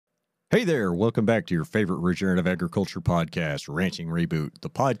Hey there, welcome back to your favorite regenerative agriculture podcast, Ranching Reboot, the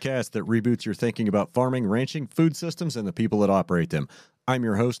podcast that reboots your thinking about farming, ranching, food systems, and the people that operate them. I'm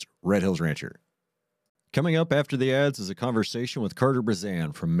your host, Red Hills Rancher. Coming up after the ads is a conversation with Carter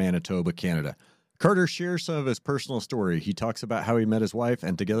Brazan from Manitoba, Canada. Carter shares some of his personal story. He talks about how he met his wife,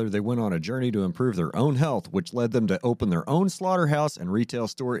 and together they went on a journey to improve their own health, which led them to open their own slaughterhouse and retail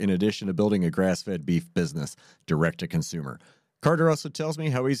store in addition to building a grass-fed beef business direct to consumer. Carter also tells me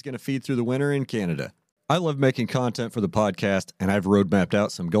how he's going to feed through the winter in Canada. I love making content for the podcast, and I've roadmapped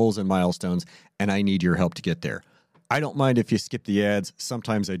out some goals and milestones, and I need your help to get there. I don't mind if you skip the ads.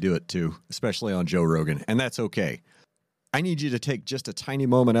 Sometimes I do it too, especially on Joe Rogan, and that's okay. I need you to take just a tiny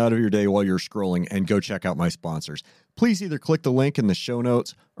moment out of your day while you're scrolling and go check out my sponsors. Please either click the link in the show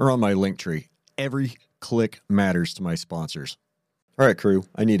notes or on my link tree. Every click matters to my sponsors. All right, crew,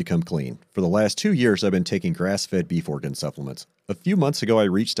 I need to come clean. For the last 2 years, I've been taking grass-fed beef organ supplements. A few months ago, I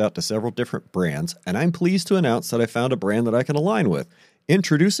reached out to several different brands, and I'm pleased to announce that I found a brand that I can align with.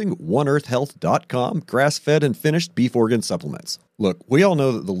 Introducing OneEarthHealth.com grass-fed and finished beef organ supplements. Look, we all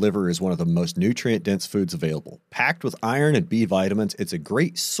know that the liver is one of the most nutrient-dense foods available. Packed with iron and B vitamins, it's a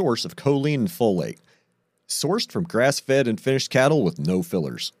great source of choline and folate. Sourced from grass-fed and finished cattle with no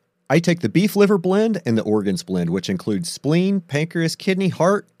fillers. I take the beef liver blend and the organs blend, which includes spleen, pancreas, kidney,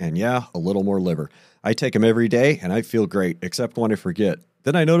 heart, and yeah, a little more liver. I take them every day, and I feel great, except when I forget.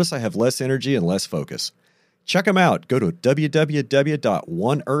 Then I notice I have less energy and less focus. Check them out. Go to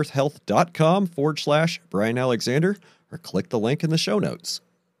www.oneearthhealth.com/Brian Alexander or click the link in the show notes.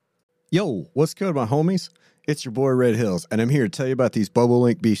 Yo, what's good, my homies? It's your boy Red Hills, and I'm here to tell you about these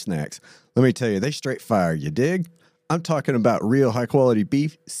Bobolink beef snacks. Let me tell you, they straight fire, you dig? I'm talking about real high-quality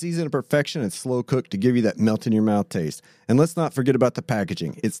beef, seasoned to perfection and slow-cooked to give you that melt-in-your-mouth taste. And let's not forget about the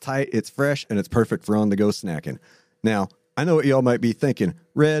packaging. It's tight, it's fresh, and it's perfect for on-the-go snacking. Now, I know what y'all might be thinking.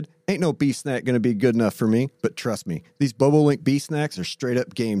 Red, ain't no beef snack going to be good enough for me, but trust me, these Bobolink beef snacks are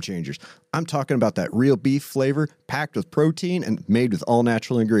straight-up game changers. I'm talking about that real beef flavor, packed with protein and made with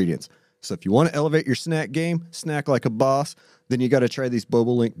all-natural ingredients. So if you want to elevate your snack game, snack like a boss, then you got to try these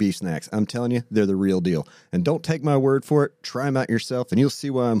Bobolink beef snacks. I'm telling you, they're the real deal. And don't take my word for it. Try them out yourself, and you'll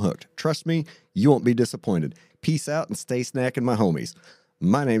see why I'm hooked. Trust me, you won't be disappointed. Peace out and stay snacking, my homies.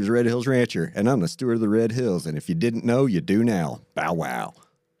 My name's Red Hills Rancher, and I'm the steward of the Red Hills. And if you didn't know, you do now. Bow wow.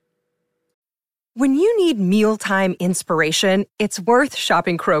 When you need mealtime inspiration, it's worth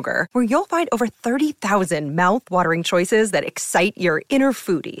shopping Kroger, where you'll find over 30,000 mouth-watering choices that excite your inner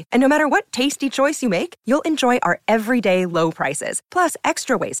foodie. And no matter what tasty choice you make, you'll enjoy our everyday low prices, plus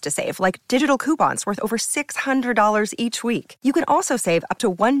extra ways to save, like digital coupons worth over $600 each week. You can also save up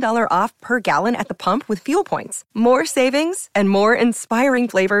to $1 off per gallon at the pump with fuel points. More savings and more inspiring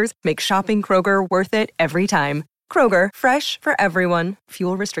flavors make shopping Kroger worth it every time. Kroger, fresh for everyone.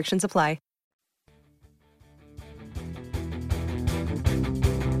 Fuel restrictions apply.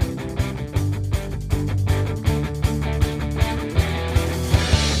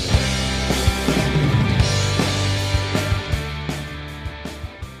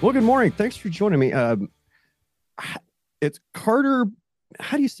 Well, good morning. Thanks for joining me. It's Carter.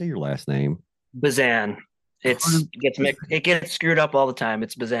 How do you say your last name? Brazan. It gets screwed up all the time.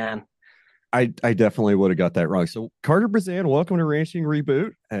 It's Brazan. I definitely would have got that wrong. So Carter Brazan, welcome to Ranching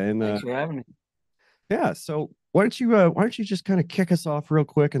Reboot. And Thanks for having me. Yeah. So why don't you just kind of kick us off real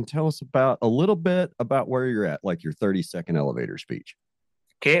quick and tell us about a little bit about where you're at, like your 30-second elevator speech.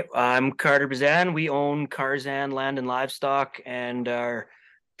 Okay, I'm Carter Brazan. We own Carzan Land and Livestock, and our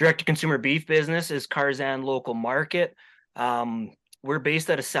direct-to-consumer beef business is Carzan Local Market. We're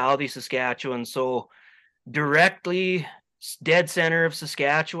based out of Southie, Saskatchewan, so directly dead center of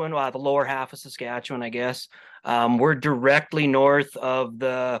Saskatchewan, the lower half of Saskatchewan, I guess. We're directly north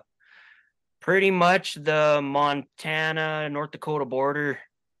of pretty much the Montana, North Dakota border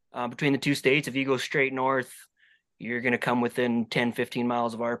between the two states. If you go straight north, you're going to come within 10, 15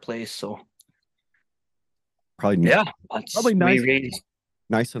 miles of our place. So probably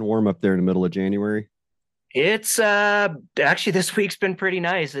nice and warm up there in the middle of January. It's actually this week's been pretty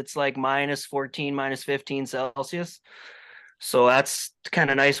nice. It's like minus 14, minus 15 Celsius. So that's kind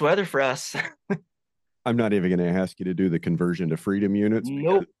of nice weather for us. I'm not even going to ask you to do the conversion to freedom units.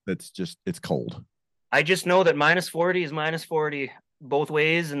 Nope. It's cold. I just know that minus 40 is minus 40 both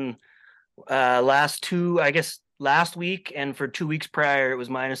ways. And last week and for 2 weeks prior, it was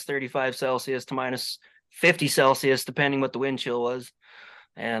minus 35 Celsius to minus 50 Celsius, depending what the wind chill was.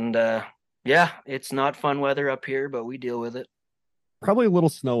 And yeah, it's not fun weather up here, but we deal with it. Probably a little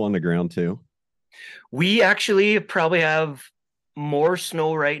snow on the ground too. We actually probably have more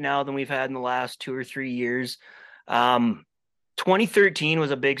snow right now than we've had in the last 2 or 3 years. 2013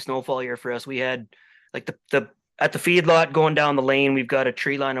 was a big snowfall year for us. We had like the at the feedlot going down the lane, we've got a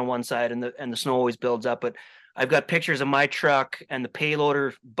tree line on one side and the snow always builds up. But I've got pictures of my truck and the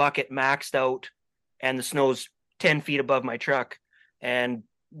payloader bucket maxed out and the snow's 10 feet above my truck. And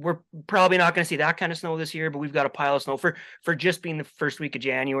we're probably not going to see that kind of snow this year, but we've got a pile of snow for just being the first week of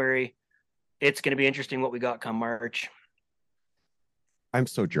January. It's going to be interesting what we got come March. I'm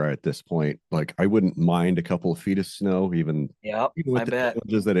so dry at this point. Like I wouldn't mind a couple of feet of snow, even with I the bet.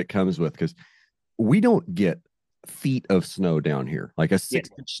 challenges that it comes with, because we don't get feet of snow down here. Like a Yeah. 6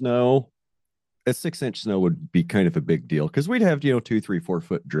 inch snow, a 6 inch snow would be kind of a big deal because we'd have 2, 3, 4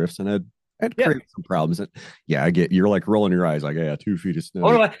 foot drifts, and I'd Yeah. create some problems. And yeah, I get you're like rolling your eyes, like yeah, 2 feet of snow.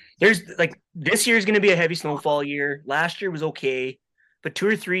 Oh no, there's like this year's going to be a heavy snowfall year. Last year was okay, but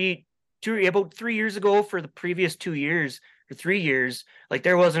about 3 years ago for the previous 2 years or 3 years, like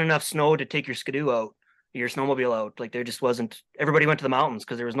there wasn't enough snow to take your skidoo out, your snowmobile out. Like there just wasn't. Everybody went to the mountains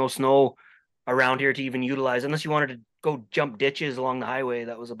because there was no snow around here to even utilize unless you wanted to go jump ditches along the highway.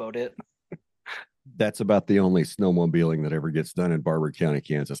 That was about it. That's about the only snowmobiling that ever gets done in Barber County,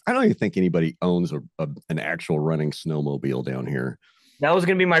 Kansas. I don't even think anybody owns an actual running snowmobile down here. That was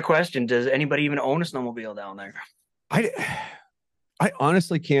going to be my question. Does anybody even own a snowmobile down there? I I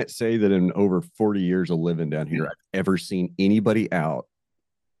honestly can't say that in over 40 years of living down here, I've ever seen anybody out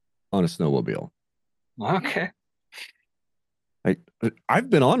on a snowmobile. Okay. I I've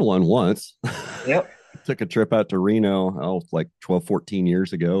been on one once. Yep. Took a trip out to Reno, like 12, 14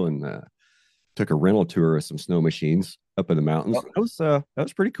 years ago, and took a rental tour of some snow machines up in the mountains. Yep. That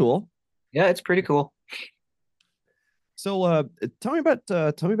was pretty cool. Yeah, it's pretty cool. So tell me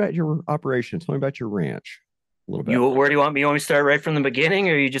about your operation. Tell me about your ranch a little bit. Where do you want me? You want me to start right from the beginning,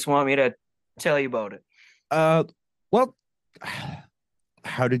 or you just want me to tell you about it? Uh, well,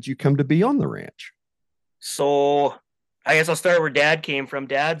 how did you come to be on the ranch? So I guess I'll start where Dad came from.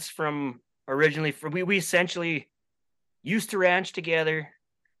 Dad's from originally from we essentially used to ranch together,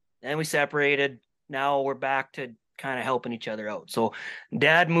 then we separated. Now we're back to kind of helping each other out. So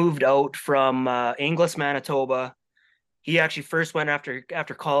Dad moved out from Inglis, Manitoba. He actually first went after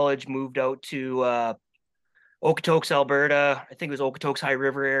college, moved out to Okotoks, Alberta. I think it was Okotoks High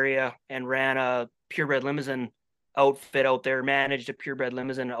River area, and ran a purebred limousine outfit out there, managed a purebred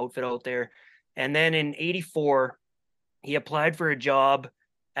limousine outfit out there. And then in 84, he applied for a job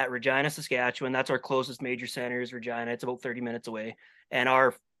at Regina, Saskatchewan. That's our closest major center is Regina. It's about 30 minutes away. And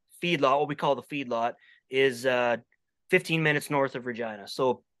our feedlot, what we call the feedlot, is 15 minutes north of Regina.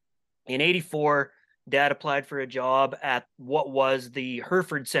 So in 84, Dad applied for a job at what was the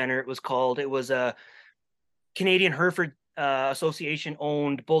Hereford Center, it was called. It was a Canadian Hereford Association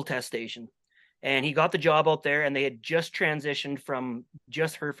owned bull test station. And he got the job out there, and they had just transitioned from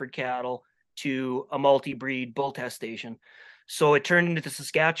just Hereford cattle to a multi-breed bull test station. So it turned into the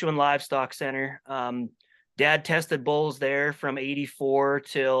Saskatchewan Livestock Center. Dad tested bulls there from 84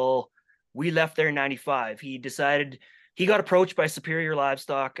 till we left there in 95. He got approached by Superior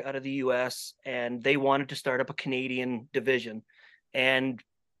Livestock out of the US, and they wanted to start up a Canadian division. And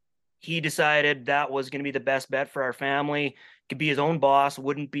he decided that was going to be the best bet for our family. Could be his own boss,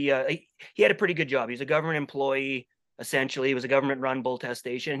 he had a pretty good job. He was a government employee, essentially. It was a government-run bull test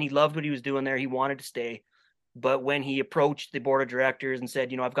station, and he loved what he was doing there. He wanted to stay. But when he approached the board of directors and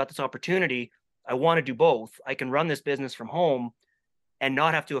said, I've got this opportunity, I want to do both. I can run this business from home and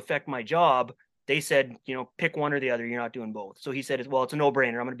not have to affect my job. They said, pick one or the other. You're not doing both. So he said, well, it's a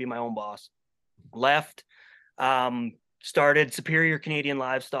no-brainer. I'm going to be my own boss. Left, started Superior Canadian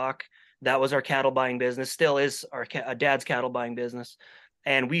Livestock. That was our cattle buying business. Still is our Dad's cattle buying business.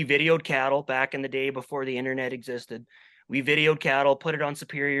 And we videoed cattle back in the day before the internet existed. We videoed cattle, put it on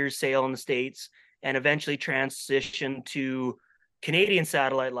Superior's sale in the States, and eventually transitioned to Canadian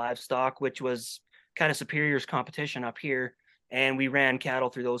Satellite Livestock, which was kind of Superior's competition up here. And we ran cattle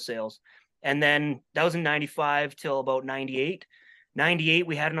through those sales. And then that was in 95 till about 98. 98,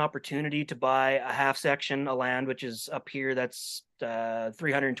 we had an opportunity to buy a half section of land, which is up here. That's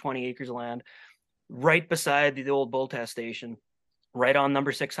 320 acres of land right beside the old bull test station, right on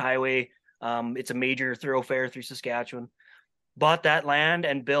number 6 highway. It's a major thoroughfare through Saskatchewan. Bought that land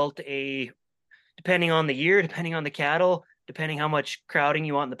and built depending on the year, depending on the cattle, depending how much crowding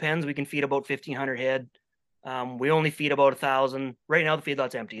you want in the pens, we can feed about 1,500 head. We only feed about 1,000. Right now, the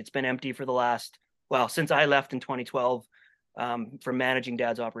feedlot's empty. It's been empty for since I left in 2012 from managing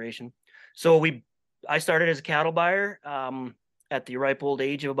Dad's operation. So I started as a cattle buyer at the ripe old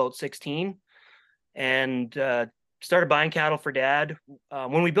age of about 16 and started buying cattle for Dad.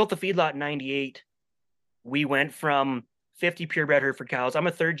 When we built the feedlot in 98, we went from 50 purebred Hereford cows. I'm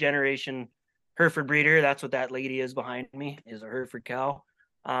a third generation Hereford breeder. That's what that lady is behind me, is a Hereford cow.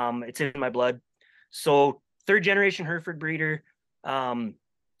 It's in my blood. So third generation Hereford breeder.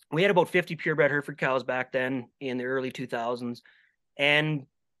 We had about 50 purebred Hereford cows back then in the early 2000s. And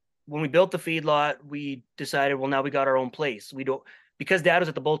when we built the feedlot, we decided, well, now we got our own place. We don't, because dad was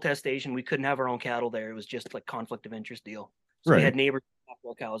at the bull test station, we couldn't have our own cattle there. It was just like conflict of interest deal. So we had neighbors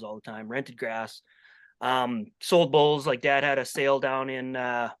cows all the time, rented grass, sold bulls. Like dad had a sale down in,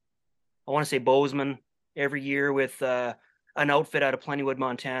 I want to say Bozeman every year with an outfit out of Plentywood,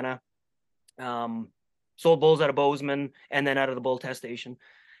 Montana. Sold bulls out of Bozeman and then out of the bull test station.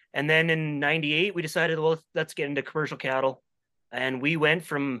 And then in 98, we decided, well, let's get into commercial cattle. And we went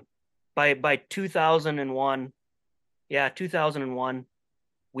from, by 2001, 2001,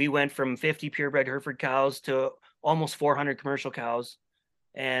 we went from 50 purebred Hereford cows to almost 400 commercial cows.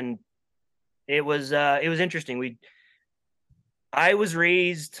 And it was interesting. I was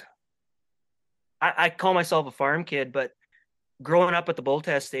raised, I call myself a farm kid, but growing up at the bull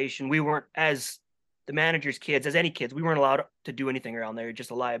test station, we weren't, as the manager's kids, as any kids, we weren't allowed to do anything around there,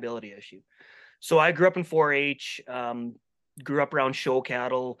 just a liability issue. So I grew up in 4-H, grew up around show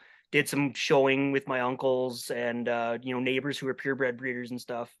cattle, did some showing with my uncles and neighbors who were purebred breeders and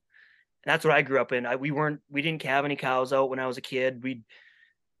stuff. And that's what I grew up in. We didn't have any cows out when I was a kid.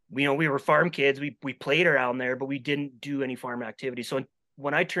 We were farm kids. We played around there, but we didn't do any farm activity. So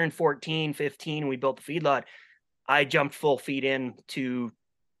when I turned 14, 15, and we built the feedlot, I jumped full feet into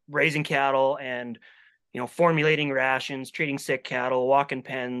raising cattle and, formulating rations, treating sick cattle, walking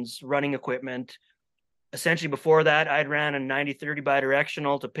pens, running equipment. Essentially before that, I'd ran a 90-30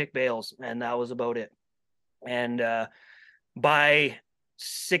 bidirectional to pick bales, and that was about it. And by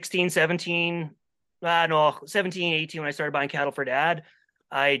 17, 18, when I started buying cattle for dad,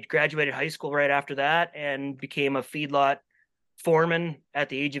 I graduated high school right after that and became a feedlot foreman at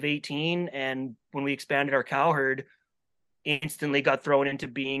the age of 18. And when we expanded our cow herd, instantly got thrown into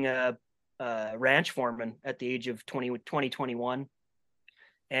being a ranch foreman at the age of 21.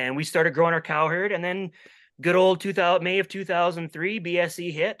 And we started growing our cow herd. And then good old May of 2003,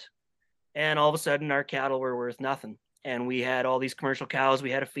 BSE hit. And all of a sudden our cattle were worth nothing. And we had all these commercial cows.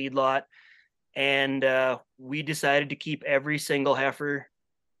 We had a feedlot. And we decided to keep every single heifer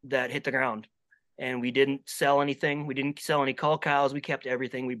that hit the ground. And we didn't sell anything. We didn't sell any cull cows. We kept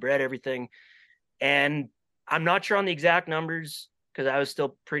everything. We bred everything. And I'm not sure on the exact numbers because I was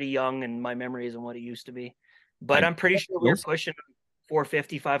still pretty young and my memory isn't what it used to be. But I'm pretty sure we were pushing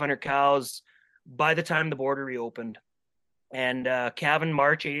 450, 500 cows by the time the border reopened. And calving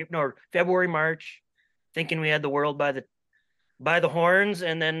February, March, thinking we had the world by the horns.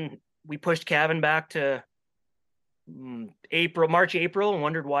 And then we pushed calving back to March, April, and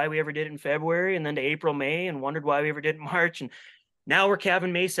wondered why we ever did it in February, and then to April, May, and wondered why we ever did it in March. And now we're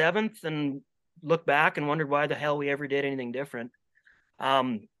calving May 7th and look back and wondered why the hell we ever did anything different.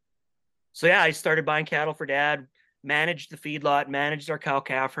 So yeah, I started buying cattle for dad, managed the feedlot, managed our cow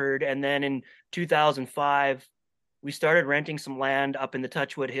calf herd. And then in 2005, we started renting some land up in the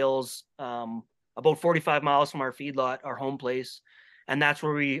Touchwood Hills, about 45 miles from our feedlot, our home place. And that's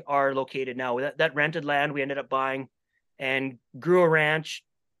where we are located now. That rented land we ended up buying and grew a ranch.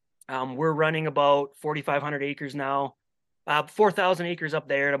 We're running about 4,500 acres now, 4,000 acres up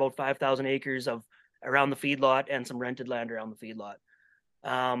there and about 5,000 acres of around the feedlot and some rented land around the feedlot.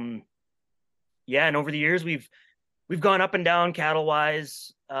 And over the years, we've gone up and down cattle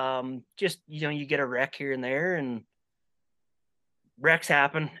wise. Just, you get a wreck here and there and wrecks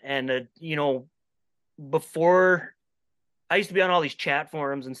happen. And, before I used to be on all these chat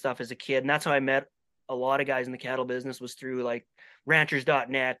forums and stuff as a kid. And that's how I met a lot of guys in the cattle business, was through like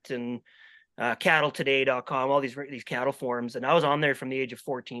ranchers.net and cattletoday.com, all these cattle forums. And I was on there from the age of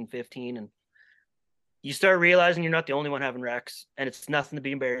 14, 15. And you start realizing you're not the only one having wrecks and it's nothing to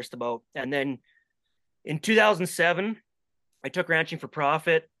be embarrassed about. And then in 2007, I took Ranching for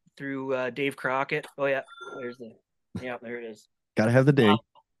Profit through Dave Crockett. Oh yeah, there it is. Gotta have the day.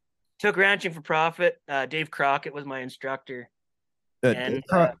 Took Ranching for Profit. Dave Crockett was my instructor.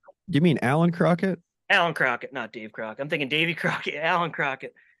 You mean Alan Crockett? Alan Crockett, not Dave Crockett. I'm thinking Davy Crockett. Alan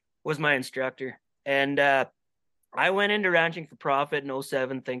Crockett was my instructor. And I went into Ranching for Profit in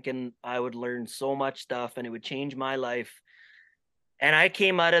 2007 thinking I would learn so much stuff and it would change my life. And I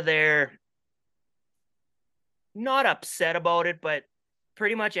came out of there not upset about it, but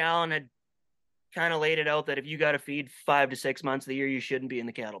pretty much Alan had kind of laid it out that if you got to feed 5 to 6 months of the year, you shouldn't be in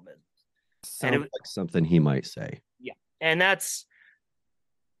the cattle business. Sounds like something he might say. Yeah. And that's,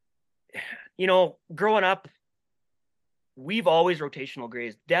 growing up, we've always rotational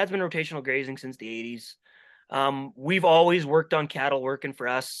grazed. Dad's been rotational grazing since the 80s. We've always worked on cattle working for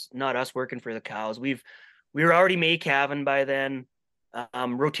us, not us working for the cows. We were already May calving by then,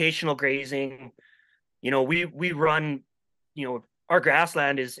 rotational grazing. We run, our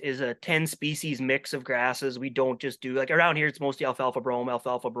grassland is a 10 species mix of grasses. We don't just do, like, around here, it's mostly alfalfa brome,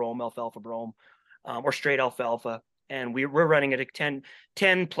 or straight alfalfa. And we're running at a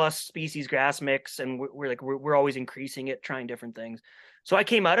 10 plus species grass mix. And we're always increasing it, trying different things. So I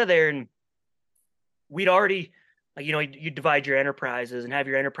came out of there and we'd already, like, you divide your enterprises and have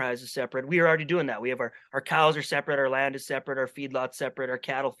your enterprises separate. We were already doing that. We have our cows are separate, our land is separate, our feedlot's separate, our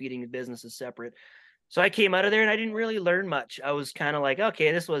cattle feeding business is separate. So I came out of there and I didn't really learn much. I was kind of like, okay,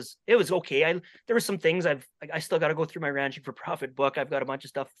 it was okay. There were some things I still got to go through my Ranching for Profit book. I've got a bunch of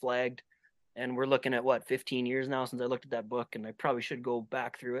stuff flagged, and we're looking at 15 years now since I looked at that book, and I probably should go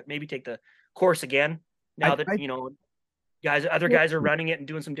back through it, maybe take the course again now that other guys are running it and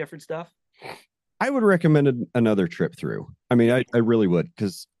doing some different stuff. I would recommend another trip through. I mean, I really would,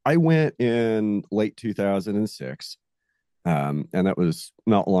 because I went in late 2006. And that was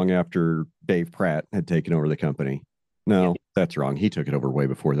not long after Dave Pratt had taken over the company. No, that's wrong. He took it over way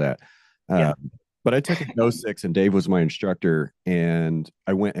before that. But I took it in 06 and Dave was my instructor. And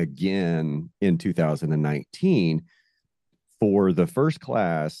I went again in 2019 for the first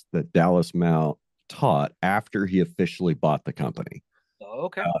class that Dallas Mount taught after he officially bought the company. Oh,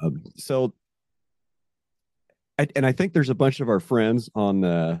 okay. I think there's a bunch of our friends on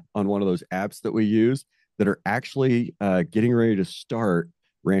one of those apps that we use that are actually getting ready to start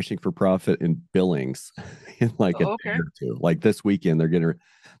Ranching for Profit in Billings in like a day or two. Like this weekend, they're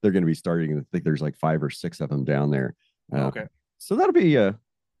gonna be starting. I think there's like 5 or 6 of them down there. So that'll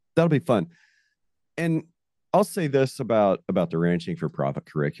be fun. And I'll say this about the Ranching for Profit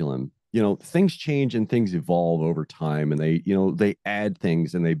curriculum. Things change and things evolve over time, and they add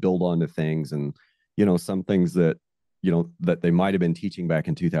things and they build onto things, and some things that that they might have been teaching back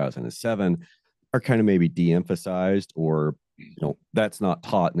in 2007 are kind of maybe de-emphasized, or that's not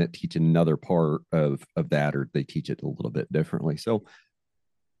taught, and it teach another part of that, or they teach it a little bit differently. So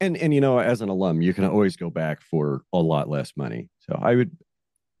and as an alum, you can always go back for a lot less money. So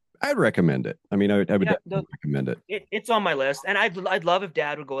I'd recommend it. I mean, I would definitely recommend it. It's on my list, and I'd love if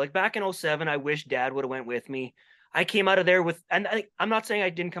Dad would go. Like back in 2007, I wish Dad would have went with me. I came out of there with, and I'm not saying I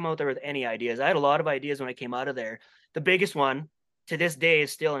didn't come out there with any ideas. I had a lot of ideas when I came out of there. The biggest one to this day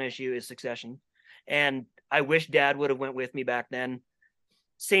is still an issue, is succession. And I wish Dad would have went with me back then.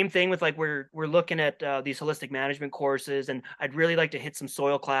 Same thing with, like, we're looking at these holistic management courses, and I'd really like to hit some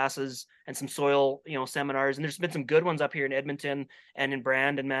soil classes and some soil, seminars. And there's been some good ones up here in Edmonton and in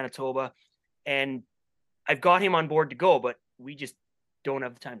Brand and Manitoba. And I've got him on board to go, but we just don't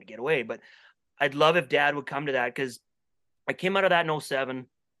have the time to get away. But I'd love if Dad would come to that, because I came out of that in 2007,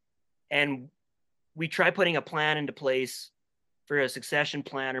 and we try putting a plan into place for a succession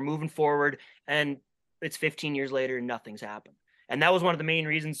plan or moving forward, and it's 15 years later and nothing's happened. And that was one of the main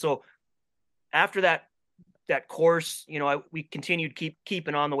reasons. So after that course, we continued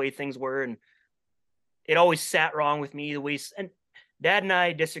keeping on the way things were, and it always sat wrong with me the way. And Dad and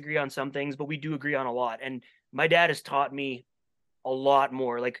I disagree on some things, but we do agree on a lot. And my dad has taught me a lot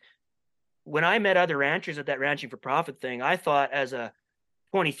more. Like when I met other ranchers at that Ranching for Profit thing, I thought as a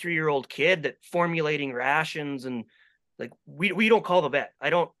 23-year-old kid that formulating rations and, like, we don't call the vet. I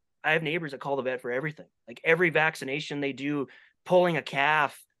have neighbors that call the vet for everything. Like every vaccination they do, pulling a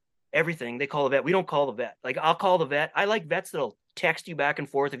calf, everything, they call the vet. We don't call the vet. Like, I'll call the vet. I like vets that'll text you back and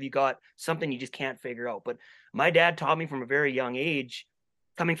forth if you got something you just can't figure out. But my dad taught me from a very young age,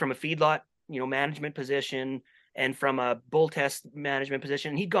 coming from a feedlot, management position, and from a bull test management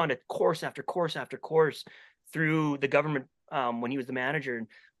position. He'd gone to course after course after course through the government when he was the manager. And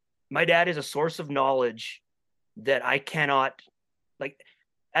my dad is a source of knowledge that I cannot, like,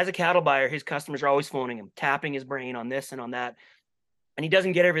 as a cattle buyer, his customers are always phoning him, tapping his brain on this and on that. And he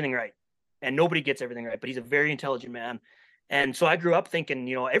doesn't get everything right. And nobody gets everything right, but he's a very intelligent man. And so I grew up thinking,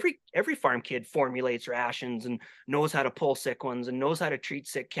 every farm kid formulates rations and knows how to pull sick ones and knows how to treat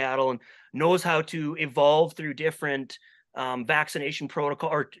sick cattle and knows how to evolve through different vaccination protocol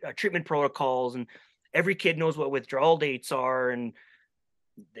or treatment protocols. And every kid knows what withdrawal dates are, and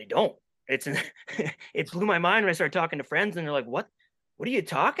they don't. It blew my mind when I started talking to friends, and they're like, what are you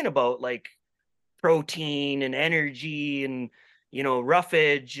talking about? Like protein and energy and,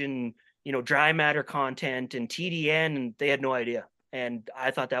 roughage and, dry matter content and TDN, and they had no idea. And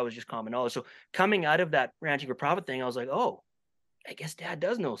I thought that was just common knowledge. So coming out of that Ranching for Profit thing, I was like, oh, I guess Dad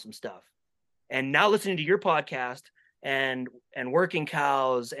does know some stuff. And now listening to your podcast and Working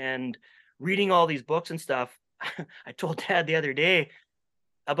Cows and reading all these books and stuff, I told Dad the other day,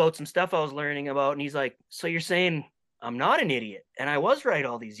 about some stuff I was learning about. And he's like, so you're saying I'm not an idiot and I was right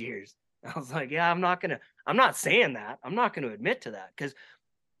all these years? I was like, yeah, I'm not saying that. I'm not going to admit to that, because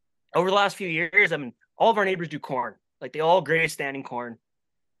over the last few years, I mean, all of our neighbors do corn. Like, they all graze standing corn.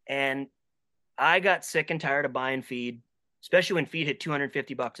 And I got sick and tired of buying feed, especially when feed hit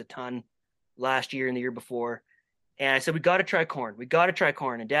 $250 a ton last year and the year before. And I said, we got to try corn. We got to try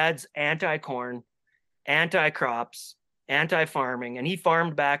corn. And Dad's anti-corn, anti-crops, anti-farming. And he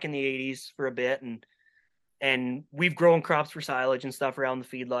farmed back in the 80s for a bit. And we've grown crops for silage and stuff around the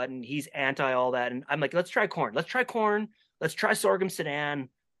feedlot. And he's anti all that. And I'm like, let's try corn. Let's try corn. Let's try sorghum Sudan.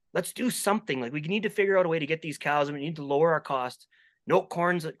 Let's do something. Like, we need to figure out a way to get these cows, and we need to lower our costs. Nope,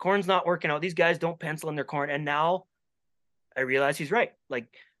 corn's not working out. These guys don't pencil in their corn. And now I realize he's right. Like,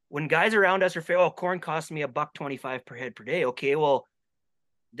 when guys around us are saying, oh, corn costs me $1.25 per head per day. Okay, well,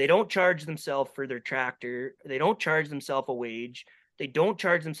 they don't charge themselves for their tractor. They don't charge themselves a wage. They don't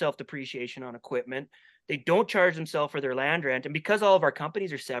charge themselves depreciation on equipment. They don't charge themselves for their land rent. And because all of our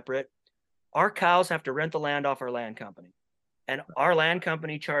companies are separate, our cows have to rent the land off our land company. And our land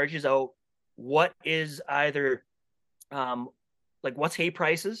company charges out what is either like, what's hay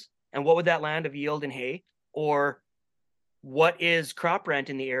prices and what would that land have yield in hay, or what is crop rent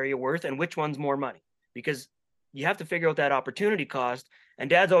in the area worth and which one's more money, because you have to figure out that opportunity cost. And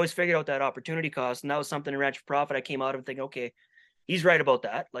Dad's always figured out that opportunity cost. And that was something in Ranch for Profit I came out of thinking, okay, he's right about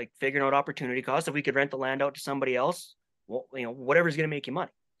that. Like, figuring out opportunity cost. If we could rent the land out to somebody else, well, whatever's going to make you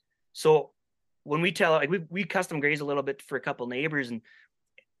money. So when we tell, like, we custom graze a little bit for a couple neighbors, and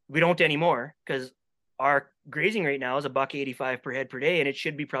we don't anymore, because our grazing rate now is $1.85 per head per day, and it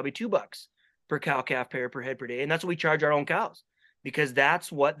should be probably $2 per cow calf pair per head per day. And that's what we charge our own cows, because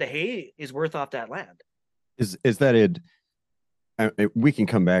that's what the hay is worth off that land. Is that it? We can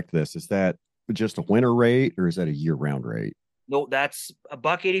come back to this. Is that just a winter rate, or is that a year-round rate? No, that's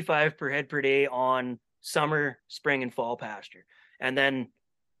 $1.85 per head per day on summer, spring, and fall pasture. And then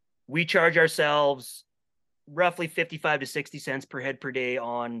we charge ourselves roughly 55 to 60 cents per head per day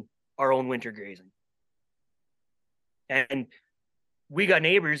on our own winter grazing. And we got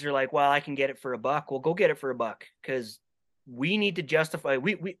neighbors who are like, well, I can get it for $1. Well, go get it for $1, because we need to justify.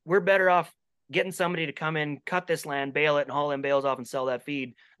 We're better off getting somebody to come in, cut this land, bale it, and haul them bales off and sell that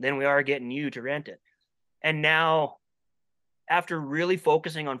feed than we are getting you to rent it. And now, after really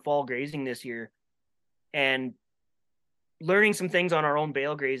focusing on fall grazing this year and learning some things on our own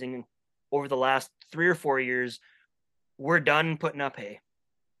bale grazing over the last 3 or 4 years, we're done putting up hay.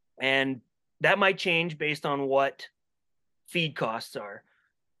 And that might change based on what feed costs are.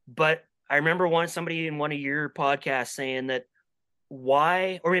 But I remember somebody in one of your podcasts saying that,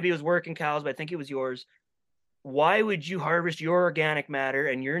 why, or maybe it was Working Cows, but I think it was yours, why would you harvest your organic matter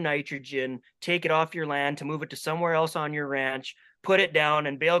and your nitrogen, take it off your land to move it to somewhere else on your ranch, put it down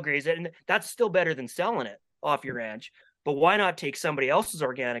and bale graze it? And that's still better than selling it off your ranch. But why not take somebody else's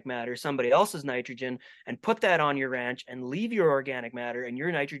organic matter, somebody else's nitrogen, and put that on your ranch and leave your organic matter and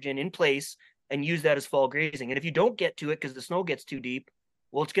your nitrogen in place and use that as fall grazing? And if you don't get to it because the snow gets too deep,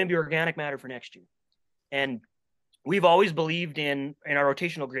 well, it's going to be organic matter for next year. And we've always believed in our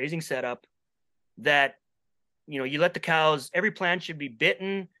rotational grazing setup that, you let the cows, every plant should be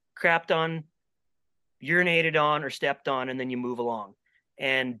bitten, crapped on, urinated on, or stepped on, and then you move along.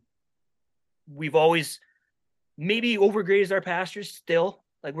 And we've always maybe overgrazed our pastures still.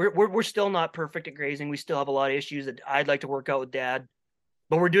 Like, we're still not perfect at grazing. We still have a lot of issues that I'd like to work out with Dad,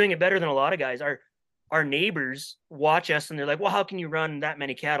 but we're doing it better than a lot of guys. Our neighbors watch us and they're like, well, how can you run that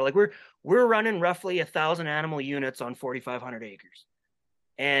many cattle? Like, we're running roughly 1,000 animal units on 4,500 acres.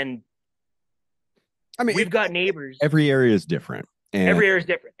 And I mean, we've got neighbors. Every area is different. And every area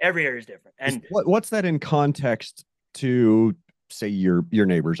is different. And what's that in context to, say, your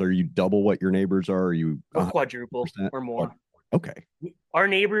neighbors? Are you double what your neighbors are? Are you quadruple or more? Okay. Our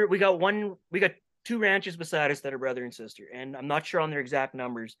neighbor, we got 2 ranches beside us that are brother and sister, and I'm not sure on their exact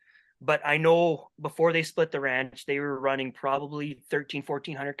numbers, but I know before they split the ranch, they were running probably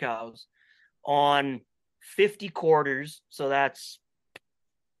 1,400 cows on 50 quarters. So that's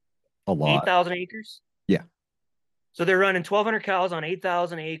a lot. 8,000 acres. Yeah. So they're running 1,200 cows on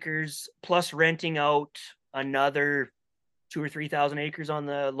 8,000 acres, plus renting out another 2,000 or 3,000 acres on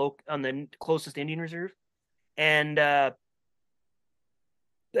the closest Indian reserve. And they're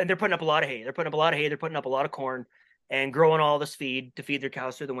putting up a lot of hay. They're putting up a lot of corn and growing all this feed to feed their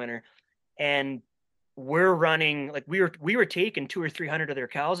cows through the winter. And we're running, like, we were taking 200 or 300 of their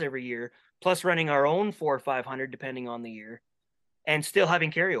cows every year, plus running our own 400 or 500 depending on the year, and still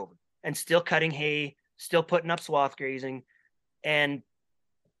having carryover and still cutting hay, still putting up swath grazing. And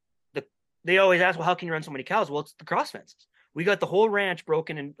they always ask, well, how can you run so many cows? Well, it's the cross fences. We got the whole ranch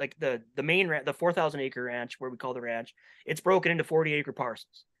broken in, like the main ranch, the 4,000 acre ranch where we call the ranch. It's broken into 40 acre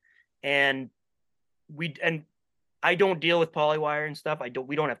parcels, and I don't deal with polywire and stuff.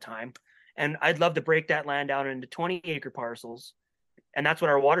 We don't have time, and I'd love to break that land down into 20 acre parcels, and that's what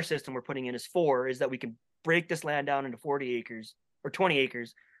our water system we're putting in is that we can break this land down into 40 acres or 20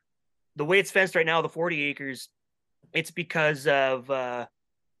 acres. The way it's fenced right now, the 40 acres, it's because of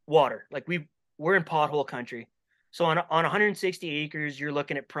water. Like we're in pothole country. So on 160 acres, you're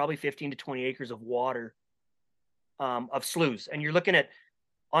looking at probably 15 to 20 acres of water, of sloughs. And you're looking at,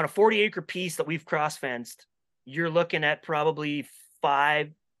 on a 40 acre piece that we've cross fenced, you're looking at probably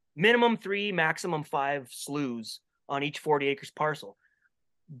minimum 3, maximum 5 sloughs on each 40 acres parcel.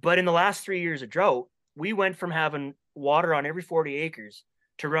 But in the last 3 years of drought, we went from having water on every 40 acres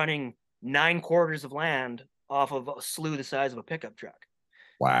to running 9 quarters of land off of a slough the size of a pickup truck.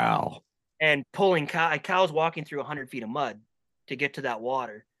 Wow. And pulling cows walking through 100 feet of mud to get to that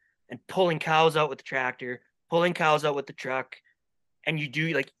water, and pulling cows out with the tractor, pulling cows out with the truck. And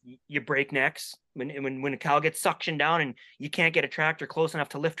you break necks when a cow gets suctioned down and you can't get a tractor close enough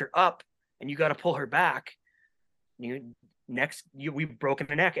to lift her up, and you got to pull her back. We've broken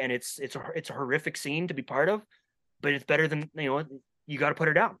a neck, and it's a horrific scene to be part of, but it's better than, you got to put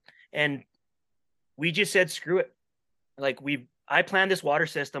her down. And we just said, screw it. I planned this water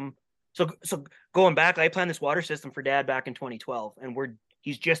system. So going back, I planned this water system for Dad back in 2012, and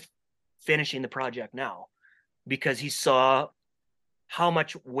he's just finishing the project now because he saw how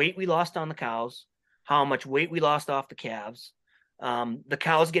much weight we lost on the cows, how much weight we lost off the calves, the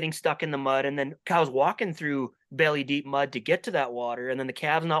cows getting stuck in the mud, and then cows walking through belly deep mud to get to that water, and then the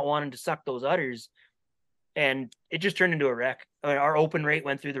calves not wanting to suck those udders. And it just turned into a wreck. I mean, our open rate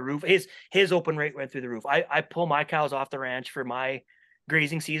went through the roof. His open rate went through the roof. I pull my cows off the ranch for my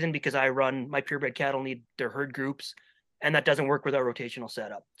grazing season because my purebred cattle need their herd groups, and that doesn't work with our rotational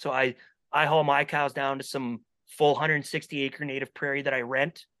setup. So I haul my cows down to some full 160 acre native prairie that I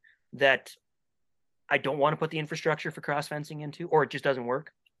rent, that I don't want to put the infrastructure for cross fencing into, or it just doesn't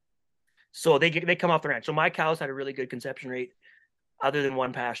work. So they come off the ranch. So my cows had a really good conception rate, other than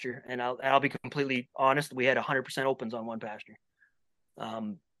one pasture. And I'll be completely honest, we had 100% opens on one pasture.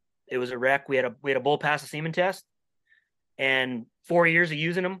 It was a wreck. We had a bull pass a semen test, and 4 years of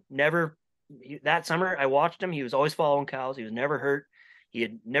using him, that summer I watched him. He was always following cows. He was never hurt. He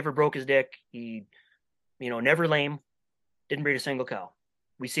had never broke his dick. He, never lame, didn't breed a single cow.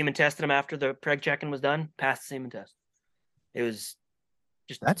 We semen tested him after the preg checking was done, passed the semen test. It was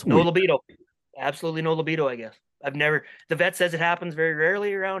just no weird. Libido. Absolutely no libido, I guess. The vet says it happens very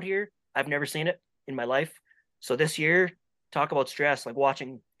rarely around here. I've never seen it in my life. So this year, talk about stress, like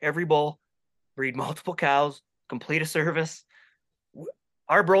watching every bull breed multiple cows, complete a service.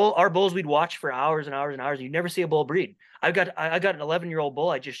 Our bulls we'd watch for hours and hours and hours. You'd never see a bull breed. I got an 11-year-old bull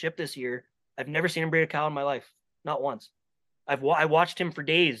I just shipped this year. I've never seen him breed a cow in my life. Not once. I watched him for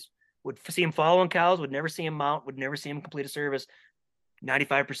days. Would see him following cows. Would never see him mount. Would never see him complete a service.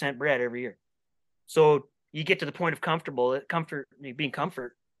 95% bred every year. So you get to the point of being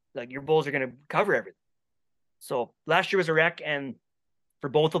comfort. Like your bulls are going to cover everything. So last year was a wreck, and for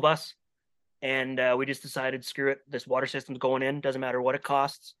both of us, and we just decided, screw it. This water system's going in. Doesn't matter what it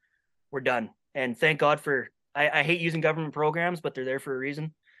costs. We're done. And thank God for. I hate using government programs, but they're there for a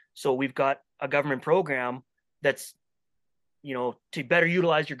reason. So we've got a government program that's, to better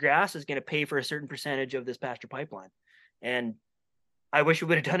utilize your grass is going to pay for a certain percentage of this pasture pipeline. And I wish we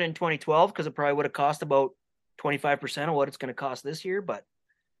would have done it in 2012 because it probably would have cost about 25% of what it's going to cost this year, but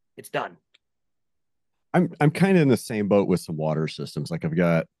it's done. I'm kind of in the same boat with some water systems. Like I've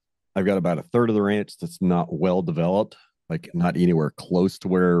got about a third of the ranch that's not well developed, like not anywhere close to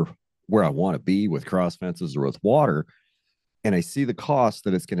where I want to be with cross fences or with water. And I see the cost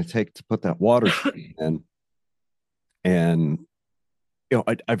that it's going to take to put that water in. And,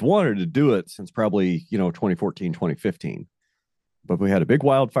 I've wanted to do it since probably, 2014, 2015. But we had a big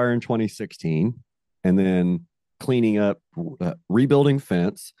wildfire in 2016, and then cleaning up, rebuilding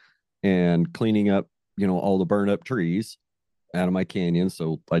fence and cleaning up, all the burned up trees out of my canyon.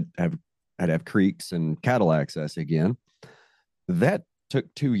 So I'd have creeks and cattle access again. That took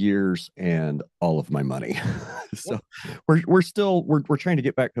 2 years and all of my money. So we're trying to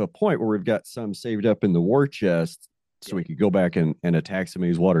get back to a point where we've got some saved up in the war chest so we could go back and attack some of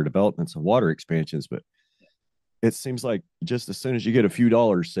these water developments and water expansions. But it seems like just as soon as you get a few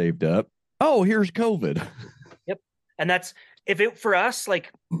dollars saved up, oh, here's COVID. Yep. And that's for us,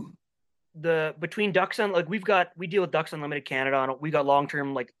 like between Ducks like we deal with Ducks Unlimited Canada. We got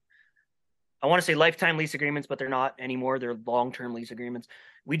long-term, like I want to say lifetime lease agreements, but they're not anymore. They're long-term lease agreements.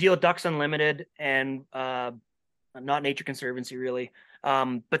 We deal with Ducks Unlimited, and not Nature Conservancy really.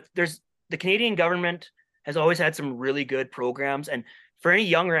 But there's the Canadian government has always had some really good programs. And for any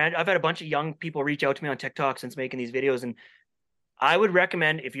younger, I've had a bunch of young people reach out to me on TikTok since making these videos. And I would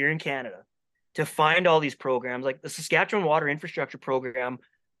recommend, if you're in Canada, to find all these programs. Like the Saskatchewan Water Infrastructure Program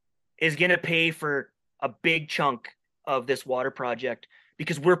is going to pay for a big chunk of this water project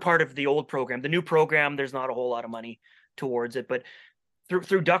because we're part of the old program. The new program, there's not a whole lot of money towards it, but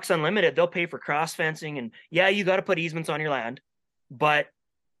through Ducks Unlimited, they'll pay for cross fencing. And yeah, you got to put easements on your land, but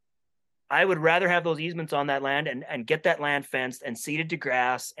I would rather have those easements on that land and get that land fenced and seeded to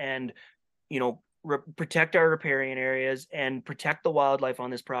grass and, protect our riparian areas and protect the wildlife on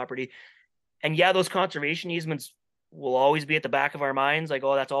this property. And yeah, those conservation easements will always be at the back of our minds. Like,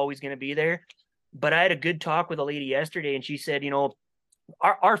 oh, that's always going to be there. But I had a good talk with a lady yesterday, and she said,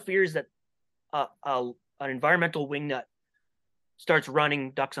 our fear is that an environmental wingnut starts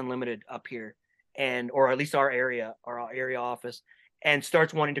running Ducks Unlimited up here, or at least our area office, and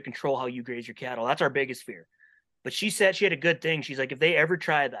starts wanting to control how you graze your cattle. That's our biggest fear. But she said she had a good thing. She's like, if they ever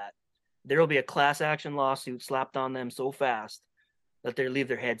try that, there will be a class action lawsuit slapped on them so fast that they leave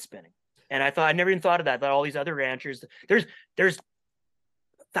their head spinning. And I never even thought of that all these other ranchers, there's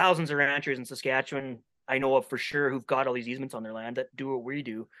thousands of ranchers in Saskatchewan I know of for sure who've got all these easements on their land that do what we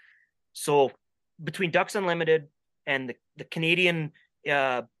do. So between Ducks Unlimited and the Canadian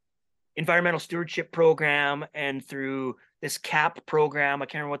Environmental Stewardship Program and through this CAP program, I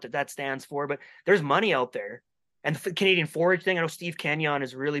can't remember what that stands for, but there's money out there. And the Canadian Forage thing, I know Steve Kenyon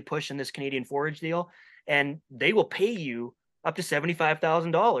is really pushing this Canadian Forage deal, and they will pay you up to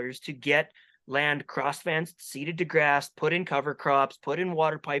 $75,000 to get land cross-fenced, seeded to grass, put in cover crops, put in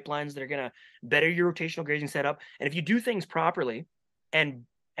water pipelines that are going to better your rotational grazing setup. And if you do things properly and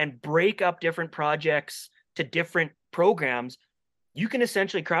break up different projects to different programs, you can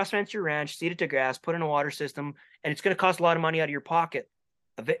essentially cross-fence your ranch, seed it to grass, put in a water system, and it's going to cost a lot of money out of your pocket.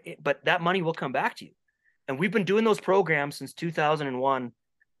 But that money will come back to you. And we've been doing those programs since 2001.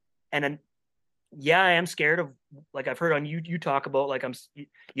 And yeah, I am scared of, like I've heard on you talk about, like you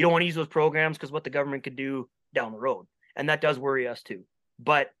don't want to use those programs because what the government could do down the road. And that does worry us too.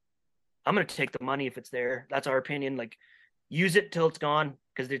 But I'm going to take the money if it's there. That's our opinion. Like, use it till it's gone,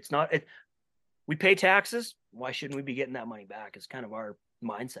 because we pay taxes. Why shouldn't we be getting that money back? Is kind of our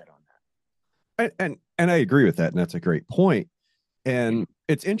mindset on that. And I agree with that. And that's a great point. And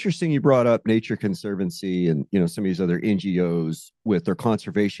it's interesting you brought up Nature Conservancy and, some of these other NGOs with their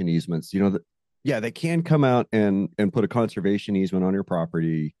conservation easements. They can come out and put a conservation easement on your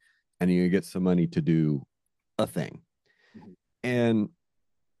property, and you get some money to do a thing. And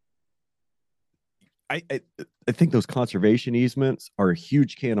I think those conservation easements are a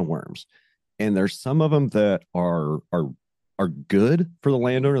huge can of worms. And there's some of them that are good for the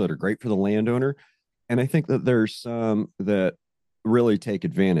landowner, that are great for the landowner. And I think that there's some that really take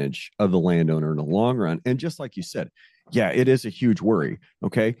advantage of the landowner in the long run. And just like you said, yeah, it is a huge worry.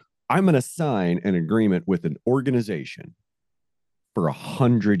 Okay, I'm going to sign an agreement with an organization for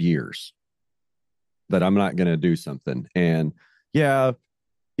 100 years that I'm not going to do something. And yeah,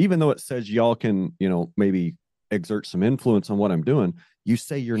 even though it says y'all can, maybe exert some influence on what I'm doing, you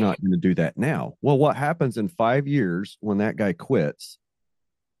say you're not going to do that now. Well, what happens in 5 years when that guy quits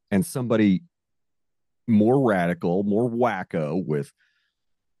and somebody more radical, more wacko with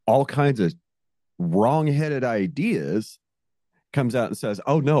all kinds of wrong-headed ideas comes out and says,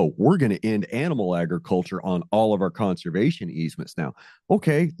 oh no, we're going to end animal agriculture on all of our conservation easements now.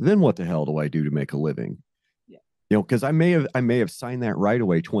 Okay, then what the hell do I do to make a living? Yeah. Because I may have signed that right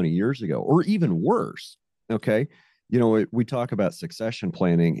away 20 years ago, or even worse. Okay. We talk about succession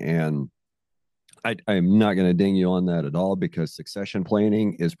planning, and I'm not going to ding you on that at all, because succession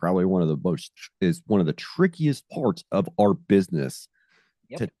planning is probably one of the trickiest parts of our business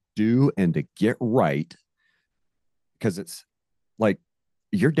to do and to get right. Because it's like,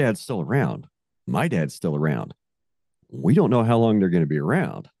 your dad's still around. My dad's still around. We don't know how long they're going to be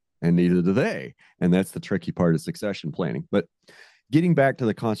around, and neither do they. And that's the tricky part of succession planning. But getting back to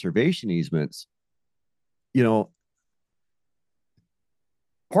the conservation easements,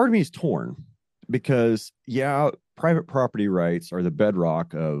 part of me is torn, because private property rights are the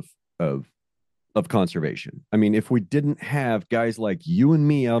bedrock of conservation. I mean, if we didn't have guys like you and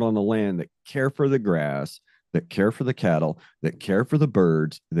me out on the land that care for the grass, that care for the cattle, that care for the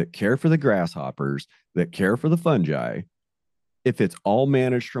birds, that care for the grasshoppers, that care for the fungi, if it's all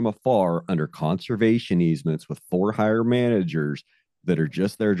managed from afar under conservation easements with for-hire managers that are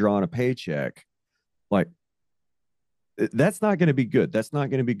just there drawing a paycheck, like, that's not going to be good. That's not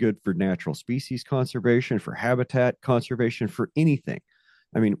going to be good for natural species conservation, for habitat conservation, for anything.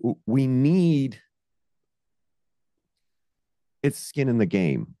 I mean, we need It's skin in the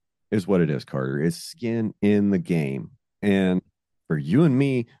game, is what it is, Carter. It's skin in the game. And for you and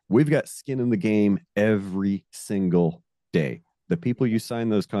me, we've got skin in the game every single day. The people you sign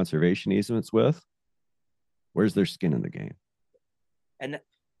those conservation easements with, where's their skin in the game? And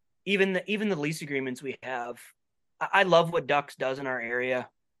even the lease agreements we have, I love what Ducks does in our area.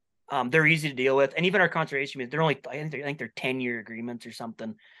 They're easy to deal with, and even our conservation, they're only I think they're 10-year agreements or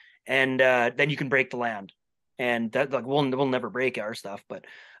something, and then you can break the land, and that like we'll never break our stuff. But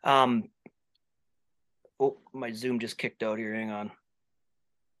oh, my Zoom just kicked out here. Hang on.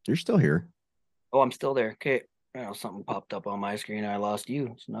 You're still here. Oh, I'm still there. Okay, something popped up on my screen. I lost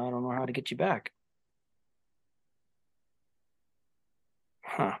you, so now I don't know how to get you back.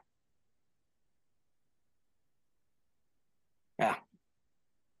 Huh. Yeah.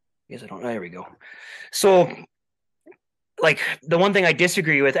 Guess I don't. There we go. So, like the one thing I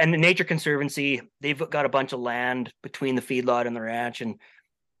disagree with, and the Nature Conservancy, they've got a bunch of land between the feedlot and the ranch, and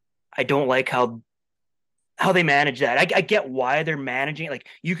I don't like how they manage that. I get why they're managing it. Like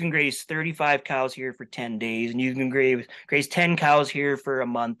you can graze 35 cows here for 10 days, and you can graze 10 cows here for a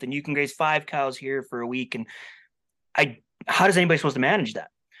month, and you can graze 5 cows here for a week. And how does anybody supposed to manage that?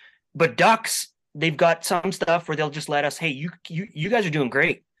 But ducks, they've got some stuff where they'll just let us, hey, you guys are doing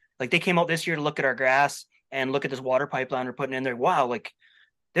great. Like they came out this year to look at our grass and look at this water pipeline we're putting in there. Wow, like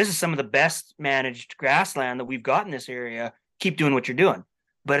this is some of the best managed grassland that we've got in this area. Keep doing what you're doing.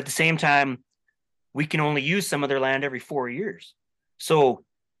 But at the same time, we can only use some of their land every 4 years. So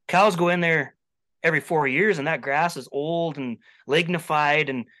cows go in there every 4 years, and that grass is old and lignified,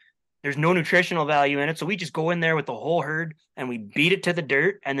 and there's no nutritional value in it. So we just go in there with the whole herd and we beat it to the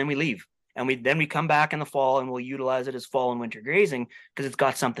dirt, and then we leave. And we come back in the fall and we'll utilize it as fall and winter grazing because it's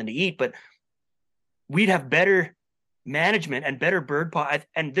got something to eat. But we'd have better management and better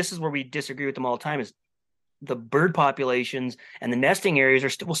and this is where we disagree with them all the time, is the bird populations and the nesting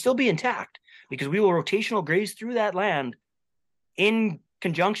areas will still be intact because we will rotational graze through that land in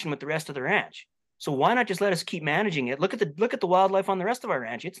conjunction with the rest of the ranch. So why not just let us keep managing it? Look at the wildlife on the rest of our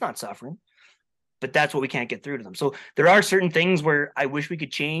ranch. It's not suffering, but that's what we can't get through to them. So there are certain things where I wish we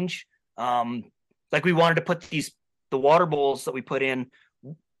could change. Like we wanted to put the water bowls that we put in.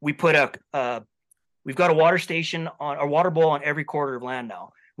 We've got a water station on a water bowl on every quarter of land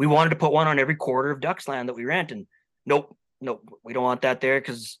now. We wanted to put one on every quarter of ducks land that we rent, and nope, we don't want that there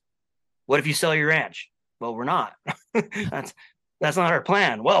because what if you sell your ranch? Well, we're not. That's not our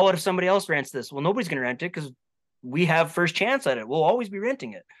plan. Well, what if somebody else rents this? Well, nobody's going to rent it because we have first chance at it. We'll always be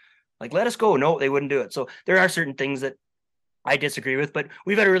renting it. Like, let us go. No, they wouldn't do it. So there are certain things that I disagree with, but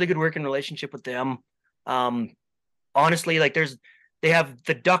we've had a really good working relationship with them. Honestly, like they have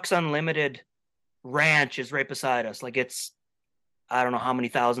the Ducks Unlimited ranch is right beside us. Like I don't know how many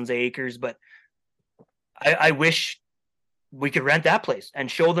thousands of acres, but I wish we could rent that place and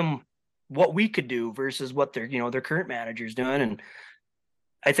show them what we could do versus what their current manager's doing. And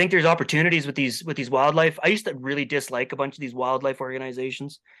I think there's opportunities with these wildlife. I used to really dislike a bunch of these wildlife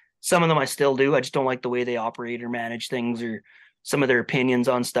organizations. Some of them I still do. I just don't like the way they operate or manage things or some of their opinions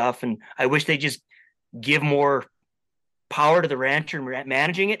on stuff. And I wish they just give more power to the rancher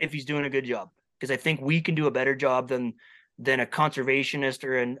managing it if he's doing a good job. Because I think we can do a better job than a conservationist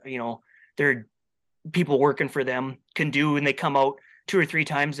or their people working for them can do. And they come out 2 or 3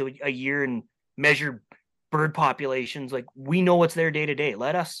 times a year and measure bird populations. Like we know what's there day to day.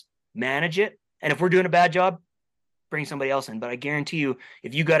 Let us manage it. And if we're doing a bad job, bring somebody else in. But I guarantee you,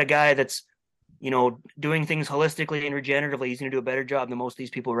 if you got a guy that's, doing things holistically and regeneratively, he's going to do a better job than most of these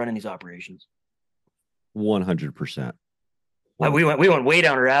people running these operations. 100%. We went way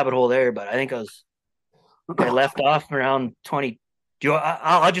down a rabbit hole there, but I think I left off around 20.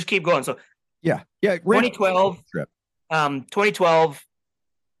 I'll just keep going. So yeah. 2012 trip. 2012.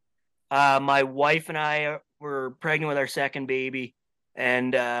 My wife and I were pregnant with our second baby,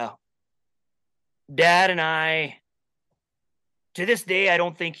 and Dad and I, to this day, I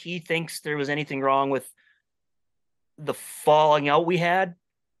don't think he thinks there was anything wrong with the falling out we had.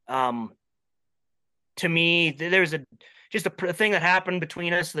 To me, there's just a thing that happened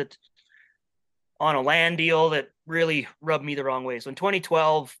between us that on a land deal that really rubbed me the wrong way. So in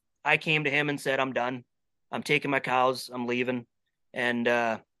 2012, I came to him and said, I'm done. I'm taking my cows. I'm leaving. And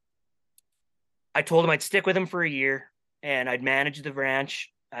I told him I'd stick with him for a year and I'd manage the ranch.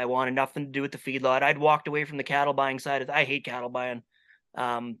 I wanted nothing to do with the feedlot. I'd walked away from the cattle buying side. I hate cattle buying.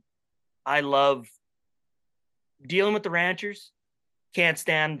 I love dealing with the ranchers. Can't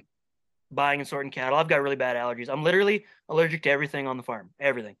stand buying and sorting cattle. I've got really bad allergies. I'm literally allergic to everything on the farm.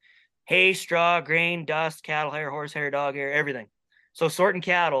 Everything. Hay, straw, grain, dust, cattle hair, horsehair, dog hair, everything. So sorting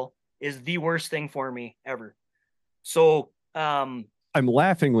cattle is the worst thing for me ever. So Um, I'm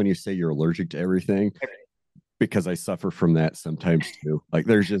laughing when you say you're allergic to everything because I suffer from that sometimes too. Like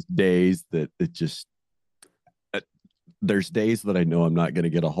there's just days that it just there's days that I know I'm not going to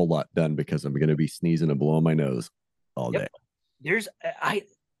get a whole lot done because I'm going to be sneezing and blowing my nose all day. yep. There's I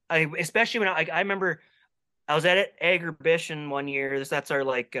especially when I remember I was at Agribition one year. That's our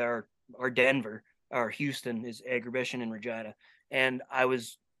like our Denver, our Houston is Agribition in Regina, and I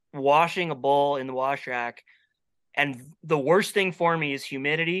was washing a bull in the wash rack, and the worst thing for me is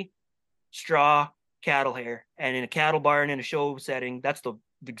humidity, straw, cattle hair, and in a cattle barn in a show setting, that's the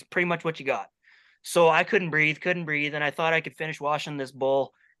pretty much what you got. So I couldn't breathe, and I thought I could finish washing this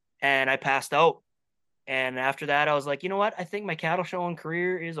bull, and I passed out. And after that, I was like, you know what? I think my cattle showing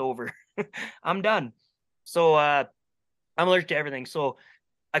career is over. I'm done. So I'm allergic to everything. So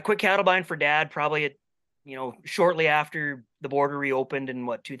I quit cattle buying for dad probably at, shortly after the border reopened in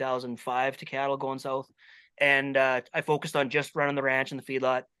 2005 to cattle going south. And I focused on just running the ranch and the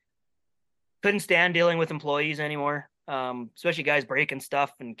feedlot. Couldn't stand dealing with employees anymore, especially guys breaking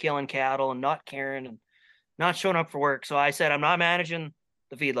stuff and killing cattle and not caring and not showing up for work. So I said, I'm not managing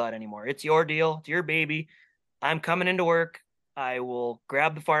the feedlot anymore. It's your deal. It's your baby. I'm coming into work. I will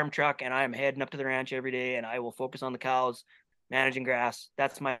grab the farm truck and I'm heading up to the ranch every day and I will focus on the cows, managing grass.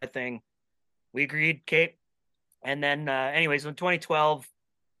 That's my thing. We agreed, Kate. And then, anyways, in 2012,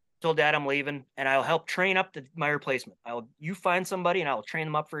 told dad I'm leaving and I'll help train up my replacement. You find somebody and I'll train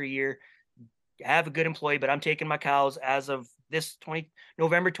them up for a year, have a good employee, but I'm taking my cows as of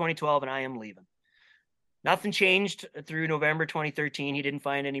November 2012 and I am leaving. Nothing changed through November 2013. He didn't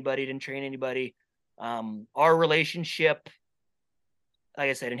find anybody, didn't train anybody. Our relationship, like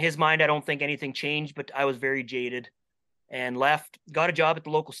I said, in his mind, I don't think anything changed, but I was very jaded and left, got a job at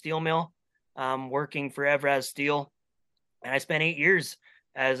the local steel mill, working for Evraz Steel. And I spent 8 years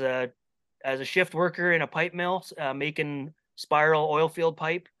as a shift worker in a pipe mill, making spiral oil field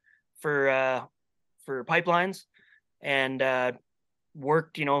pipe for pipelines, and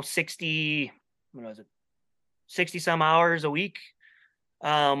worked, 60 some hours a week,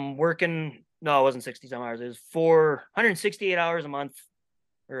 working. No, it wasn't 60 some hours. It was 168 hours a month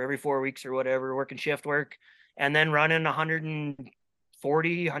or every 4 weeks or whatever, working shift work, and then running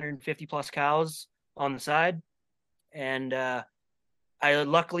 140, 150 plus cows on the side. And I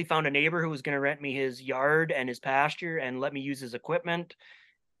luckily found a neighbor who was going to rent me his yard and his pasture and let me use his equipment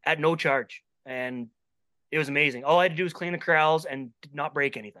at no charge. And it was amazing. All I had to do was clean the corrals and did not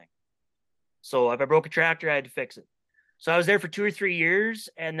break anything. So if I broke a tractor, I had to fix it. So I was there for 2 or 3 years,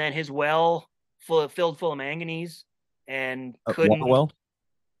 and then his well filled full of manganese and couldn't. Water well?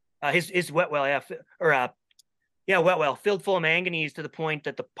 His wet well, wet well filled full of manganese to the point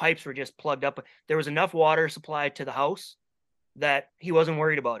that the pipes were just plugged up. There was enough water supplied to the house that he wasn't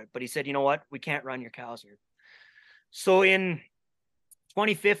worried about it. But he said, you know what? We can't run your cows here. So in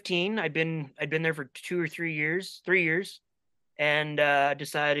 2015, I'd been there for 3 years, and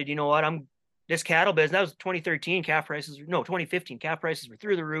decided, you know what? This cattle business. That was 2015. Calf prices were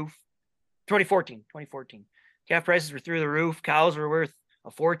through the roof. 2014. Calf prices were through the roof. Cows were worth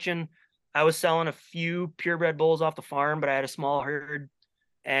a fortune. I was selling a few purebred bulls off the farm, but I had a small herd,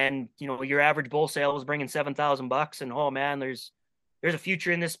 and your average bull sale was bringing $7,000. And oh man, there's a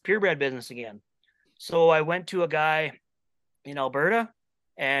future in this purebred business again. So I went to a guy in Alberta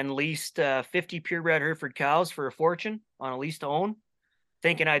and leased 50 purebred Hereford cows for a fortune on a lease to own,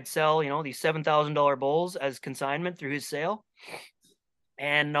 thinking I'd sell these $7,000 bulls as consignment through his sale.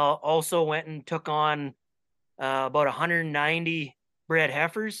 And also went and took on about 190 bred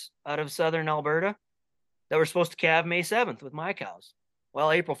heifers out of southern Alberta that were supposed to calve May 7th with my cows.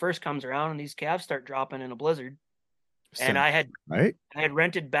 Well, April 1st comes around and these calves start dropping in a blizzard. And I had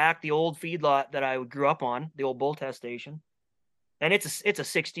rented back the old feedlot that I grew up on, the old bull test station. And it's a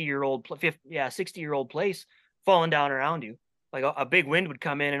 60-year-old, 60-year-old place falling down around you. Like a big wind would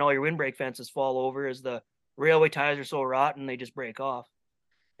come in and all your windbreak fences fall over as the railway ties are so rotten they just break off.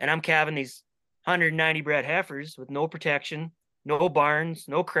 And I'm calving these 190 bred heifers with no protection, no barns,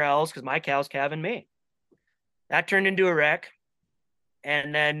 no corrals, because my cows calve in May. That turned into a wreck.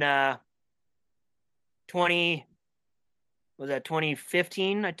 And then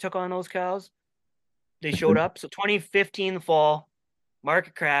 2015, I took on those cows. They showed up. So 2015, the fall,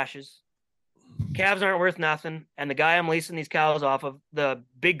 market crashes. Calves aren't worth nothing. And the guy I'm leasing these cows off of, the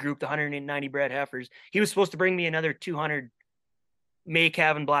big group, the 190 bred heifers, he was supposed to bring me another 200 May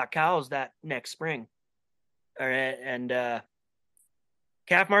calving black cows that next spring. All right. And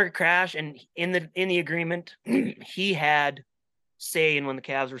calf market crash. And in the agreement, he had say in when the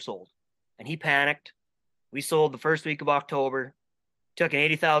calves were sold. And he panicked. We sold the first week of October, took an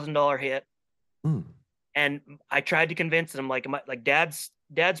 $80,000 hit. And I tried to convince him, like, dad's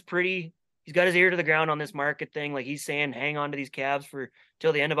pretty, he's got his ear to the ground on this market thing. Like, he's saying, hang on to these calves for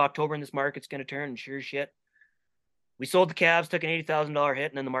till the end of October and this market's going to turn. And sure as shit, we sold the calves, took an $80,000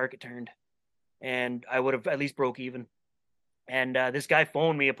 hit, and then the market turned. And I would have at least broke even. And this guy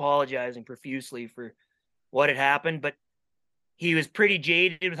phoned me apologizing profusely for what had happened, but he was pretty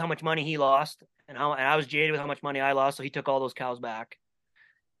jaded with how much money he lost, and I was jaded with how much money I lost. So he took all those cows back.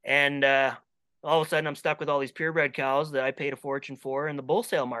 And all of a sudden, I'm stuck with all these purebred cows that I paid a fortune for, and the bull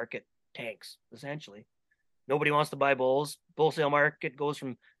sale market tanks, essentially. Nobody wants to buy bulls. Bull sale market goes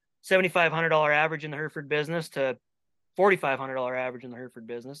from $7,500 average in the Hereford business to $4,500 average in the Hereford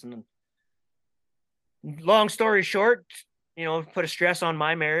business. And then, long story short, put a stress on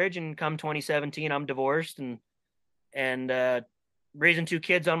my marriage, and come 2017, I'm divorced and raising two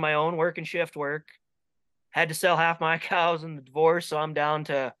kids on my own, working shift work. Had to sell half my cows in the divorce, so I'm down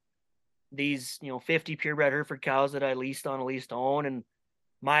to these 50 purebred Hereford cows that I leased on a lease to own, and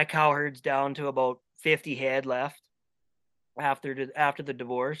my cow herd's down to about 50 head left after the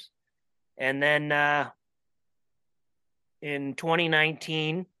divorce. And then in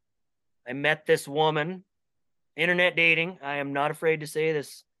 2019, I met this woman, internet dating. I am not afraid to say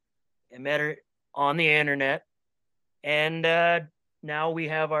this. I met her on the internet, and now we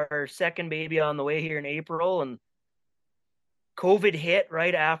have our second baby on the way here in April. And COVID hit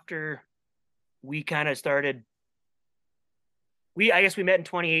right after we kind of started. I guess we met in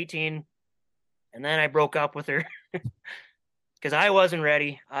 2018, and then I broke up with her because I wasn't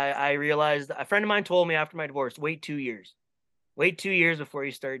ready. I realized, a friend of mine told me after my divorce, wait 2 years. Wait 2 years before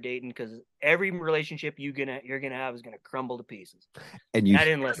you start dating, because every relationship you're gonna have is gonna crumble to pieces. And you I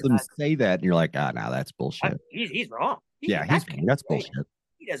didn't listen. Them say that, and you're like, no, that's bullshit. He's wrong. That's bullshit.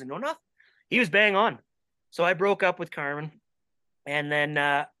 He doesn't know nothing. He was bang on. So I broke up with Carmen, and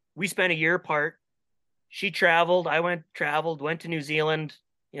then we spent a year apart. She traveled. I went to New Zealand.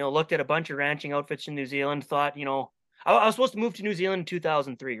 Looked at a bunch of ranching outfits in New Zealand. Thought, I was supposed to move to New Zealand in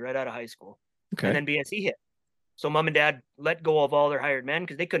 2003, right out of high school. Okay. And then BSE hit. So mom and dad let go of all their hired men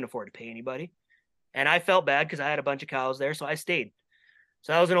because they couldn't afford to pay anybody. And I felt bad because I had a bunch of cows there, so I stayed.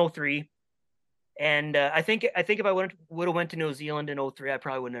 So that was in 2003. And I think if I would have went to New Zealand in 2003, I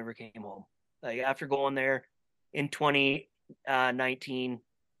probably would never came home. Like, after going there in 2019,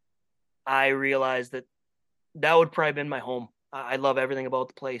 I realized that would probably been my home. I love everything about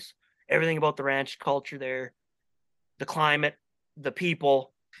the place, everything about the ranch culture there, the climate, the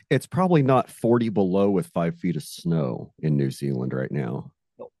people. It's probably not 40 below with 5 feet of snow in New Zealand right now.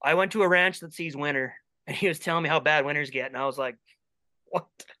 I went to a ranch that sees winter, and he was telling me how bad winters get. And I was like, what?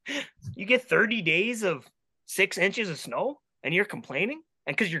 You get 30 days of 6 inches of snow and you're complaining?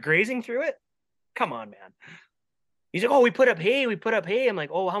 And because you're grazing through it? Come on, man. He's like, oh, we put up hay. I'm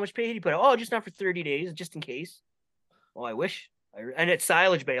like, oh, how much hay did you put up? Oh, just not for 30 days, just in case. Well, I wish. And it's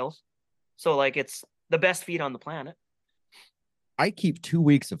silage bales. So, like, it's the best feed on the planet. I keep 2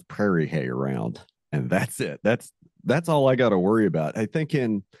 weeks of prairie hay around, and that's it. That's all I got to worry about. I think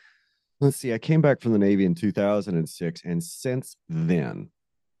I came back from the Navy in 2006, and since then,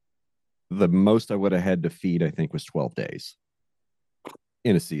 the most I would have had to feed, I think, was 12 days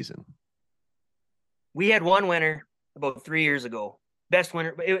in a season. We had one winter about 3 years ago. Best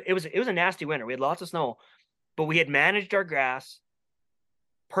winter. It was a nasty winter. We had lots of snow, but we had managed our grass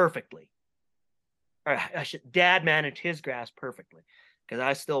perfectly. Dad managed his grass perfectly, because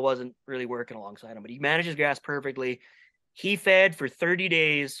I still wasn't really working alongside him, but he managed his grass perfectly. He fed for 30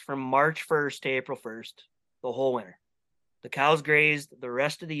 days from March 1st to April 1st, the whole winter. The cows grazed the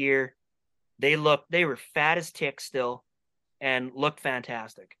rest of the year. They were fat as ticks still and looked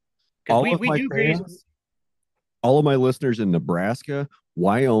fantastic. All of my listeners in Nebraska,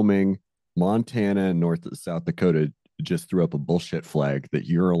 Wyoming, Montana, and South Dakota just threw up a bullshit flag that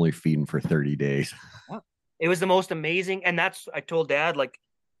you're only feeding for 30 days. It was the most amazing. And I told Dad, like,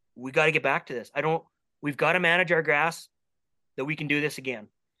 we got to get back to this. We've got to manage our grass that we can do this again.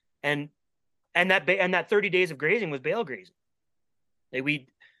 And that 30 days of grazing was bale grazing. Like,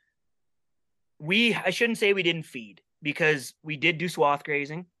 I shouldn't say we didn't feed, because we did do swath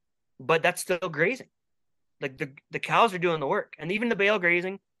grazing, but that's still grazing. Like, the cows are doing the work. And even the bale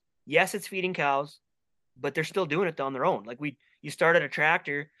grazing, yes, it's feeding cows, but they're still doing it on their own. Like, you started a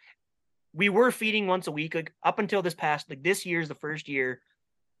tractor. We were feeding once a week, like, up until this year's the first year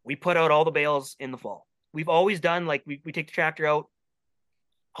we put out all the bales in the fall. We've always done, like, we take the tractor out,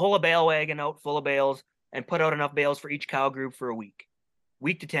 pull a bale wagon out full of bales, and put out enough bales for each cow group for a week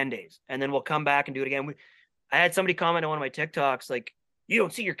to 10 days. And then we'll come back and do it again. I had somebody comment on one of my TikToks, like, you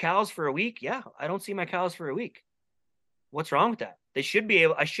don't see your cows for a week? Yeah, I don't see my cows for a week. What's wrong with that? I should be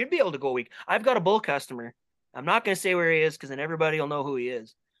able to go a week. I've got a bull customer. I'm not going to say where he is because then everybody will know who he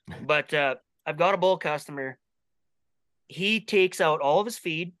is. But I've got a bull customer. He takes out all of his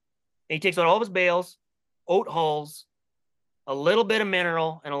feed, and he takes out all of his bales, oat hulls, a little bit of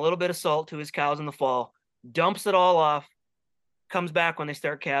mineral, and a little bit of salt to his cows in the fall, dumps it all off, comes back when they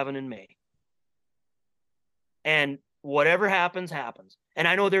start calving in May. And whatever happens, happens. And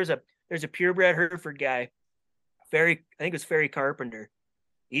I know there's a purebred Hereford guy, I think it was Ferry Carpenter.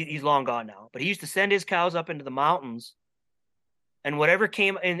 He's long gone now, but he used to send his cows up into the mountains, and whatever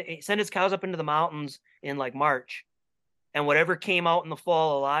came and send his cows up into the mountains in like March, and whatever came out in the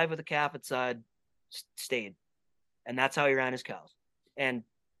fall alive with a calf inside stayed, and that's how he ran his cows. And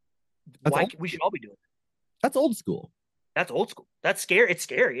we should all be doing that. That's old school. That's old school. That's scary. It's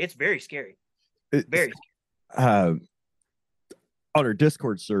scary. It's very scary. Very scary. On our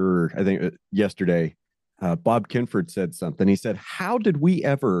Discord server, I think yesterday, Bob Kinford said something. He said, how did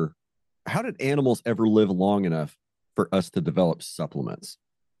animals ever live long enough for us to develop supplements?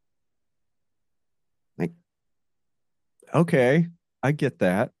 Like, okay, I get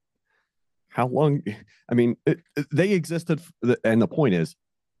that. How long? I mean, they existed. And the point is,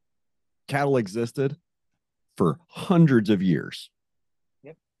 cattle existed for hundreds of years.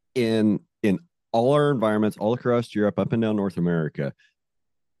 Yep. In all our environments, all across Europe, up and down North America,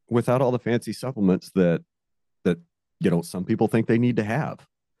 without all the fancy supplements that some people think they need to have.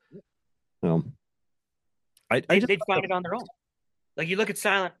 They'd find it on their own. Like you look at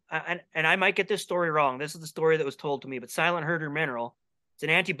Silent, and I might get this story wrong. This is the story that was told to me, but Silent Herder Mineral, it's an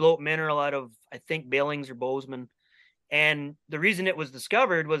anti-bloat mineral out of, I think, Billings or Bozeman. And the reason it was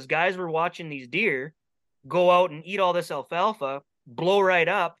discovered was guys were watching these deer go out and eat all this alfalfa, blow right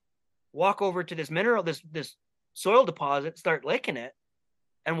up, walk over to this mineral, this soil deposit, start licking it,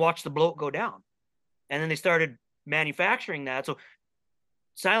 and watch the bloat go down. And then they started manufacturing that. So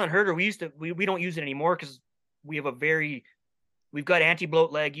Silent Herder, we don't use it anymore because we've got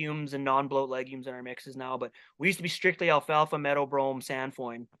anti-bloat legumes and non-bloat legumes in our mixes now, but we used to be strictly alfalfa, meadow brome,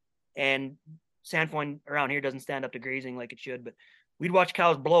 sandfoin. And sandfoin around here doesn't stand up to grazing like it should, but we'd watch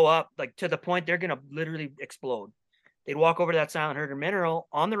cows blow up like to the point they're going to literally explode. They'd walk over to that Silent Herder Mineral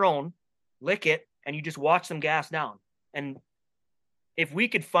on their own, lick it, and you just watch them gas down. And if we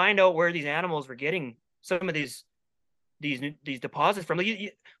could find out where these animals were getting some of these deposits from,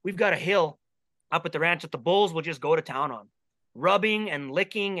 we've got a hill up at the ranch that the bulls will just go to town on, rubbing and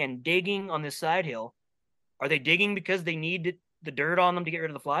licking and digging on this side hill. Are they digging because they need the dirt on them to get rid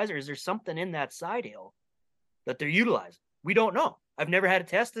of the flies, or is there something in that side hill that they're utilizing? We don't know. I've never had it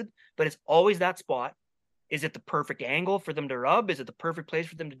tested, but it's always that spot. Is it the perfect angle for them to rub? Is it the perfect place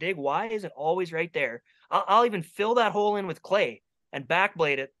for them to dig? Why is it always right there? I'll even fill that hole in with clay and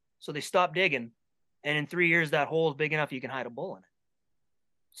backblade it so they stop digging. And in 3 years, that hole is big enough you can hide a bull in it.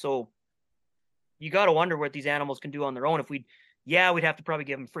 So you got to wonder what these animals can do on their own. We'd have to probably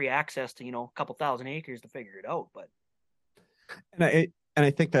give them free access to, a couple thousand acres to figure it out. But and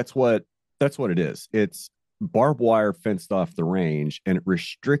I think that's what it is. It's barbed wire fenced off the range, and it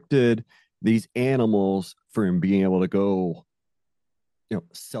restricted these animals from being able to go,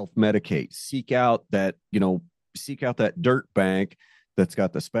 self-medicate, seek out that dirt bank that's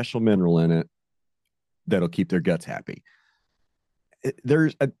got the special mineral in it that'll keep their guts happy.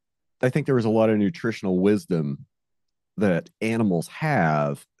 I think there was a lot of nutritional wisdom that animals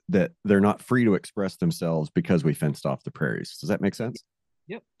have that they're not free to express themselves because we fenced off the prairies. Does that make sense?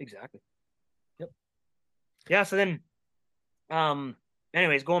 Yep, exactly. Yep. Yeah. So then,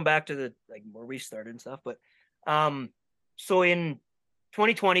 anyways, going back to where we started and stuff, but, so in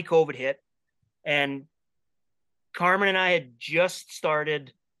 2020, COVID hit, and Carmen and I had just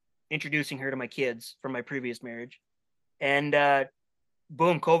started introducing her to my kids from my previous marriage, and,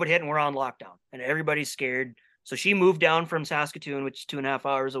 boom, COVID hit and we're on lockdown and everybody's scared. So she moved down from Saskatoon, which is 2.5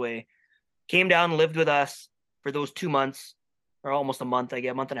 hours away, came down and lived with us for those 2 months, or almost a month,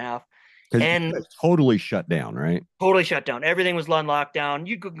 a month and a half. And totally shut down, right? Totally shut down. Everything was on lockdown.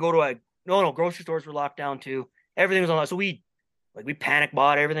 You could go to grocery stores were locked down too. Everything was on lockdown. So we panic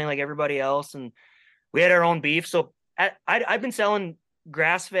bought everything like everybody else, and we had our own beef. So I've been selling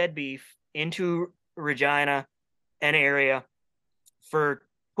grass-fed beef into Regina and area for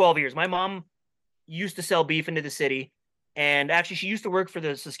 12 years. My mom used to sell beef into the city, and actually she used to work for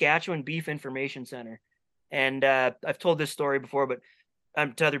the Saskatchewan Beef Information Center. And I've told this story before, but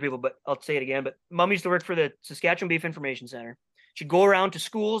to other people, but I'll say it again. But Mom used to work for the Saskatchewan Beef Information Center. She'd go around to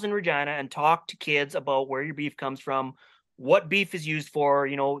schools in Regina and talk to kids about where your beef comes from, what beef is used for,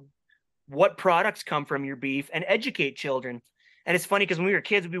 what products come from your beef, and educate children. And it's funny because when we were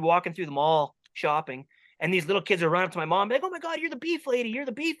kids, we'd be walking through the mall shopping, And these little kids are running up to my mom, like, "Oh my God, you're the beef lady. You're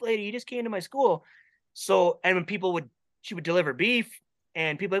the beef lady. You just came to my school." So, and when she would deliver beef,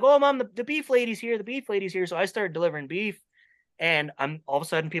 and people like, "Oh, mom, the beef lady's here. The beef lady's here." So I started delivering beef, and I'm all of a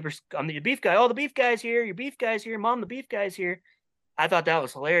sudden I'm the beef guy. Oh, the beef guy's here. Your beef guy's here. Mom, the beef guy's here. I thought that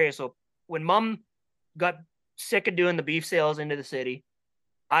was hilarious. So when mom got sick of doing the beef sales into the city,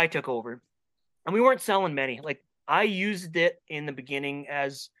 I took over, and we weren't selling many. Like, I used it in the beginning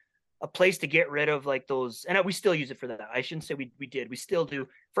as a place to get rid of like those, and we still use it for that. I shouldn't say we did. We still do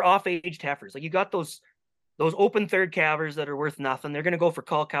for off-aged heifers. Like, you got those open third calvers that are worth nothing. They're going to go for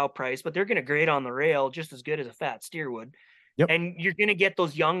call cow price, but they're going to grade on the rail just as good as a fat steer would. Yep. And you're going to get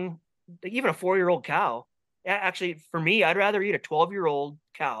those young, even a 4-year-old cow. Actually, for me, I'd rather eat a 12-year-old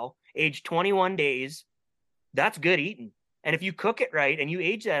cow aged 21 days. That's good eating. And if you cook it right and you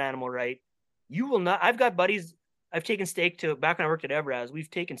age that animal right, you will not. I've got buddies. I've taken steak to, back when I worked at Evraz, we've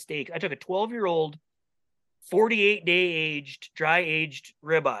taken steak. I took a 12-year-old, 48-day aged, dry aged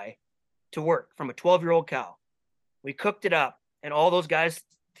ribeye to work from a 12-year-old cow. We cooked it up, and all those guys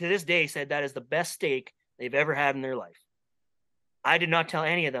to this day said that is the best steak they've ever had in their life. I did not tell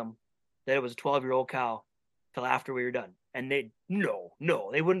any of them that it was a 12-year-old cow till after we were done. And they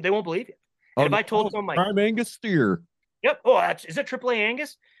won't believe you. And if I told them, like, prime Angus steer. Yep. Oh, is it AAA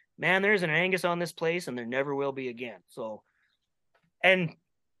Angus? Man, there's an Angus on this place, and there never will be again. So I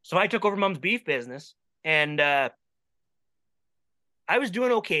took over mom's beef business, and I was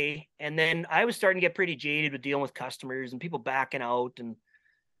doing okay. And then I was starting to get pretty jaded with dealing with customers and people backing out. And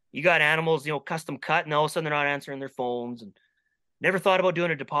you got animals, custom cut, and all of a sudden they're not answering their phones, and never thought about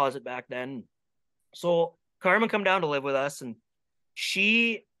doing a deposit back then. So Carmen come down to live with us, and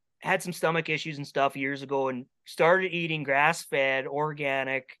she had some stomach issues and stuff years ago, and started eating grass-fed,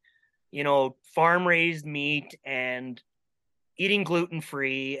 organic, farm-raised meat, and eating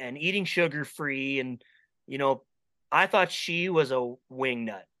gluten-free and eating sugar-free. And, I thought she was a wing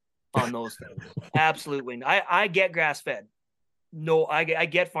nut on those things. Absolute wing. I get grass-fed. No, I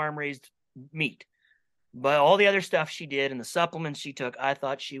get farm-raised meat. But all the other stuff she did and the supplements she took, I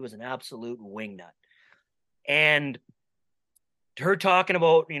thought she was an absolute wing nut. And her talking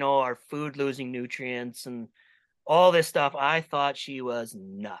about, our food losing nutrients and all this stuff, I thought she was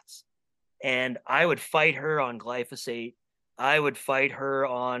nuts. And I would fight her on glyphosate. I would fight her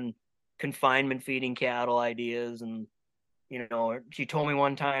on confinement feeding cattle ideas. And, she told me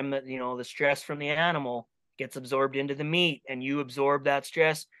one time that, the stress from the animal gets absorbed into the meat, and you absorb that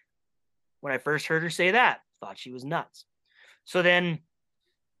stress. When I first heard her say that, thought she was nuts. So then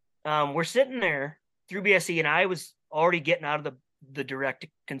we're sitting there through BSE, and I was already getting out of the direct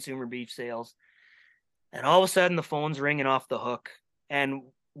consumer beef sales. And all of a sudden the phone's ringing off the hook, and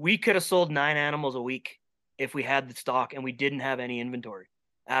we could have sold 9 animals a week if we had the stock, and we didn't have any inventory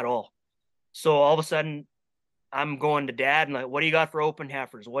at all. So all of a sudden I'm going to dad and like, "What do you got for open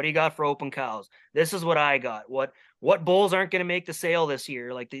heifers? What do you got for open cows? This is what I got. What bulls aren't going to make the sale this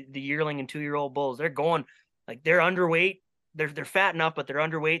year? Like the yearling and 2-year-old bulls, they're going, like, they're underweight. They're fat enough, but they're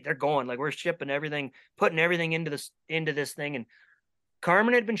underweight. They're going, like, we're shipping everything, putting everything into this thing." And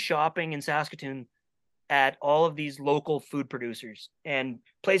Carmen had been shopping in Saskatoon at all of these local food producers and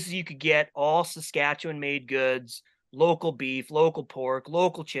places you could get all Saskatchewan made goods, local beef, local pork,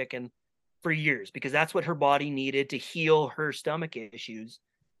 local chicken for years, because that's what her body needed to heal her stomach issues.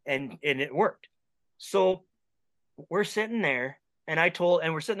 And it worked. So we're sitting there, and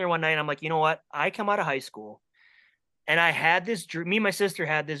we're sitting there one night, and I'm like, you know what? I come out of high school, and I had this dream. Me and my sister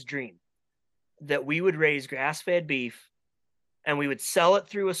had this dream that we would raise grass-fed beef, and we would sell it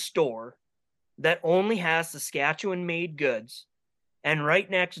through a store that only has Saskatchewan-made goods. And right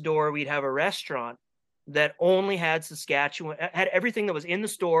next door, we'd have a restaurant that only had had everything that was in the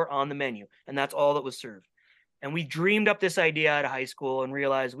store on the menu, and that's all that was served. And we dreamed up this idea out of high school and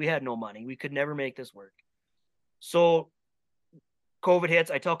realized we had no money. We could never make this work. So COVID hits.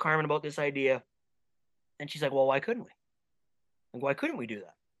 I tell Carmen about this idea, and she's like, "Well, why couldn't we? Like, why couldn't we do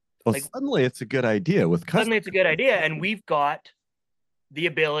that?" Well, suddenly it's a good idea with customers. Suddenly it's a good idea, and we've got the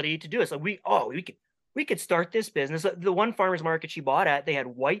ability to do it. So we could start this business. The one farmer's market she bought at, they had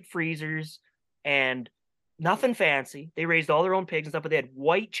white freezers and nothing fancy. They raised all their own pigs and stuff, but they had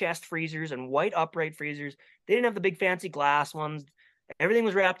white chest freezers and white upright freezers. They didn't have the big fancy glass ones. Everything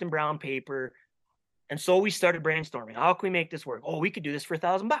was wrapped in brown paper. And so we started brainstorming. How can we make this work? Oh, we could do this for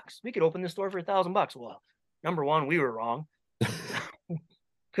 $1,000. We could open this store for $1,000. Well, number one, we were wrong.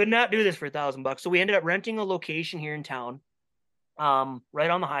 Could not do this for $1,000. So we ended up renting a location here in town, right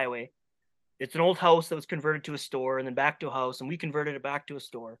on the highway. It's an old house that was converted to a store, and then back to a house, and we converted it back to a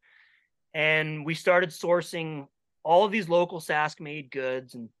store. And we started sourcing all of these local Sask made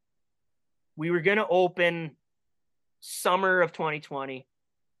goods. And We were going to open summer of 2020.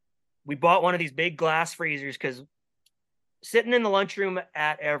 We bought one of these big glass freezers because sitting in the lunchroom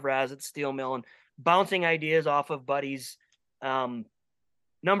at Evraz at Steel Mill and bouncing ideas off of buddies.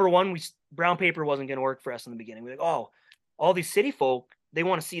 Number one, brown paper wasn't going to work for us in the beginning. We're like, oh, all these city folk, they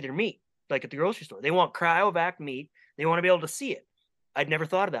want to see their meat, like at the grocery store. They want cryovac meat. They want to be able to see it. I'd never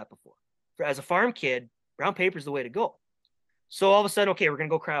thought of that before. As a farm kid, brown paper is the way to go. So all of a sudden, okay, we're going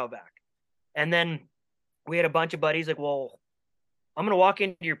to go cryovac. And then we had a bunch of buddies like, well, I'm going to walk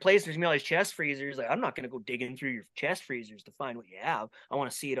into your place. There's going to be all these chest freezers. Like, I'm not going to go digging through your chest freezers to find what you have. I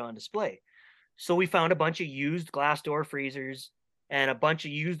want to see it on display. So we found a bunch of used glass door freezers and a bunch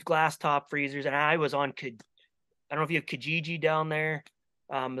of used glass top freezers. And I was on, I don't know if you have Kijiji down there,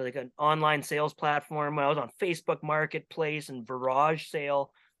 like an online sales platform. I was on Facebook Marketplace and Virage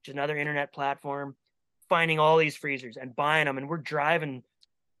Sale, which is another internet platform, finding all these freezers and buying them. And we're driving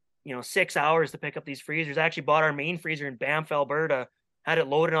 6 hours to pick up these freezers. I actually bought our main freezer in Banff, Alberta, had it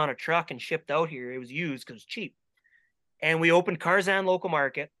loaded on a truck and shipped out here. It was used because it's cheap. And we opened Karzan Local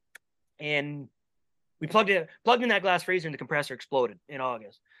Market, and we plugged in that glass freezer, and the compressor exploded in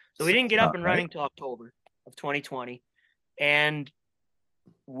August. So we didn't get up and running till October of 2020. And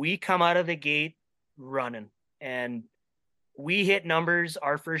we come out of the gate running, and we hit numbers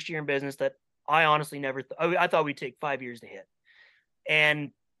our first year in business that I honestly never I thought we'd take 5 years to hit.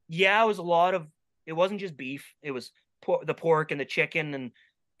 And yeah, it wasn't just beef. It was the pork and the chicken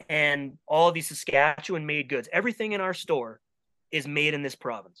and all of these Saskatchewan made goods. Everything in our store is made in this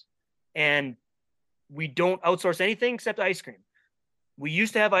province. And we don't outsource anything except ice cream. We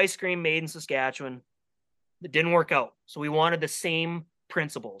used to have ice cream made in Saskatchewan that didn't work out. So we wanted the same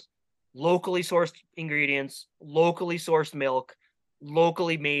principles: locally sourced ingredients, locally sourced milk,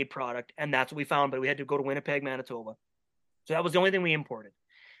 locally made product. And that's what we found, but we had to go to Winnipeg, Manitoba. So that was the only thing we imported.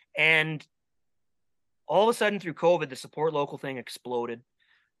 And all of a sudden through COVID, the support local thing exploded.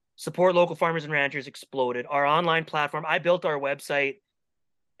 Support local farmers and ranchers exploded. Our online platform, I built our website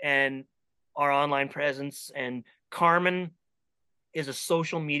and our online presence. And Carmen is a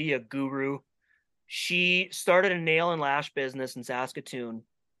social media guru. She started a nail and lash business in Saskatoon.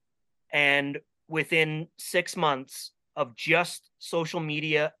 And within 6 months of just social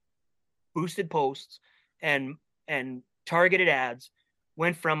media boosted posts and targeted ads,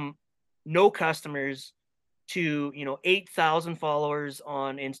 went from no customers to 8,000 followers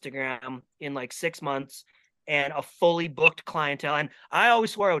on Instagram in like 6 months and a fully booked clientele. And I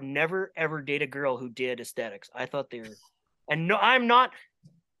always swore I would never ever date a girl who did aesthetics. I thought they were, and no, I'm not,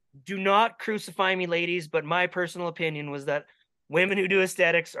 do not crucify me, ladies, but my personal opinion was that women who do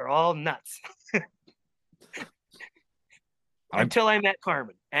aesthetics are all nuts. Until I met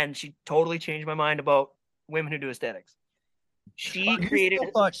Carmen, and she totally changed my mind about women who do aesthetics. She created. I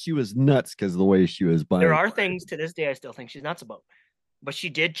thought she was nuts because of the way she was buying. There are things to this day I still think she's nuts about, but she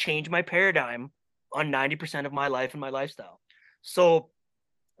did change my paradigm on 90% of my life and my lifestyle. So,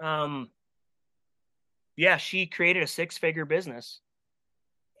 yeah, she created a 6-figure business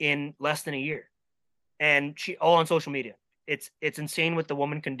in less than a year, and she all on social media. It's insane what the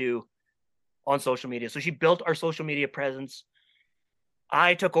woman can do on social media. So she built our social media presence.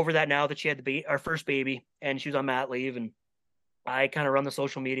 I took over that now that she had our first baby and she was on mat leave, and I kind of run the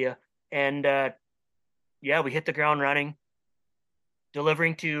social media. And yeah, we hit the ground running,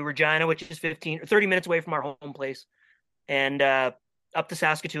 delivering to Regina, which is 30 minutes away from our home place, and up to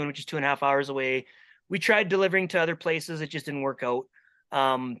Saskatoon, which is 2.5 hours away. We tried delivering to other places. It just didn't work out.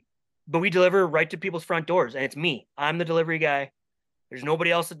 But we deliver right to people's front doors, and it's me. I'm the delivery guy. There's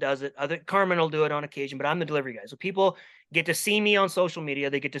nobody else that does it. Carmen will do it on occasion, but I'm the delivery guy. So people get to see me on social media.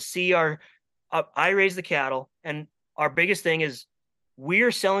 They get to see I raise the cattle. And our biggest thing is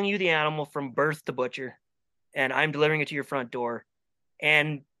we're selling you the animal from birth to butcher, and I'm delivering it to your front door.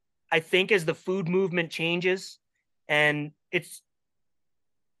 And I think as the food movement changes, and it's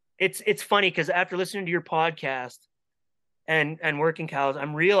funny because after listening to your podcast and Working Cows,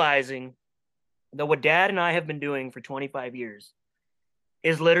 I'm realizing that what Dad and I have been doing for 25 years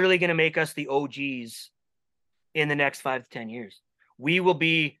is literally going to make us the OGs in the next 5 to 10 years. We will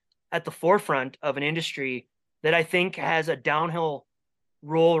be at the forefront of an industry that I think has a downhill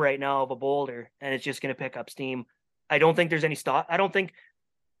roll right now of a boulder, and it's just going to pick up steam. I don't think there's any stop. I don't think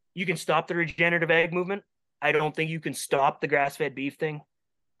you can stop the regenerative ag movement. I don't think you can stop the grass-fed beef thing.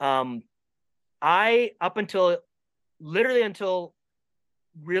 Until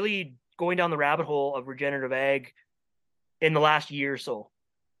really going down the rabbit hole of regenerative ag in the last year or so.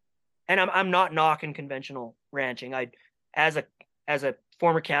 And I'm not knocking conventional ranching. As a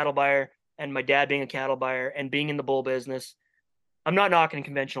former cattle buyer, and my dad being a cattle buyer and being in the bull business, I'm not knocking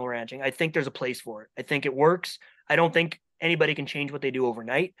conventional ranching. I think there's a place for it. I think it works. I don't think anybody can change what they do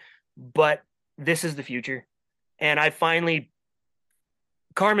overnight, but this is the future. And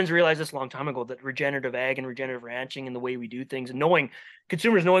Carmen's realized this a long time ago, that regenerative ag and regenerative ranching and the way we do things, and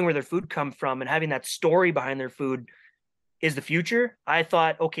consumers knowing where their food comes from and having that story behind their food is the future. I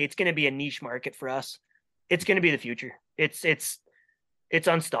thought, okay, it's going to be a niche market for us. It's going to be the future. It's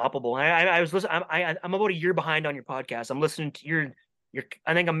unstoppable. I was listening. I'm about a year behind on your podcast. I'm listening to your.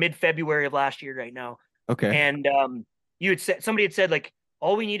 I think I'm mid-February of last year right now. Okay. And somebody had said, like,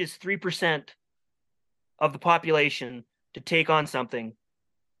 all we need is 3% of the population to take on something,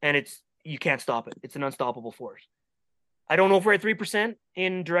 and you can't stop it. It's an unstoppable force. I don't know if we're at 3%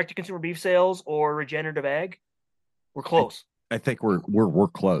 in direct-to-consumer beef sales or regenerative ag. We're close. I think we're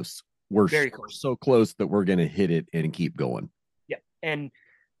close. We're very close. So close that we're going to hit it and keep going. Yeah, and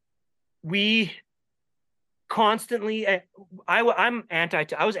we constantly. I was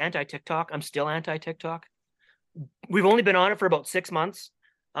anti TikTok. I'm still anti TikTok. We've only been on it for about 6 months,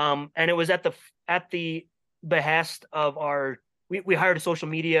 and it was at the behest of our. We hired a social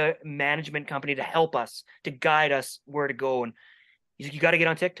media management company to help us, to guide us where to go. And he's like, you got to get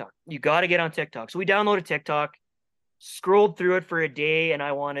on TikTok. You got to get on TikTok. So we downloaded TikTok, scrolled through it for a day, and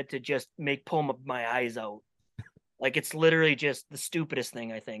I wanted to just pull my eyes out. Like, it's literally just the stupidest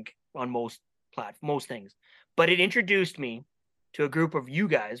thing, I think, on most things. But it introduced me to a group of you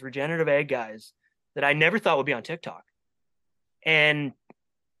guys, regenerative ag guys, that I never thought would be on TikTok. And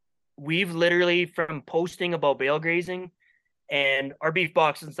we've literally, from posting about bale grazing and our beef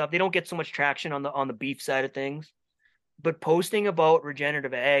boxes and stuff, they don't get so much traction on the beef side of things. But posting about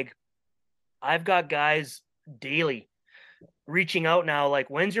regenerative ag, I've got guys daily reaching out now, like,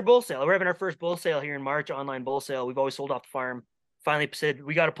 when's your bull sale? We're having our first bull sale here in March, online bull sale. We've always sold off the farm. Finally said,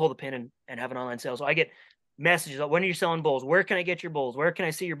 we got to pull the pin and have an online sale. So I get messages like, when are you selling bulls? Where can I get your bulls? Where can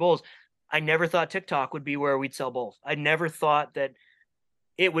I see your bulls? I never thought TikTok would be where we'd sell bulls. I never thought that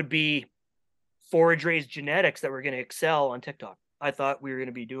it would be forage raised genetics that were going to excel on TikTok. I thought we were going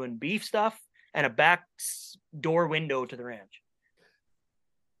to be doing beef stuff and a back door window to the ranch.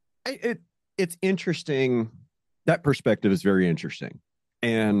 It's interesting. That perspective is very interesting.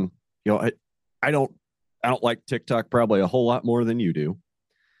 And, I don't like TikTok probably a whole lot more than you do.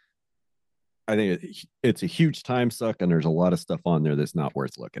 I think it's a huge time suck, and there's a lot of stuff on there that's not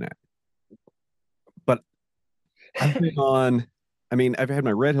worth looking at. But I've had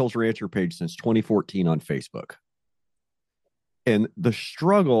my Red Hills Rancher page since 2014 on Facebook. And the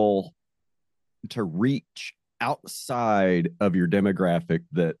struggle to reach outside of your demographic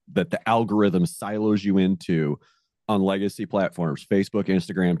that the algorithm silos you into on legacy platforms, Facebook,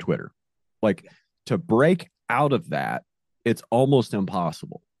 Instagram, Twitter, like, to break out of that, it's almost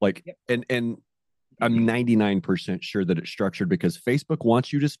impossible. Like, yep. And I'm 99% sure that it's structured because Facebook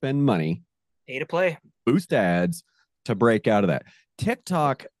wants you to spend money, pay to play, boost ads to break out of that.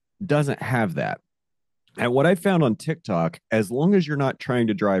 TikTok doesn't have that. And what I found on TikTok, as long as you're not trying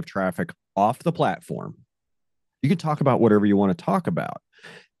to drive traffic off the platform, you can talk about whatever you want to talk about.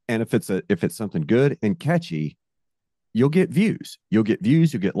 And if it's something good and catchy, you'll get views. You'll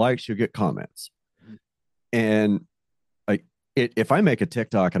get likes, you'll get comments. And like, if I make a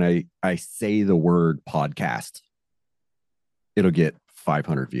TikTok and I say the word podcast, it'll get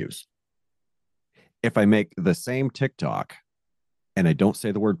 500 views. If I make the same TikTok and I don't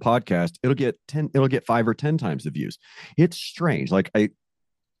say the word podcast, it'll get 5 or 10 times the views. It's strange. Like,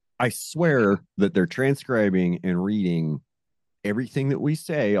 I swear that they're transcribing and reading everything that we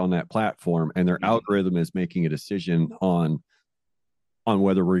say on that platform, and their algorithm is making a decision on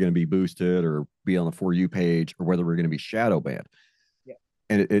whether we're going to be boosted or be on the For You page, or whether we're going to be shadow banned. Yeah.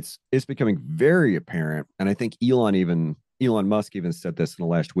 And it's becoming very apparent. And I think Elon Musk even said this in the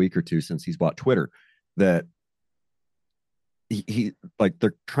last week or two since he's bought Twitter, that he like,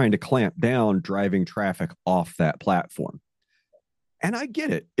 they're trying to clamp down driving traffic off that platform. And I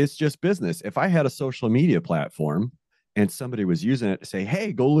get it. It's just business. If I had a social media platform and somebody was using it to say,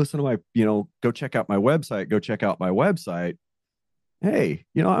 hey, go listen to my, go check out my website. Hey,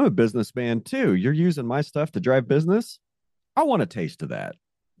 I'm a businessman too. You're using my stuff to drive business. I want a taste of that.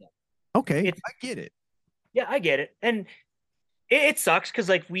 Yeah. Okay. I get it. Yeah, I get it. And it sucks because,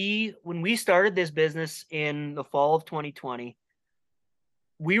 like, when we started this business in the fall of 2020,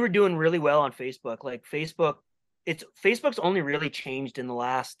 we were doing really well on Facebook. Like, Facebook's only really changed in the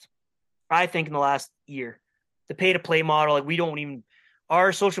last year. The pay to play model, like,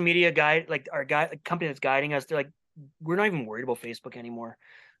 our social media guide, like our company that's guiding us, they're like, we're not even worried about Facebook anymore.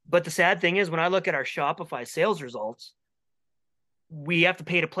 But the sad thing is, when I look at our Shopify sales results, we have to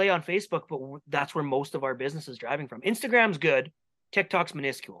pay to play on Facebook, but that's where most of our business is driving from. Instagram's good. TikTok's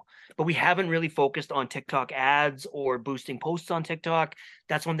minuscule, but we haven't really focused on TikTok ads or boosting posts on TikTok.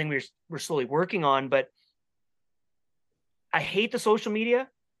 That's one thing we're slowly working on. But I hate the social media,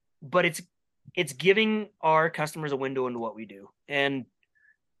 but it's giving our customers a window into what we do. And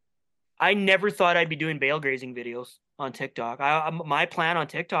I never thought I'd be doing bale grazing videos on TikTok. My plan on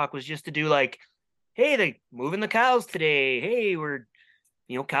TikTok was just to do like, hey, they moving the cows today. Hey,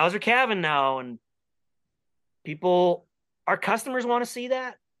 cows are calving now, and our customers want to see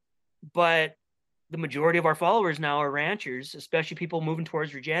that, but the majority of our followers now are ranchers, especially people moving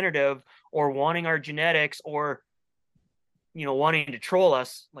towards regenerative or wanting our genetics or, wanting to troll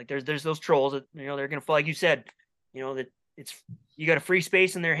us. Like there's those trolls that, they're going to fall, like you said, that you got a free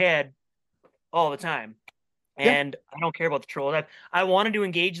space in their head all the time. And yeah. I don't care about the troll. I wanted to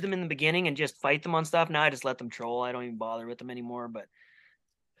engage them in the beginning and just fight them on stuff. Now I just let them troll. I don't even bother with them anymore. But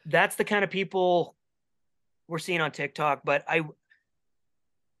that's the kind of people we're seeing on TikTok. But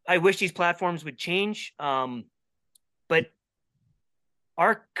I wish these platforms would change. But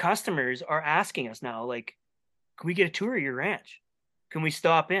our customers are asking us now, like, can we get a tour of your ranch? Can we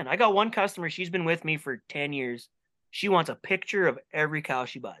stop in? I got one customer. She's been with me for 10 years. She wants a picture of every cow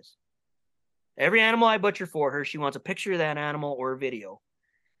she buys. Every animal I butcher for her, she wants a picture of that animal or a video.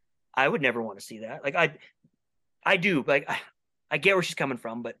 I would never want to see that. Like I do. Like I get where she's coming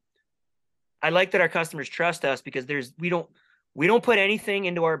from, but I like that our customers trust us because we don't put anything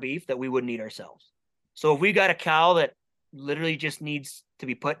into our beef that we wouldn't eat ourselves. So if we got a cow that literally just needs to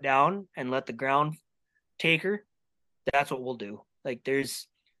be put down and let the ground take her, that's what we'll do. Like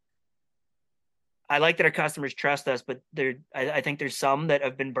I like that our customers trust us, but I think there's some that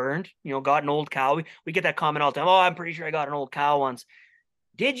have been burned, got an old cow. We get that comment all the time. Oh, I'm pretty sure I got an old cow once.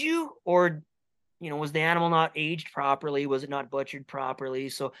 Did you? Or, was the animal not aged properly? Was it not butchered properly?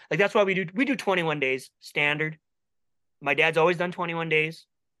 So like, that's why we do 21 days standard. My dad's always done 21 days,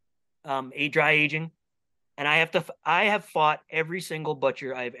 dry aging. And I have fought every single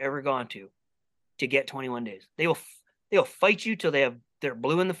butcher I've ever gone to get 21 days. They'll fight you till they're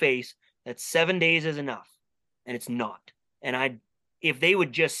blue in the face. That 7 days is enough, and it's not. And if they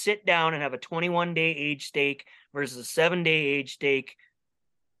would just sit down and have a 21-day age steak versus a 7-day age steak,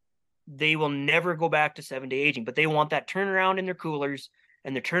 they will never go back to 7-day aging. But they want that turnaround in their coolers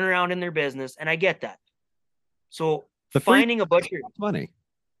and the turnaround in their business, and I get that. So finding a butcher costs money.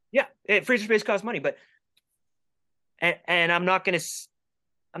 Yeah, freezer space costs money, but and I'm not gonna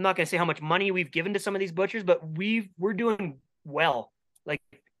say how much money we've given to some of these butchers, but we're doing well. Like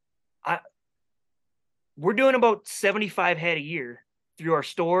we're doing about 75 head a year through our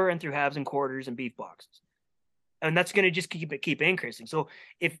store and through halves and quarters and beef boxes. And that's going to just keep increasing. So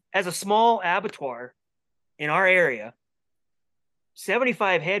if as a small abattoir in our area,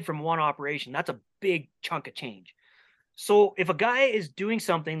 75 head from one operation, that's a big chunk of change. So if a guy is doing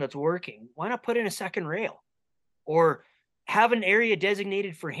something that's working, why not put in a second rail or have an area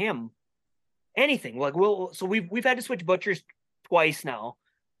designated for him? Anything. Like so we've had to switch butchers twice now.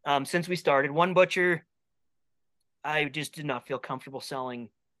 Since we started. One butcher, I just did not feel comfortable selling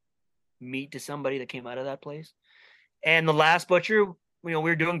meat to somebody that came out of that place. And the last butcher, we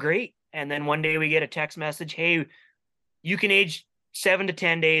were doing great. And then one day we get a text message, hey, you can age 7 to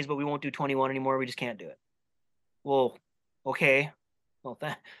 10 days, but we won't do 21 anymore. We just can't do it. Well, okay. Well,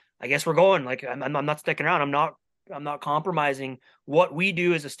 I guess we're going. Like I'm not sticking around. I'm not compromising what we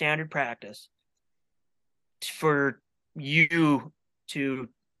do as a standard practice for you to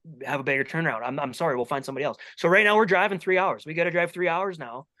have a bigger turnaround. I'm sorry, we'll find somebody else. So right now we're driving 3 hours. We got to drive 3 hours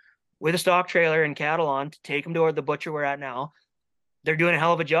now with a stock trailer and cattle on to take them to the butcher we're at now. They're doing a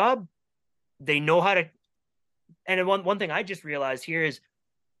hell of a job. They know how to. And one thing I just realized here is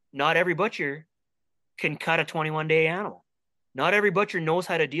not every butcher can cut a 21-day animal. Not every butcher knows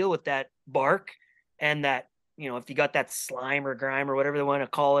how to deal with that bark and that, if you got that slime or grime or whatever they want to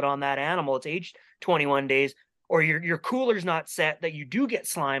call it on that animal, it's aged 21 days. Or your cooler's not set that you do get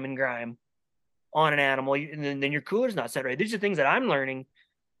slime and grime on an animal, and then your cooler's not set right. These are things that I'm learning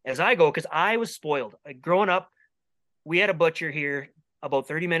as I go because I was spoiled. Like growing up, we had a butcher here about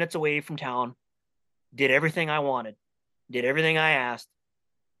 30 minutes away from town, did everything I wanted, did everything I asked.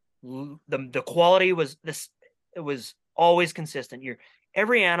 The quality was this. It was always consistent.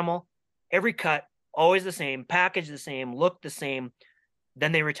 Every animal, every cut, always the same, package the same, looked the same.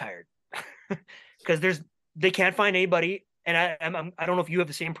 Then they retired because they can't find anybody. And I don't know if you have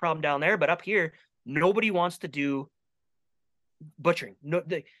the same problem down there, but up here, nobody wants to do butchering. No,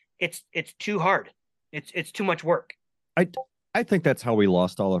 it's too hard. It's too much work. I think that's how we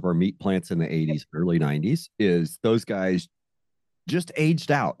lost all of our meat plants in the 80s, early 90s, is those guys just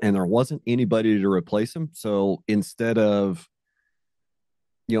aged out and there wasn't anybody to replace them. So instead of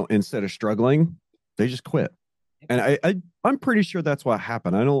instead of struggling, they just quit. And I'm pretty sure that's what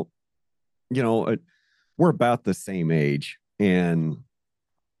happened. I don't, we're about the same age, and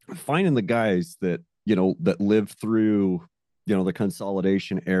finding the guys that lived through, the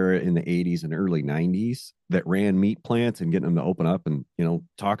consolidation era in the 80s and early 90s that ran meat plants and getting them to open up and,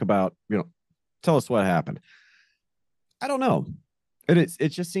 talk about, tell us what happened. I don't know. It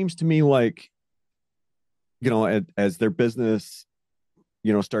just seems to me like, as their business,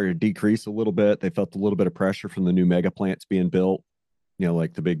 started to decrease a little bit, they felt a little bit of pressure from the new mega plants being built,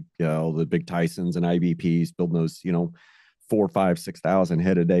 like the big, the big Tysons and IBPs building those, 4, 5, 6,000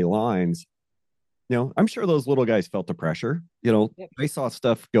 head a day lines. I'm sure those little guys felt the pressure. They saw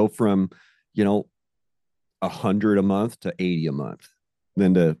stuff go from, 100 a month to 80 a month,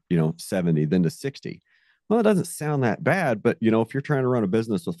 then to, 70, then to 60. Well, it doesn't sound that bad, but if you're trying to run a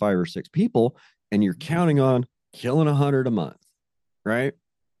business with 5 or 6 people and you're counting on killing 100 a month, right?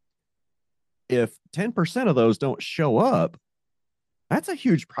 If 10% of those don't show up, that's a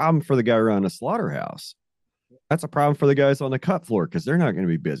huge problem for the guy around a slaughterhouse. That's a problem for the guys on the cut floor because they're not going to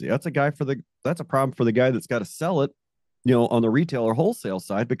be busy. That's a problem for the guy that's got to sell it, on the retail or wholesale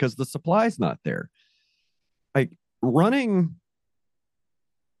side because the supply's not there. Like running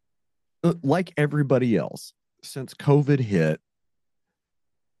like everybody else since COVID hit,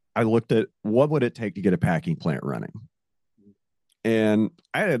 I looked at what would it take to get a packing plant running. And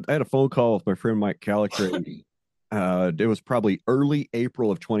I had a phone call with my friend Mike Calicre. It was probably early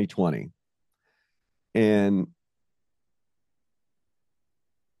April of 2020. And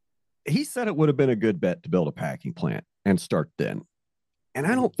he said it would have been a good bet to build a packing plant and start then. And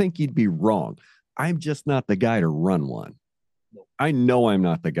I don't think he'd be wrong. I'm just not the guy to run one. Nope. I know I'm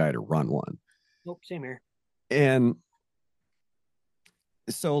not the guy to run one. Nope, same here. And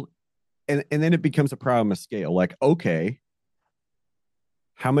so, and then it becomes a problem of scale. Like, okay,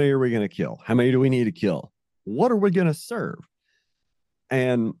 how many are we going to kill? How many do we need to kill? What are we going to serve?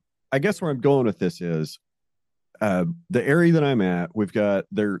 And I guess where I'm going with this is the area that I'm at, we've got,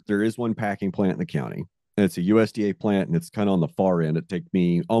 there is one packing plant in the county. And it's a USDA plant, and it's kind of on the far end. It takes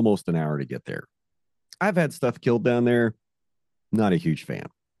me almost an hour to get there. I've had stuff killed down there. Not a huge fan.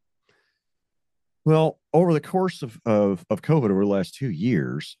 Well, over the course of COVID over the last 2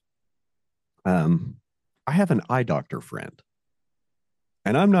 years, I have an eye doctor friend.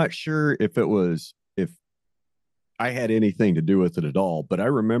 And I'm not sure if I had anything to do with it at all, but I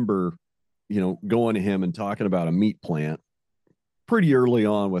remember, going to him and talking about a meat plant pretty early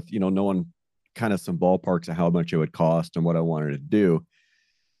on with, knowing kind of some ballparks of how much it would cost and what I wanted to do.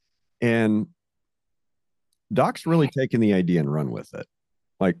 And Doc's really taken the idea and run with it.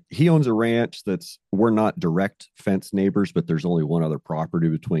 Like, he owns a ranch we're not direct fence neighbors, but there's only one other property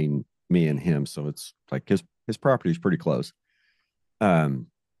between me and him. So it's like his property is pretty close. So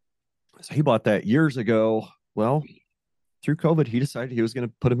he bought that years ago. Well, through COVID, he decided he was going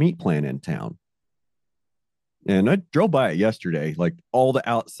to put a meat plant in town. And I drove by it yesterday. Like, all the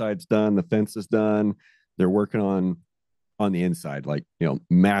outside's done, the fence is done. They're working on the inside, like,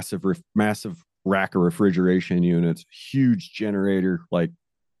 massive rack of refrigeration units, huge generator. Like,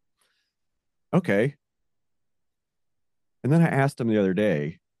 okay. And then I asked him the other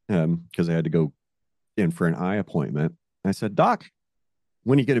day, because I had to go in for an eye appointment. I said, Doc,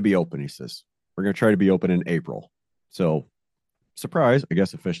 when are you going to be open? He says, we're going to try to be open in April. So, surprise, I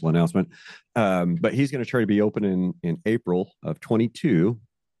guess, official announcement. But he's going to try to be open in April of 22.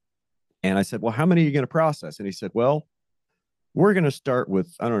 And I said, well, how many are you going to process? And he said, well, we're going to start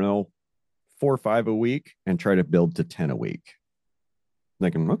with, I don't know, 4 or 5 a week and try to build to 10 a week.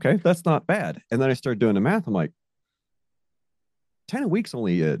 Thinking, okay, that's not bad. And then I started doing the math. I'm like, 10 a week's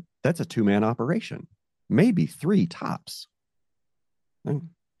that's a 2-man operation, maybe 3 tops. And,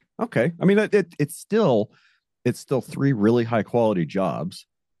 okay. I mean, it's still 3 really high quality jobs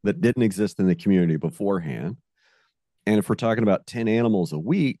that didn't exist in the community beforehand. And if we're talking about 10 animals a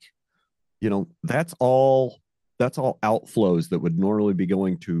week, that's all outflows that would normally be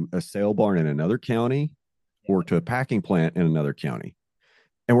going to a sale barn in another county or to a packing plant in another county.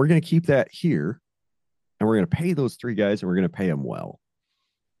 And we're going to keep that here, and we're going to pay those 3 guys, and we're going to pay them well.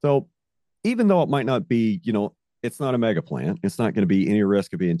 So even though it might not be, it's not a mega plant, it's not going to be any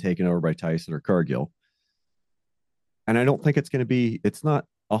risk of being taken over by Tyson or Cargill. And I don't think it's not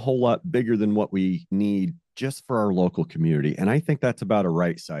a whole lot bigger than what we need just for our local community. And I think that's about a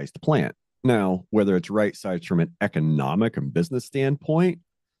right-sized plant. Now, whether it's right-sized from an economic and business standpoint,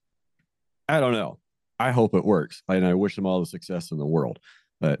 I don't know. I hope it works. And I wish them all the success in the world.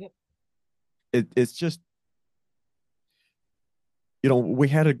 But it's just, we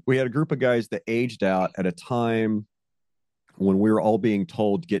had a group of guys that aged out at a time when we were all being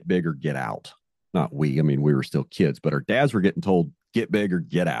told get big or get out. Not we, I mean, we were still kids, but our dads were getting told get big or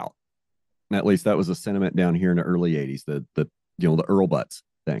get out. And at least that was a sentiment down here in the early 80s, the the Earl Butts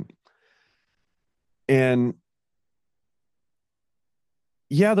thing. And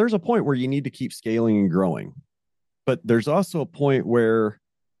yeah, there's a point where you need to keep scaling and growing. But there's also a point where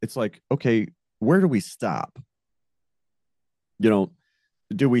it's like, okay, where do we stop? Do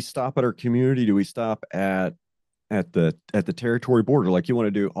we stop at our community? Do we stop at the territory border? Like, you want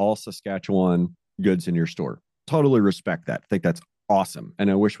to do all Saskatchewan goods in your store? Totally respect that. I think that's awesome.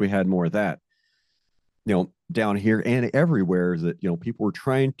 And I wish we had more of that, down here and everywhere, is that, people were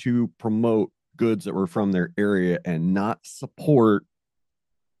trying to promote goods that were from their area and not support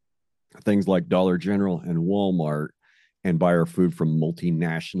things like Dollar General and Walmart and buy our food from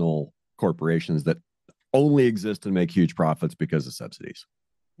multinational corporations that only exist and make huge profits because of subsidies.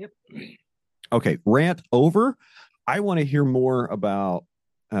 Yep. Okay, rant over. I want to hear more about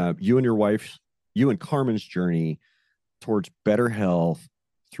you and Carmen's journey towards better health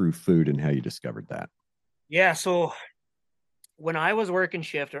through food and how you discovered that. Yeah, so when I was working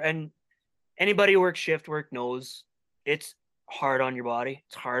shift, and anybody who works shift work knows it's hard on your body.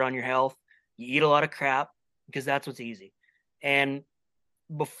 It's hard on your health. You eat a lot of crap because that's what's easy. And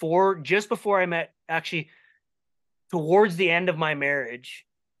just before I met, actually, towards the end of my marriage,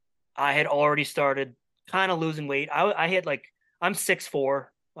 I had already started kind of losing weight. I hit I'm 6'4".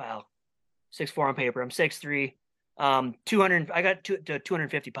 Wow. 6'4" on paper. I'm 6'3". 200, I got to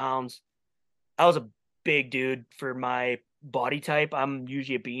 250 pounds. I was a big dude for my body type. I'm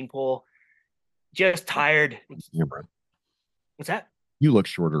usually a beanpole. Just tired. Camera. What's that? You look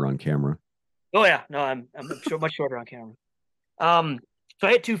shorter on camera. Oh yeah, no, I'm much shorter on camera. So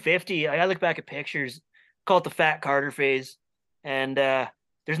I hit 250. I look back at pictures, call it the Fat Carter phase, and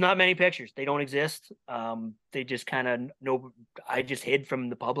there's not many pictures. They don't exist. They just kind of know. I just hid from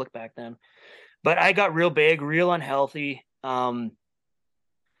the public back then, but I got real big, real unhealthy.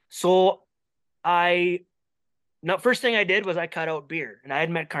 So first thing I did was I cut out beer, and I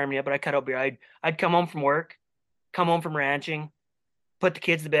hadn't met Carmen yet, but I cut out beer. I'd come home from work, come home from ranching, put the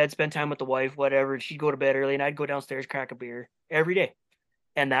kids to bed, spend time with the wife, whatever. She'd go to bed early, and I'd go downstairs, crack a beer every day.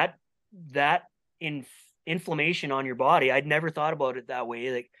 And that inflammation on your body, I'd never thought about it that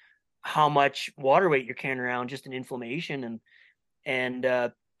way, like how much water weight you're carrying around, just an inflammation. And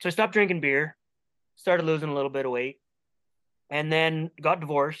so I stopped drinking beer, started losing a little bit of weight, and then got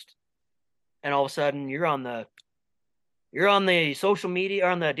divorced. And all of a sudden, you're on the social media, or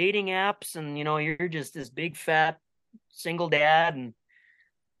on the dating apps, and you're just this big fat single dad. And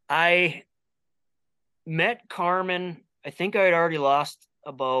I met Carmen. I think I had already lost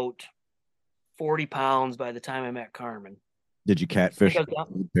about 40 pounds by the time I met Carmen. Did you catfish an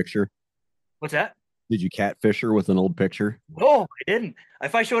old picture? What's that? Did you catfish her with an old picture? No, I didn't.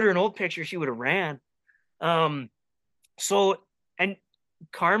 If I showed her an old picture, she would have ran. And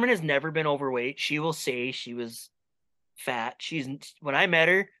Carmen has never been overweight. She will say she was fat. When I met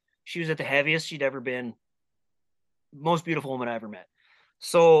her, she was at the heaviest she'd ever been. Most beautiful woman I ever met.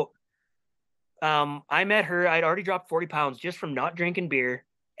 So I met her. I'd already dropped 40 pounds just from not drinking beer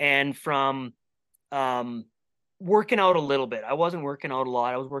and from working out a little bit. I wasn't working out a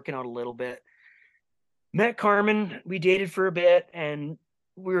lot. I was working out a little bit. Met Carmen. We dated for a bit, and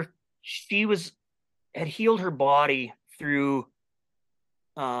she had healed her body through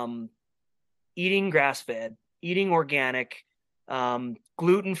eating grass-fed, eating organic,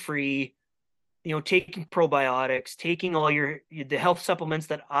 gluten-free, taking probiotics, taking all the health supplements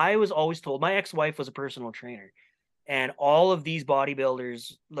that I was always told. My ex-wife was a personal trainer, and all of these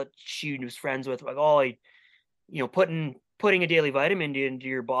bodybuilders that she was friends with, like, putting a daily vitamin into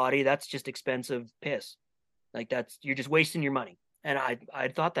your body, that's just expensive piss. Like, you're just wasting your money. And I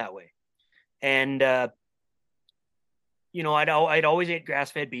thought that way. And I'd always ate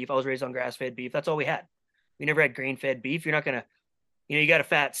grass-fed beef. I was raised on grass-fed beef. That's all we had. We never had grain-fed beef. You're not gonna, you got a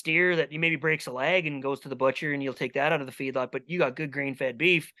fat steer that maybe breaks a leg and goes to the butcher, and you'll take that out of the feedlot. But you got good grain-fed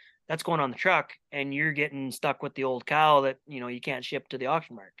beef that's going on the truck, and you're getting stuck with the old cow that you can't ship to the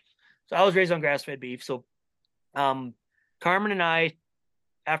auction market. So I was raised on grass-fed beef. So Carmen and I,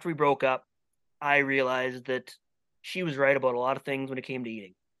 after we broke up, I realized that she was right about a lot of things when it came to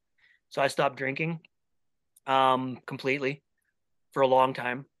eating. So I stopped drinking completely for a long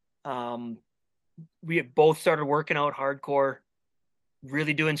time. We both started working out hardcore,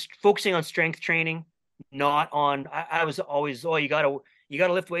 really focusing on strength training, not on, I was always, you gotta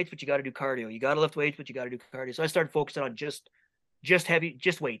lift weights, but you gotta do cardio. You gotta lift weights, but you gotta do cardio. So I started focusing on just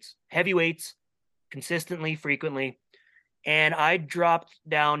weights, heavy weights, consistently, frequently. And I dropped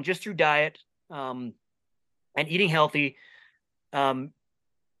down just through diet and eating healthy. knowing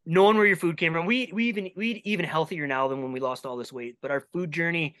where your food came from. We even healthier now than when we lost all this weight. But our food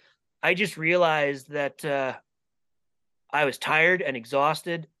journey, I just realized that I was tired and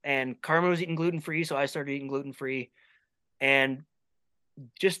exhausted, and Carmen was eating gluten free, so I started eating gluten free, and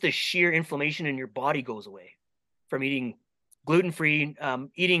just the sheer inflammation in your body goes away from eating gluten free,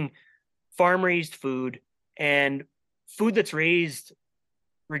 eating farm raised food and food that's raised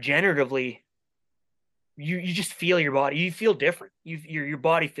regeneratively. You just feel your body. You feel different. Your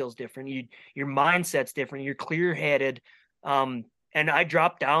body feels different. Your mindset's different. You're clear headed. And I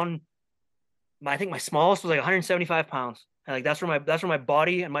dropped down. I think my smallest was like 175 pounds. And like that's where my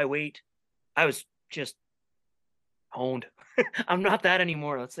body and my weight. I was just honed. I'm not that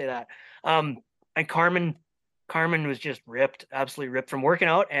anymore. Let's say that. And Carmen was just ripped, absolutely ripped from working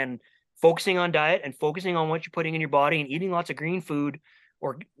out and focusing on diet and focusing on what you're putting in your body and eating lots of green food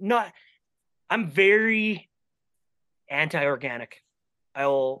or not. I'm very anti-organic.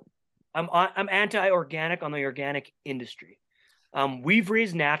 I'm anti-organic on the organic industry. We've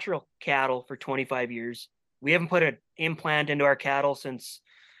raised natural cattle for 25 years. We haven't put an implant into our cattle since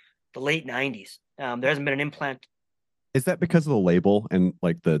the late 90s. There hasn't been an implant. Is that because of the label and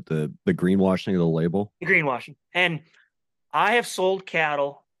like the greenwashing of the label? The greenwashing. And I have sold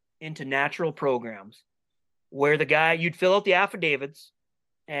cattle into natural programs where you'd fill out the affidavits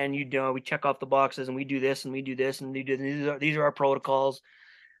and we check off the boxes and we do this and we do this and we do this. These are our protocols.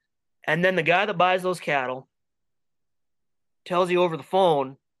 And then the guy that buys those cattle tells you over the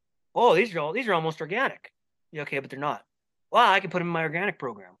phone, oh, these are almost organic. Yeah, okay, but they're not. Well, I can put them in my organic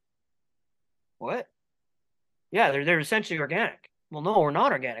program. What? Yeah, they're essentially organic. Well, no, we're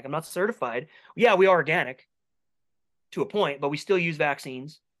not organic. I'm not certified. Yeah, we are organic to a point, but we still use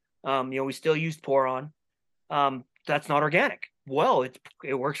vaccines. We still use Poron. That's not organic. Well,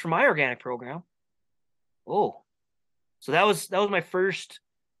 it works for my organic program. Oh, so that was my first.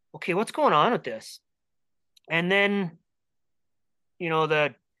 Okay, what's going on with this? And then, I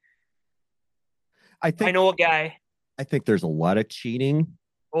know a guy. I think there's a lot of cheating.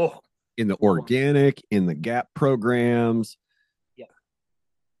 Oh, in the organic, in the GAP programs. Yeah.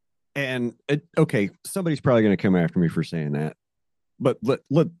 And okay, somebody's probably going to come after me for saying that, but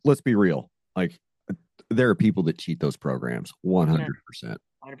let's be real. Like, there are people that cheat those programs 100%.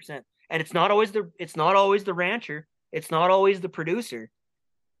 100%. And it's not always the rancher. It's not always the producer.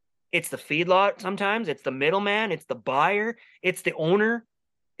 It's the feedlot. Sometimes it's the middleman. It's the buyer. It's the owner.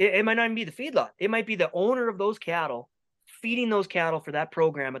 It might not even be the feedlot. It might be the owner of those cattle feeding those cattle for that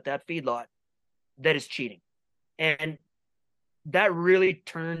program at that feedlot that is cheating. And that really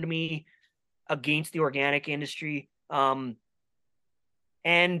turned me against the organic industry. And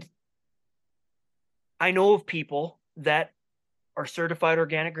I know of people that are certified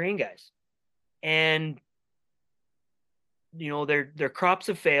organic grain guys, and their crops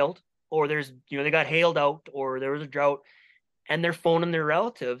have failed, or they got hailed out, or there was a drought, and they're phoning their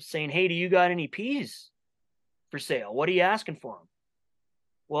relatives saying, hey, do you got any peas for sale? What are you asking for them?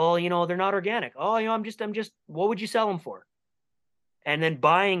 Well, they're not organic. Oh, I'm just, what would you sell them for? And then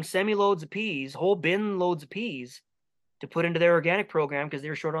buying semi-loads of peas, whole bin loads of peas to put into their organic program because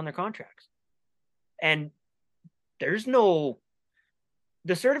they're short on their contracts. And the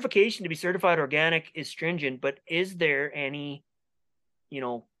certification to be certified organic is stringent, but is there any,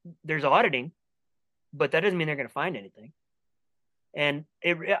 there's auditing, but that doesn't mean they're going to find anything. And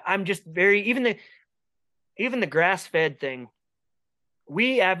I'm just even the grass-fed thing,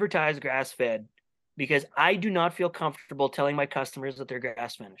 we advertise grass-fed because I do not feel comfortable telling my customers that they're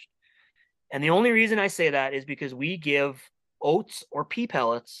grass-finished. And the only reason I say that is because we give oats or pea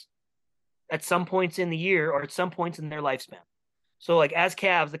pellets at some points in the year or at some points in their lifespan. So like as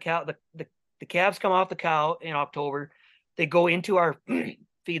calves, the calves come off the cow in October, they go into our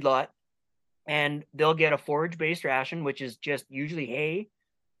feedlot and they'll get a forage-based ration, which is just usually hay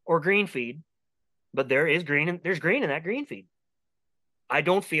or green feed. But there's grain in that green feed. I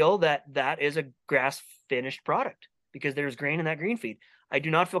don't feel that is a grass finished product because there's grain in that green feed. I do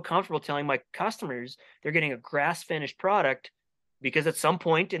not feel comfortable telling my customers they're getting a grass finished product because at some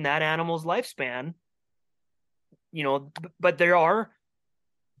point in that animal's lifespan, but there are,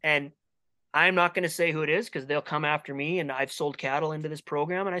 and I'm not going to say who it is because they'll come after me, and I've sold cattle into this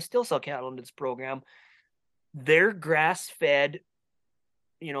program and I still sell cattle into this program. Their grass fed,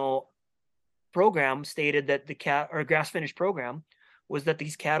 program stated that grass finished program was that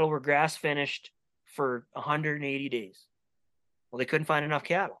these cattle were grass finished for 180 days. Well, they couldn't find enough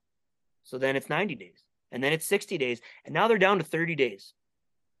cattle. So then it's 90 days and then it's 60 days. And now they're down to 30 days.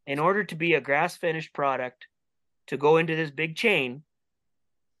 In order to be a grass finished product to go into this big chain,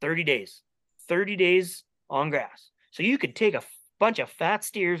 30 days on grass. So you could take bunch of fat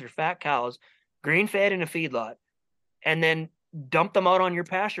steers or fat cows, grain fed in a feedlot, and then dump them out on your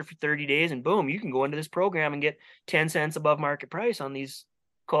pasture for 30 days, and boom, you can go into this program and get 10 cents above market price on these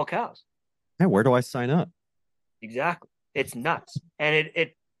cull cows. Hey, where do I sign up? Exactly. It's nuts. And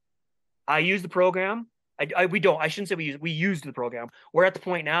I use the program. I shouldn't say we used the program. We're at the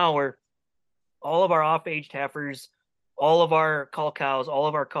point now where all of our off-aged heifers, all of our cull cows, all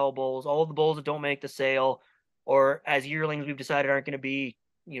of our cull bulls, all of the bulls that don't make the sale, or as yearlings we've decided aren't going to be,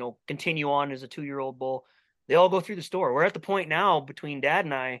 continue on as a 2-year-old bull, they all go through the store. We're at the point now between Dad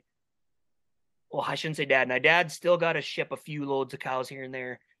and I. Well, I shouldn't say Dad and I. Dad's still got to ship a few loads of cows here and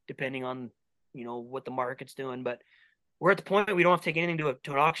there, depending on, what the market's doing. But we're at the point we don't have to take anything to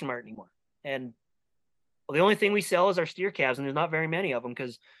an auction mart anymore. And the only thing we sell is our steer calves, and there's not very many of them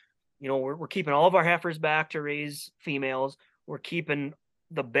because, we're keeping all of our heifers back to raise females. We're keeping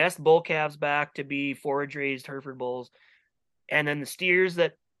the best bull calves back to be forage raised Hereford bulls. And then the steers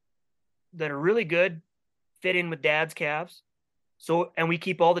that are really good fit in with Dad's calves. So, and we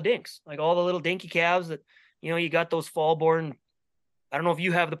keep all the dinks, like all the little dinky calves that, you got those fall born. I don't know if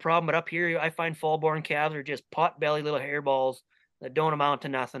you have the problem, but up here I find fall born calves are just pot belly little hairballs that don't amount to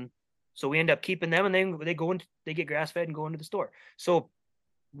nothing. So we end up keeping them, and then they get grass fed and go into the store. So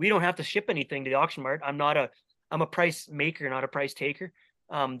we don't have to ship anything to the auction mart. I'm a price maker, not a price taker.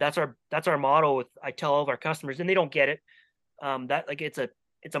 That's our motto. I tell all of our customers, and they don't get it. That like it's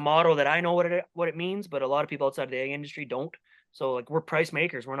a motto that I know what it means, but a lot of people outside of the egg industry don't. So like we're price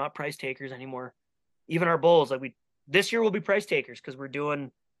makers. We're not price takers anymore. Even our bulls, like this year we'll be price takers because we're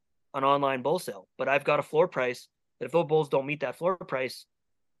doing an online bull sale. But I've got a floor price that if those bulls don't meet that floor price,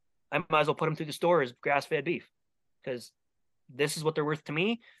 I might as well put them through the store as grass-fed beef because this is what they're worth to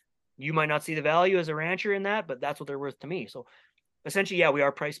me. You might not see the value as a rancher in that, but that's what they're worth to me. So essentially, yeah, we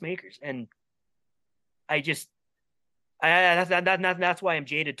are price makers. And that's why I'm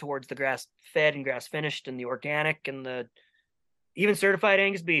jaded towards the grass-fed and grass-finished and the organic and the even certified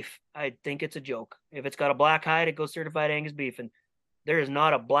Angus beef. I think it's a joke. If it's got a black hide, it goes certified Angus beef. And there is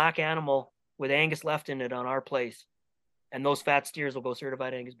not a black animal with Angus left in it on our place. And those fat steers will go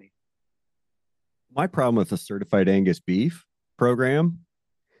certified Angus beef. My problem with the certified Angus beef program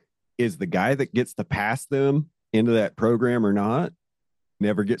is the guy that gets to pass them into that program or not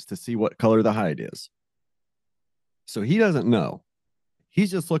never gets to see what color the hide is. So he doesn't know.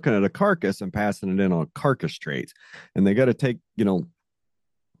 He's just looking at a carcass and passing it in on carcass traits. And they got to take,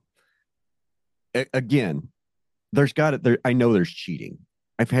 again, I know there's cheating.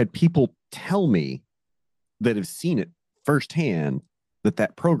 I've had people tell me that have seen it firsthand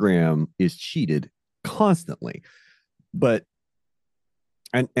that program is cheated constantly. But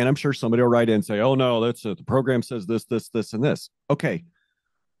and I'm sure somebody will write in and say, oh no, that's the program says this, and this. Okay.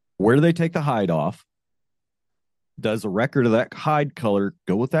 Where do they take the hide off? Does a record of that hide color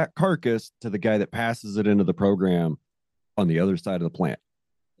go with that carcass to the guy that passes it into the program on the other side of the plant?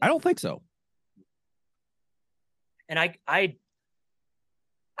 I don't think so. And I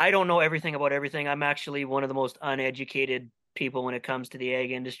don't know everything about everything. I'm actually one of the most uneducated people when it comes to the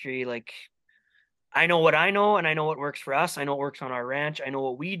egg industry. Like I know what I know, and I know what works for us. I know what works on our ranch. I know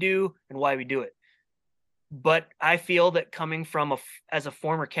what we do and why we do it. But I feel that coming from as a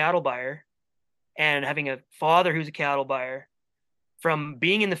former cattle buyer and having a father who's a cattle buyer, from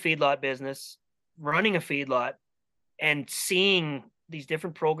being in the feedlot business, running a feedlot, and seeing these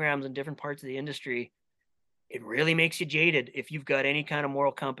different programs in different parts of the industry, it really makes you jaded if you've got any kind of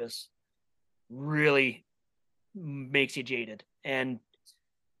moral compass. Really makes you jaded. And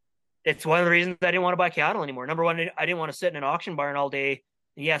it's one of the reasons I didn't want to buy cattle anymore. Number one, I didn't want to sit in an auction barn all day.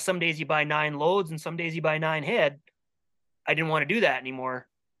 Yeah, some days you buy 9 loads and some days you buy 9 head. I didn't want to do that anymore.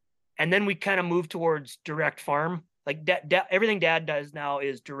 And then we kind of moved towards direct farm. Like everything Dad does now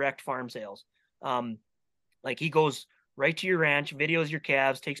is direct farm sales. Like he goes right to your ranch, videos your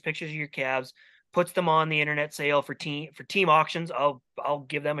calves, takes pictures of your calves, puts them on the internet sale for team auctions. I'll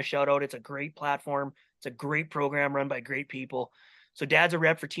give them a shout out. It's a great platform. It's a great program run by great people. So Dad's a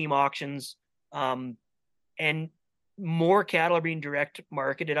rep for team auctions. And more cattle are being direct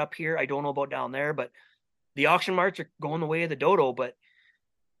marketed up here. I don't know about down there, but the auction marts are going the way of the dodo. But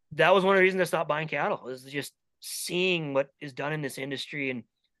that was one of the reasons I stopped buying cattle, is just seeing what is done in this industry and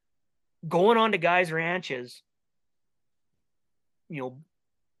going on to guys' ranches,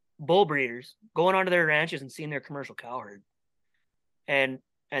 bull breeders, going onto their ranches and seeing their commercial cow herd and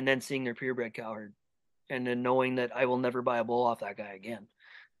then seeing their purebred cow herd and then knowing that I will never buy a bull off that guy again.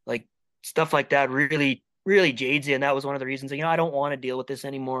 Like stuff like that really, really jades you. And that was one of the reasons that, I don't want to deal with this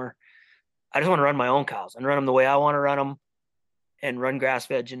anymore. I just want to run my own cows and run them the way I want to run them and run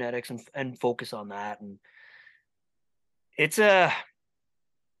grass-fed genetics and focus on that. And It's a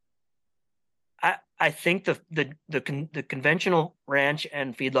I think the conventional ranch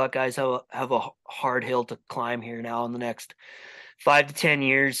and feedlot guys have a hard hill to climb here now in the next 5 to 10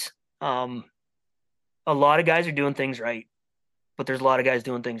 years. Um, a lot of guys are doing things right, but there's a lot of guys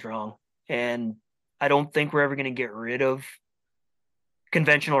doing things wrong, and I don't think we're ever going to get rid of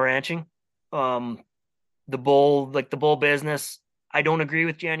conventional ranching. Um, the bull business. I don't agree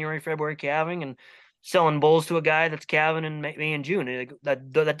with January, February calving and selling bulls to a guy that's calving in May and June.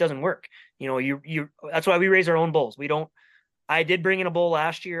 That doesn't work. You that's why we raise our own bulls. We don't. I did bring in a bull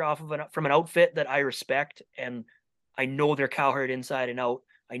last year off of from an outfit that I respect, and I know their cow herd inside and out.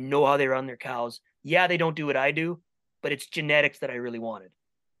 I know how they run their cows. Yeah, they don't do what I do, but it's genetics that I really wanted.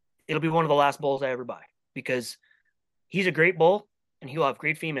 It'll be one of the last bulls I ever buy because he's a great bull and he'll have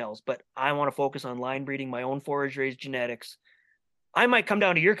great females, but I want to focus on line breeding my own forage raised genetics. I might come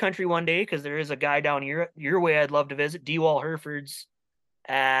down to your country one day because there is a guy down your way I'd love to visit. D-Wall Herefords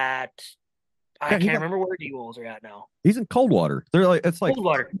at I can't remember where D-Walls are at now. He's in Coldwater. It's like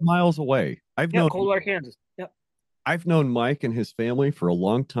Coldwater. miles away. Coldwater, Kansas. Yep. I've known Mike and his family for a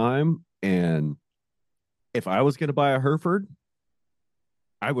long time, and if I was going to buy a Hereford,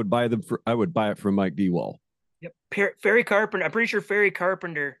 I would buy it from Mike D-Wall. Yep. Ferry Carpenter. I'm pretty sure Ferry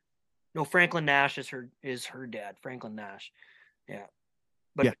Carpenter. No, Franklin Nash is her dad. Franklin Nash. Yeah.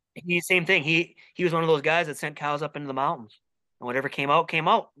 But he's same thing. He was one of those guys that sent cows up into the mountains, and whatever came out, came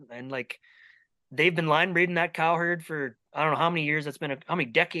out. And like they've been line breeding that cow herd for I don't know how many years how many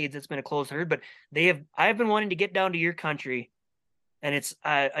decades it's been a closed herd, but I've been wanting to get down to your country and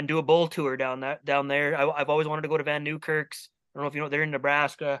and do a bull tour down there. I've always wanted to go to Van Newkirk's. I don't know if you know, they're in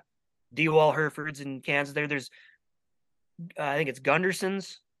Nebraska. D-Wall Herefords in Kansas. There's I think it's Gunderson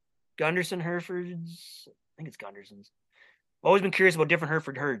Herefords. I think it's Gunderson's. I've always been curious about different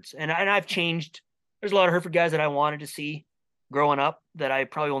Hereford herds, and I've changed. There's a lot of Hereford guys that I wanted to see growing up that I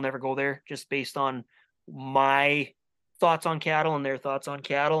probably will never go there just based on my thoughts on cattle and their thoughts on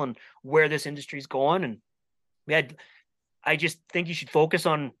cattle and where this industry is going. And I just think you should focus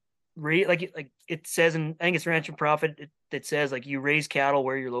on like it says in I think it's Ranch and Profit. It says like you raise cattle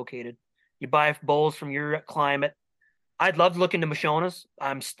where you're located. You buy bulls from your climate. I'd love to look into Moshonas.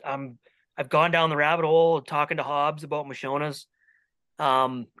 I've gone down the rabbit hole talking to Hobbs about Moshonas.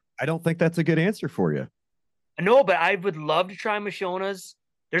 I don't think that's a good answer for you. No, but I would love to try Moshonas.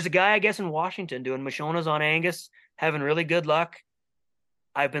 There's a guy, I guess, in Washington doing Moshonas on Angus, having really good luck.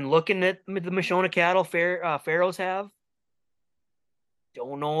 I've been looking at the Moshona cattle Pharaohs have.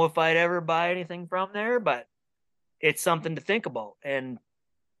 Don't know if I'd ever buy anything from there, but it's something to think about. And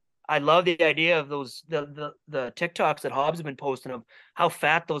I love the idea of those the TikToks that Hobbs have been posting of how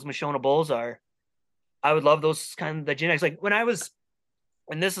fat those Moshona bulls are. I would love those kind of the genetics. Like when I was,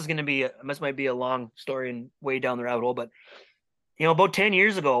 and this might be a long story and way down the rabbit hole, but about 10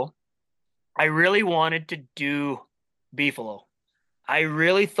 years ago, I really wanted to do beefalo. I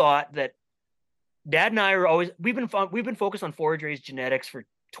really thought that Dad and I are always we've been focused on forage raised genetics for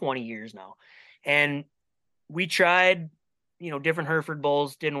 20 years now, and we tried different Hereford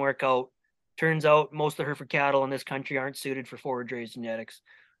bulls, didn't work out. Turns out most of the Hereford cattle in this country aren't suited for forage raised genetics,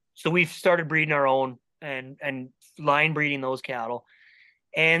 so we've started breeding our own and line breeding those cattle.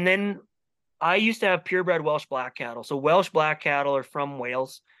 And then I used to have purebred Welsh black cattle. So Welsh black cattle are from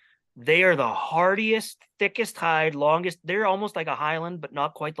Wales. They are the hardiest, thickest hide, longest. They're almost like a Highland, but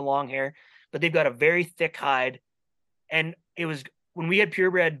not quite the long hair. But they've got a very thick hide. And it was when we had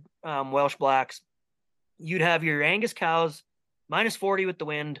purebred Welsh blacks, you'd have your Angus cows minus 40 with the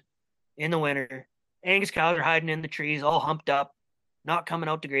wind in the winter. Angus cows are hiding in the trees, all humped up, not coming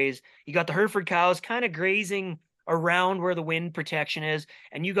out to graze. You got the Hereford cows kind of grazing around where the wind protection is,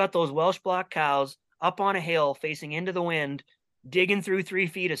 and you got those Welsh black cows up on a hill facing into the wind, digging through 3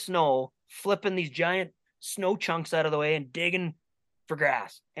 feet of snow, flipping these giant snow chunks out of the way and digging for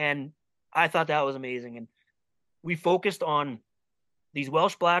grass. And I thought that was amazing. And we focused on these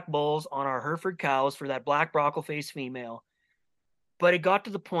Welsh black bulls on our Hereford cows for that black brockle face female. But it got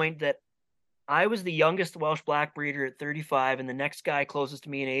to the point that I was the youngest Welsh black breeder at 35, and the next guy closest to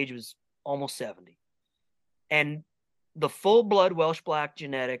me in age was almost 70. And the full-blood Welsh black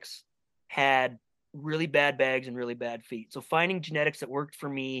genetics had really bad bags and really bad feet. So finding genetics that worked for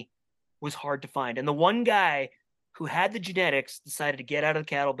me was hard to find. And the one guy who had the genetics decided to get out of the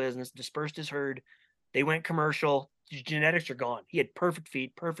cattle business, dispersed his herd. They went commercial. His genetics are gone. He had perfect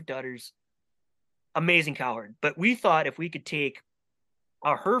feet, perfect udders, amazing cow herd. But we thought if we could take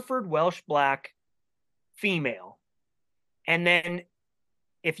a Hereford Welsh black female, and then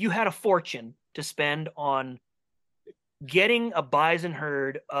if you had a fortune to spend on getting a bison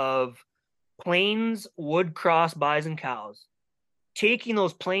herd of Plains wood cross bison cows, taking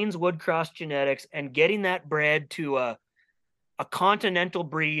those Plains wood cross genetics and getting that bred to a continental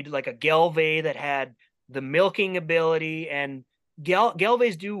breed like a Gelbvieh that had the milking ability, and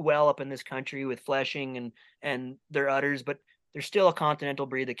Gelbviehs do well up in this country with fleshing and their udders, but they're still a continental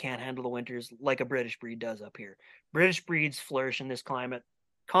breed that can't handle the winters like a British breed does up here. British breeds flourish in this climate.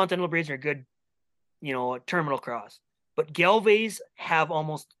 Continental breeds are good, terminal cross. But Gelbviehs have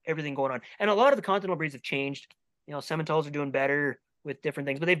almost everything going on. And a lot of the continental breeds have changed. Simmentals are doing better with different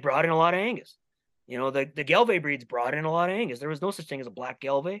things, but they've brought in a lot of Angus. The Gelbvieh breeds brought in a lot of Angus. There was no such thing as a black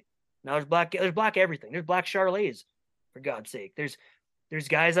Gelbvieh. Now there's black everything. There's black Charolais, for God's sake. There's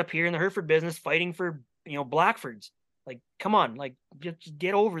guys up here in the Hereford business fighting for, Blackfords. Like, come on, like just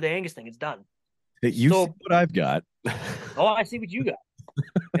get over the Angus thing. It's done. You see what I've got. Oh, I see what you got.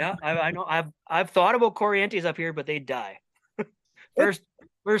 Yeah, I know. I've thought about Corrientes up here, but they'd die.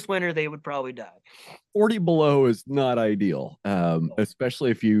 First winter, they would probably die. 40 below is not ideal,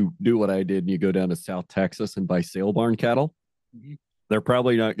 especially if you do what I did and you go down to South Texas and buy sale barn cattle. Mm-hmm. They're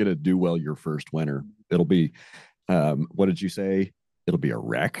probably not going to do well your first winter. It'll be, what did you say? It'll be a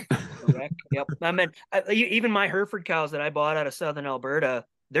wreck. A wreck. Yep. I mean, even my Hereford cows that I bought out of Southern Alberta,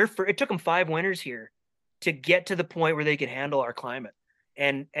 it took them 5 winters here to get to the point where they could handle our climate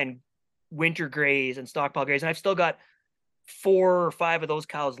and winter graze and stockpile graze. And I've still got 4 or 5 of those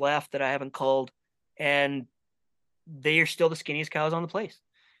cows left that I haven't culled, and they are still the skinniest cows on the place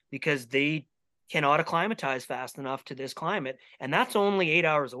because they cannot acclimatize fast enough to this climate. And that's only 8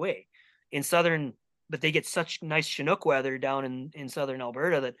 hours away in southern, but they get such nice Chinook weather down in southern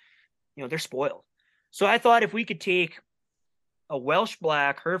Alberta that, they're spoiled. So I thought if we could take a Welsh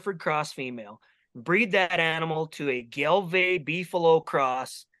black Hereford cross female, breed that animal to a Gelbvieh Beefalo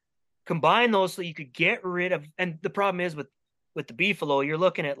cross, combine those so you could get rid of, and the problem is with the Beefalo, you're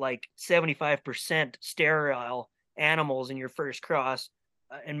looking at like 75% sterile animals in your first cross,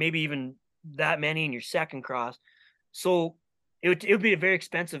 and maybe even that many in your second cross. So it would be a very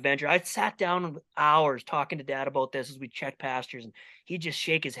expensive venture. I sat down hours talking to Dad about this as we checked pastures, and he'd just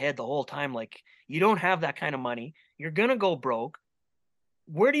shake his head the whole time like, you don't have that kind of money. You're going to go broke.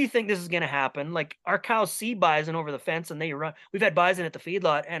 Where do you think this is going to happen? Like, our cows see bison over the fence and they run. We've had bison at the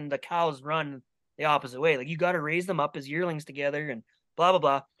feedlot and the cows run the opposite way. Like, you got to raise them up as yearlings together and blah, blah,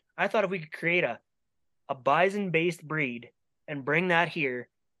 blah. I thought if we could create a bison-based breed and bring that here,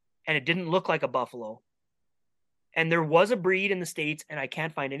 and it didn't look like a buffalo. And there was a breed in the States, and I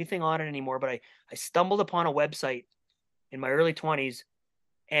can't find anything on it anymore, but I stumbled upon a website in my early 20s,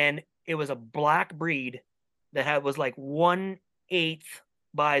 and it was a black breed that was like 1/8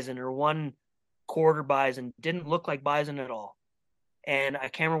 bison or 1/4 bison. Didn't look like bison at all. And I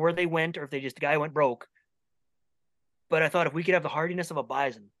can't remember where they went or if the guy went broke. But I thought if we could have the hardiness of a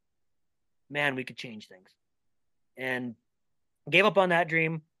bison, man, we could change things. And gave up on that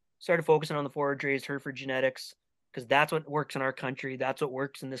dream, started focusing on the forage raised Hereford genetics, because that's what works in our country. That's what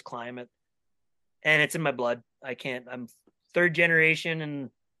works in this climate. And it's in my blood. I'm 3rd generation, and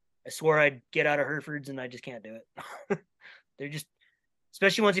I swore I'd get out of Herefords, and I just can't do it. They're just,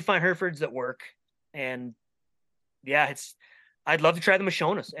 especially once you find Herefords that work. And yeah, I'd love to try the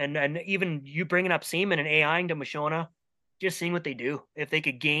Moshonas, and even you bringing up semen and AIing to Moshona, just seeing what they do. If they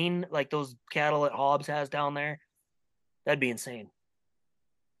could gain like those cattle that Hobbs has down there, that'd be insane.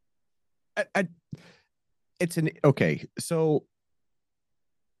 Okay. So,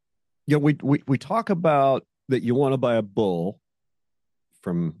 we talk about that you want to buy a bull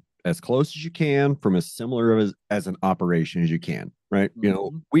from as close as you can, from as similar as an operation as you can, right?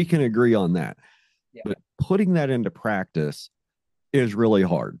 Mm-hmm. We can agree on that. Yeah. But putting that into practice is really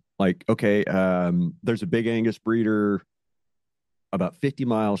hard. Like, okay, there's a big Angus breeder about 50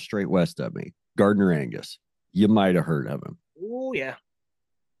 miles straight west of me, Gardner Angus. You might have heard of him. Oh, yeah.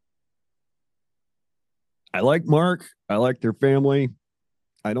 I like Mark. I like their family.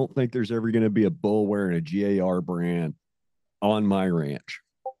 I don't think there's ever going to be a bull wearing a GAR brand on my ranch.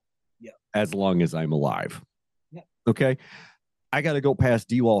 Yeah. As long as I'm alive. Yeah. Okay. I got to go past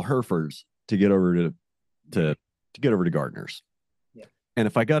D-Wall Herefords to get over to get over to Gardner's. Yeah. And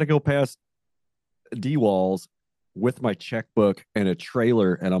if I got to go past D-Walls with my checkbook and a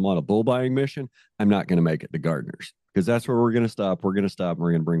trailer and I'm on a bull buying mission, I'm not going to make it to Gardner's, because that's where we're going to stop. We're going to stop and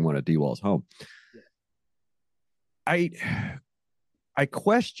we're going to bring one of D-Walls home. I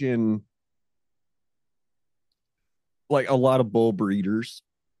question, like, a lot of bull breeders,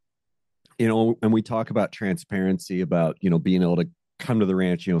 and we talk about transparency, about, being able to come to the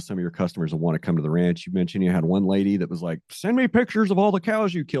ranch. Some of your customers will want to come to the ranch. You mentioned you had one lady that was like, send me pictures of all the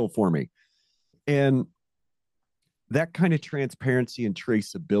cows you kill for me. And that kind of transparency and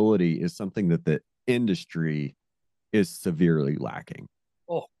traceability is something that the industry is severely lacking.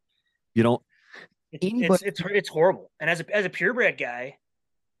 Oh, You don't it's anybody it's horrible. And as a purebred guy,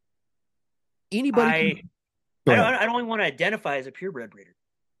 anybody can I go ahead. I don't even want to identify as a purebred breeder,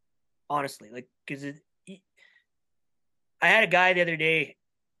 honestly. Like, because I had a guy the other day,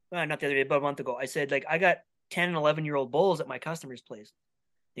 well, not the other day, but a month ago. I said, like, I got 10 and 11-year-old bulls at my customer's place.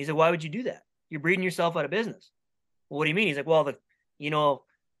 He said, why would you do that? You're breeding yourself out of business. Well, what do you mean? He's like, well, you know,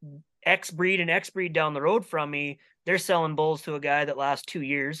 X breed and X breed down the road from me, they're selling bulls to a guy that lasts 2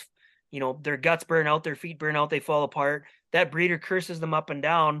 years. Their guts burn out, their feet burn out, they fall apart. That breeder curses them up and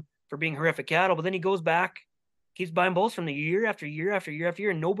down for being horrific cattle, but then he goes back, keeps buying bulls from the year after year after year after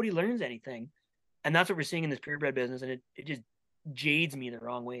year, and nobody learns anything. And that's what we're seeing in this purebred business, and it just jades me the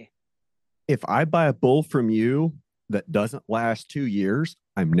wrong way. If I buy a bull from you that doesn't last 2 years,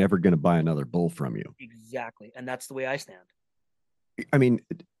 I'm never going to buy another bull from you. Exactly. And that's the way I stand. I mean,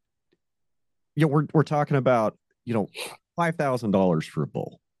 we're talking about, $5,000 for a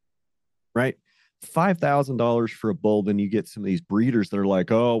bull, right? $5,000 for a bull. Then you get some of these breeders that are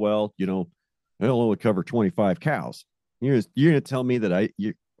like, oh, well, they'll only cover 25 cows. You're going to tell me that I'm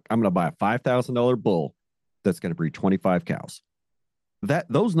going to buy a $5,000 bull that's going to breed 25 cows.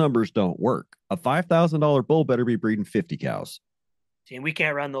 Those numbers don't work. A $5,000 bull better be breeding 50 cows. See, and we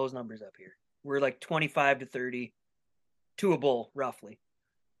can't run those numbers up here. We're like 25 to 30 to a bull, roughly.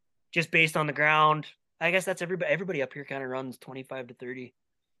 Just based on the ground. I guess that's everybody up here kind of runs 25 to 30.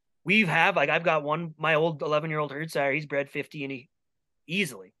 I've got my old 11-year-old herd sire, he's bred 50 and he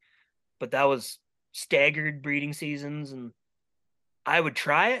easily. But that was staggered breeding seasons, and I would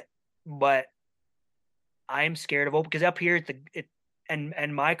try it, but I'm scared of open, because up here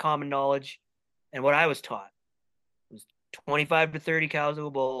and my common knowledge and what I was taught was 25 to 30 cows to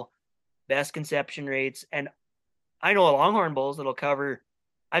a bull, best conception rates. And I know longhorn bulls that'll cover.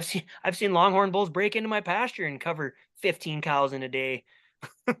 I've seen longhorn bulls break into my pasture and cover 15 cows in a day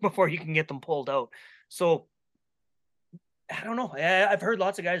before you can get them pulled out. So I don't know. I've heard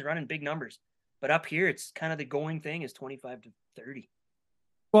lots of guys running big numbers, but up here it's kind of the going thing is 25 to 30.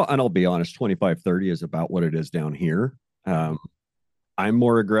 Well, and I'll be honest, 25, 30 is about what it is down here. I'm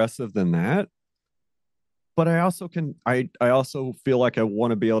more aggressive than that, but I also feel like I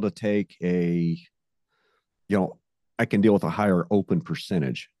want to be able to take I can deal with a higher open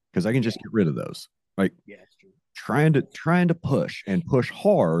percentage because I can just get rid of those. Like, Yeah, it's true. Trying to push and push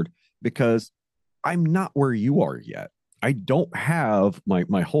hard because I'm not where you are yet. I don't have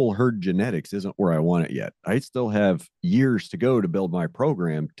my whole herd genetics isn't where I want it yet. I still have years to go to build my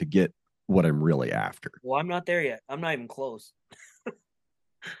program to get what I'm really after. Well, I'm not there yet. I'm not even close.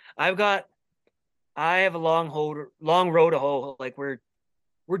 I have a long road to hoe. Like, we're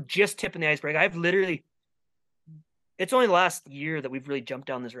just tipping the iceberg. It's only the last year that we've really jumped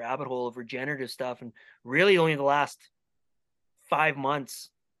down this rabbit hole of regenerative stuff, and really only the last 5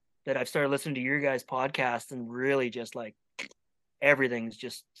 months that I've started listening to your guys' podcast, and really just like everything's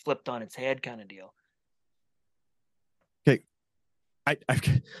just flipped on its head kind of deal. Okay.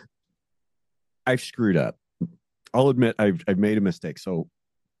 I've screwed up. I'll admit I've made a mistake. So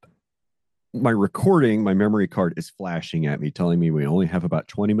my memory card is flashing at me, telling me we only have about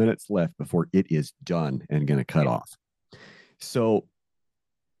 20 minutes left before it is done and going to cut off. So,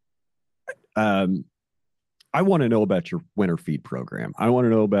 I want to know about your winter feed program. I want to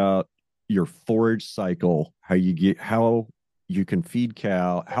know about your forage cycle, how you can feed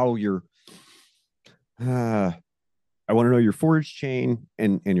cow, I want to know your forage chain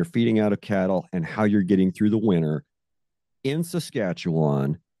and your feeding out of cattle and how you're getting through the winter in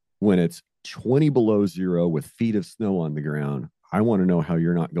Saskatchewan when it's 20 below zero with feet of snow on the ground. I want to know how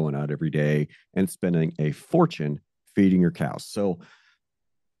you're not going out every day and spending a fortune feeding your cows. So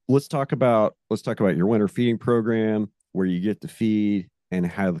let's talk about your winter feeding program, where you get to feed and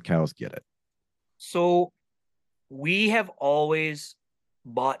how the cows get it. So we have always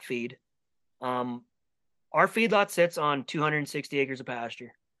bought feed. Our feedlot sits on 260 acres of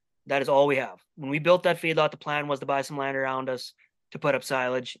pasture. That is all we have. When we built that feedlot, the plan was to buy some land around us to put up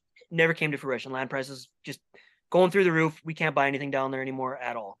silage. It never came to fruition. Land prices just going through the roof. We can't buy anything down there anymore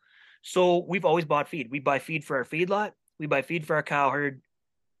at all. So we've always bought feed. We buy feed for our feedlot. We buy feed for our cow herd.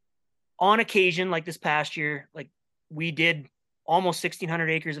 On occasion, like this past year, like we did almost 1,600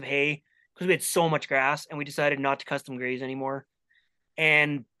 acres of hay because we had so much grass, and we decided not to custom graze anymore.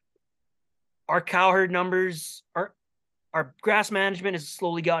 And our cow herd numbers, our grass management has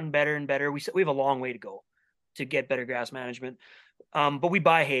slowly gotten better and better. We have a long way to go to get better grass management. But we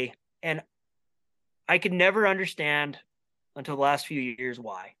buy hay, and I could never understand until the last few years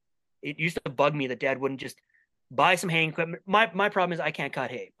why. It used to bug me that Dad wouldn't just buy some haying equipment. My problem is I can't cut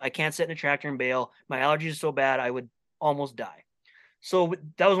hay. I can't sit in a tractor and bale. My allergies are so bad I would almost die. So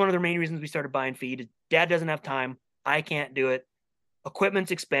that was one of the main reasons we started buying feed. Dad doesn't have time. I can't do it.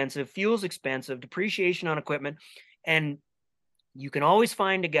 Equipment's expensive, fuel's expensive, depreciation on equipment, and you can always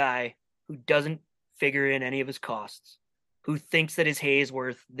find a guy who doesn't figure in any of his costs, who thinks that his hay is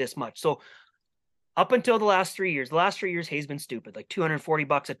worth this much. So up until the last 3 years, hay's been stupid, like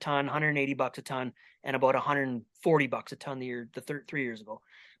 $240 a ton, $180 a ton, and about $140 a ton the 3 years ago.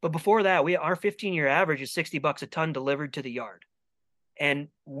 But before that, our 15-year average is $60 a ton delivered to the yard. And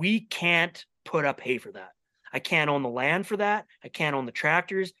we can't put up hay for that. I can't own the land for that. I can't own the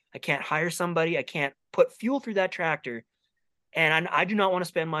tractors. I can't hire somebody. I can't put fuel through that tractor. And I do not want to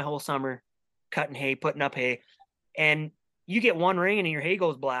spend my whole summer cutting hay, putting up hay. And you get one rain and your hay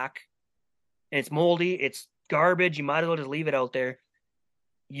goes black and it's moldy, it's garbage. You might as well just leave it out there.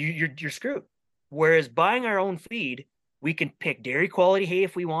 You're screwed. Whereas buying our own feed, we can pick dairy quality hay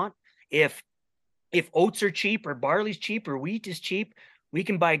if we want. If oats are cheap or barley's cheap or wheat is cheap, we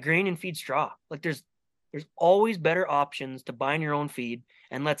can buy grain and feed straw. Like there's always better options to buying your own feed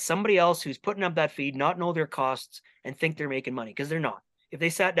and let somebody else who's putting up that feed not know their costs and think they're making money, because they're not. If they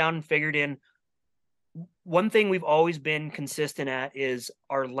sat down and figured in, one thing we've always been consistent at is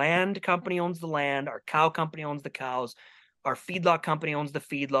our land company owns the land, our cow company owns the cows, our feedlot company owns the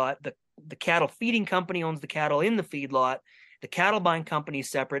feedlot, the cattle feeding company owns the cattle in the feedlot, the cattle buying company is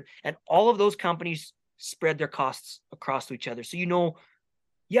separate, and all of those companies spread their costs across to each other. So,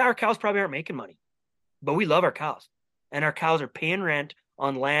 yeah, our cows probably aren't making money, but we love our cows, and our cows are paying rent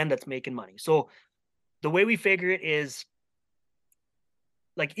on land that's making money. So the way we figure it is,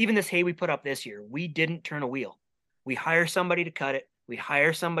 like, even this hay we put up this year, we didn't turn a wheel. We hire somebody to cut it. We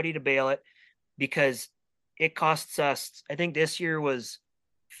hire somebody to bale it, because it costs us, I think this year was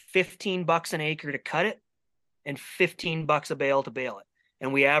 $15 an acre to cut it and $15 a bale to bale it.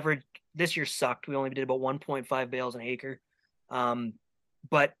 And we averaged, this year sucked. We only did about 1.5 bales an acre.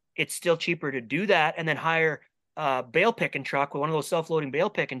 But it's still cheaper to do that and then hire a bale picking truck with one of those self-loading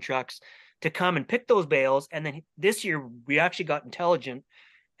bale picking trucks to come and pick those bales. And then this year we actually got intelligent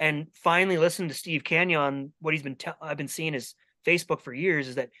and finally listened to Steve Canyon. What I've been seeing his Facebook for years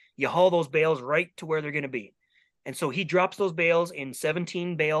is that you haul those bales right to where they're going to be. And so he drops those bales in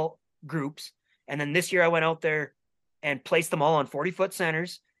 17 bale groups. And then this year I went out there and placed them all on 40-foot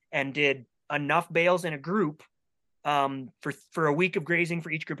centers and did enough bales in a group for a week of grazing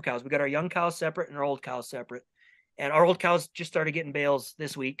for each group of cows. We got our young cows separate and our old cows separate. And our old cows just started getting bales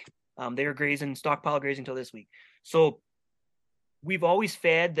this week. They were grazing, stockpile grazing until this week. So we've always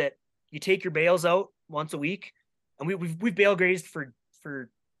fed that you take your bales out once a week, and we've bale grazed for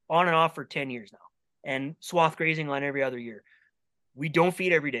on and off for 10 years now, and swath grazing on every other year. We don't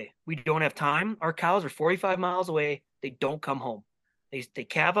feed every day. We don't have time. Our cows are 45 miles away. They don't come home. They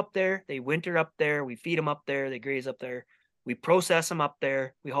calve up there. They winter up there. We feed them up there. They graze up there. We process them up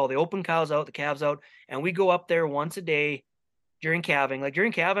there. We haul the open cows out, the calves out, and we go up there once a day during calving. Like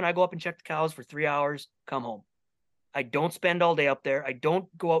during calving, I go up and check the cows for 3 hours, come home. I don't spend all day up there. I don't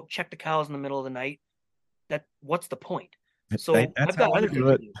go out and check the cows in the middle of the night. What's the point? So I've got other things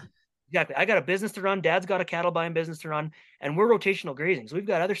to do. Exactly. I got a business to run. Dad's got a cattle buying business to run, and we're rotational grazing. So we've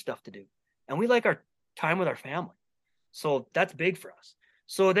got other stuff to do, and we like our time with our family. So that's big for us.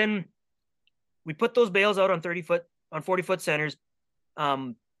 So then we put those bales out on 40-foot centers.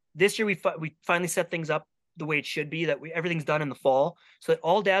 This year we finally set things up the way it should be, that everything's done in the fall, so that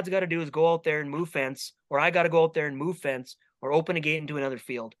all Dad's got to do is go out there and move fence, or I got to go out there and move fence, or open a gate into another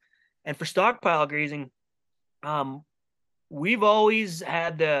field. And for stockpile grazing, Dad's always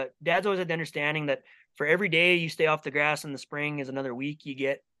had the understanding that for every day you stay off the grass in the spring is another week you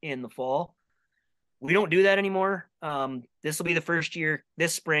get in the fall. We don't do that anymore. This will be the first year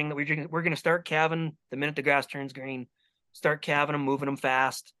this spring that we're going to start calving the minute the grass turns green, start calving them, moving them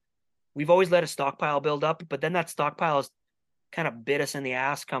fast. We've always let a stockpile build up, but then that stockpile has kind of bit us in the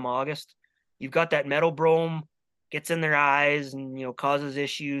ass come August. You've got that metal brome, gets in their eyes and, causes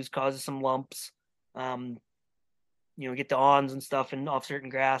issues, causes some lumps, get the awns and stuff and off certain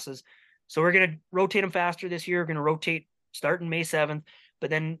grasses. So we're going to rotate them faster this year. We're going to rotate starting May 7th, but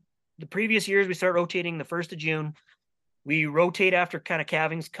then the previous years we start rotating the 1st of June. We rotate after kind of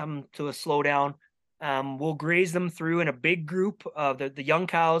calvings come to a slowdown. We'll graze them through in a big group of the young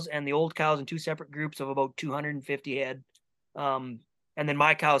cows and the old cows in two separate groups of about 250 head. And then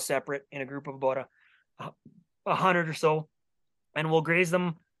my cows separate in a group of about 100 or so. And we'll graze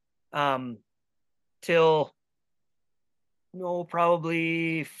them till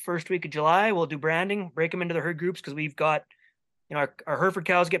probably first week of July. We'll do branding, break them into the herd groups, because we've got, our Hereford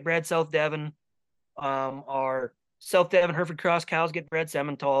cows get bred South Devon. Our South Devon Hereford Cross cows get bred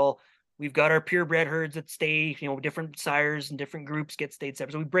Simmental. We've got our purebred herds that stay, different sires and different groups get stayed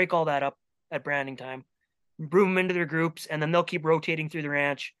separate. So we break all that up at branding time, broom them into their groups, and then they'll keep rotating through the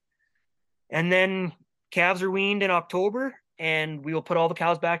ranch. And then calves are weaned in October, and we will put all the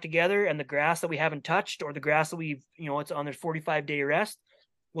cows back together, and the grass that we haven't touched, or the grass that we've, it's on their 45-day rest,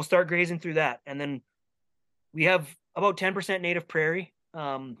 we'll start grazing through that. And then we have about 10% native prairie.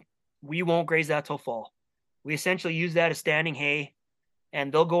 We won't graze that till fall. We essentially use that as standing hay,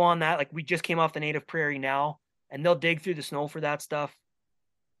 and they'll go on that. Like, we just came off the native prairie now, and they'll dig through the snow for that stuff.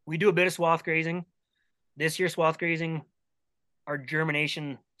 We do a bit of swath grazing. This year, swath grazing, our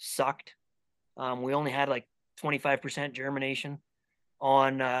germination sucked. We only had like 25% germination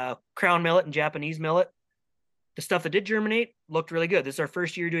on crown millet and Japanese millet. The stuff that did germinate looked really good. This is our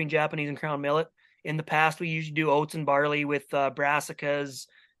first year doing Japanese and crown millet. In the past, we usually do oats and barley with brassicas,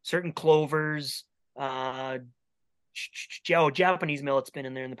 certain clovers. Japanese millet's been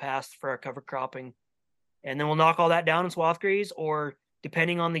in there in the past for our cover cropping. And then we'll knock all that down in swath graze, or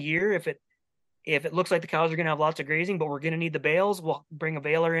depending on the year, if it looks like the cows are going to have lots of grazing, but we're going to need the bales, we'll bring a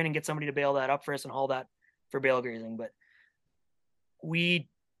baler in and get somebody to bale that up for us and haul that for bale grazing. But we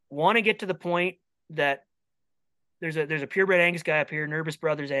want to get to the point that there's a purebred Angus guy up here, Nervous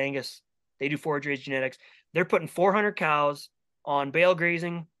Brothers Angus. They do forage raised genetics. They're putting 400 cows on bale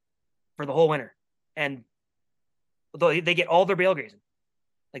grazing for the whole winter. And they get all their bale grazing.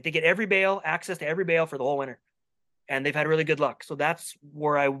 Like, they get every bale, access to every bale for the whole winter. And they've had really good luck. So that's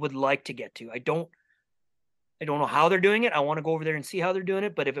where I would like to get to. I don't know how they're doing it. I want to go over there and see how they're doing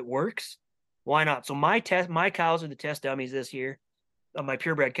it. But if it works, why not? So my cows are the test dummies this year. My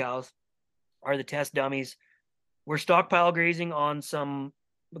purebred cows are the test dummies. We're stockpile grazing on some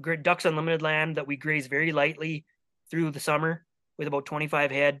Ducks Unlimited land that we graze very lightly through the summer with about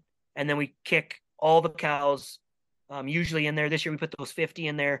 25 head. And then we kick all the cows usually in there. This year we put those 50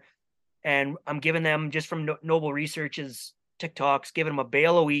 in there. And I'm giving them, just from Noble Research's TikToks, giving them a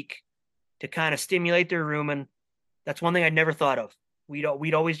bale a week to kind of stimulate their rumen. That's one thing I'd never thought of. We'd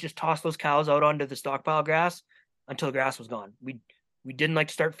always just toss those cows out onto the stockpile grass until the grass was gone. We didn't like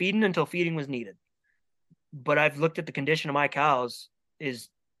to start feeding until feeding was needed. But I've looked at the condition of my cows is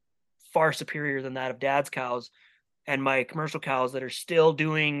far superior than that of Dad's cows and my commercial cows that are still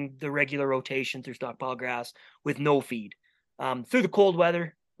doing the regular rotation through stockpile grass with no feed. Through the cold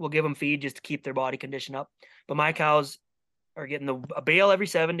weather, we'll give them feed just to keep their body condition up. But my cows are getting a bale every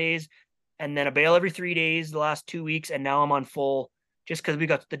 7 days and then a bale every 3 days the last 2 weeks. And now I'm on full, just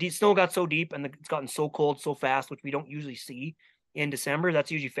because the snow got so deep and it's gotten so cold so fast, which we don't usually see in December.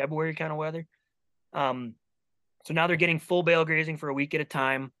 That's usually February kind of weather. So now they're getting full bale grazing for a week at a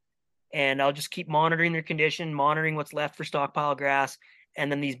time. And I'll just keep monitoring their condition, monitoring what's left for stockpile grass. And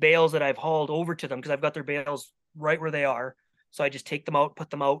then these bales that I've hauled over to them, because I've got their bales right where they are. So I just take them out, put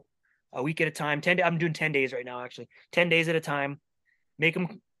them out a week at a time. I'm doing 10 days right now, actually. 10 days at a time. Make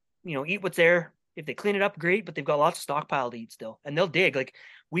them, eat what's there. If they clean it up, great, but they've got lots of stockpile to eat still. And they'll dig. Like,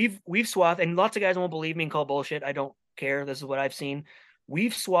 we've swathed, and lots of guys won't believe me and call bullshit. I don't care. This is what I've seen.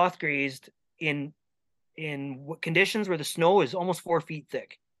 We've swath grazed in conditions where the snow is almost 4 feet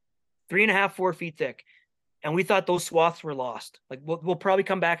thick. 3.5, 4 feet thick. And we thought those swaths were lost. Like, we'll probably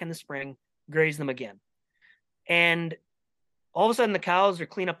come back in the spring, graze them again. And all of a sudden the cows are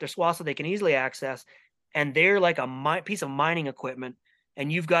clean up their swaths so they can easily access. And they're like a piece of mining equipment.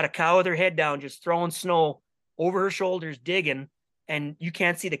 And you've got a cow with her head down, just throwing snow over her shoulders, digging. And you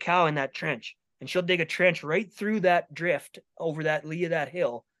can't see the cow in that trench. And she'll dig a trench right through that drift over that lee of that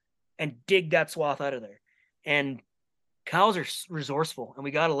hill and dig that swath out of there. And cows are resourceful, and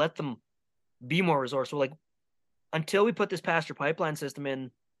we got to let them be more resourceful. Like, until we put this pasture pipeline system in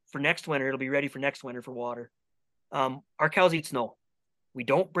for next winter, it'll be ready for next winter for water. Our cows eat snow. We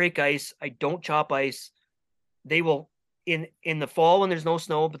don't break ice. I don't chop ice. They will, in the fall when there's no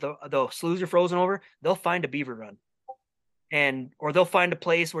snow, but the sloughs are frozen over, they'll find a beaver run. Or they'll find a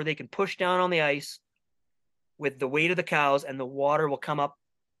place where they can push down on the ice with the weight of the cows, and the water will come up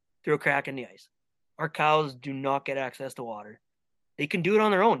through a crack in the ice. Our cows do not get access to water. They can do it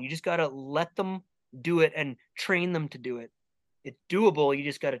on their own. You just got to let them do it and train them to do it. It's doable.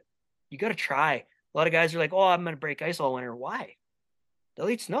 You got to try. A lot of guys are like, oh, I'm going to break ice all winter. Why? They'll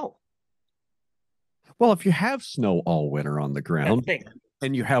eat snow. Well, if you have snow all winter on the ground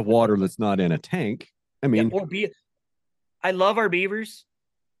and you have water that's not in a tank, I mean, I love our beavers.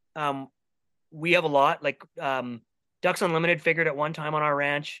 We have a lot. Like, Ducks Unlimited figured at one time on our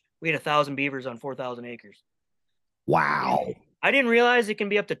ranch, we had 1,000 beavers on 4,000 acres. Wow. I didn't realize it can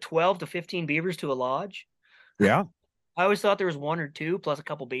be up to 12 to 15 beavers to a lodge. Yeah. I always thought there was 1 or 2 plus a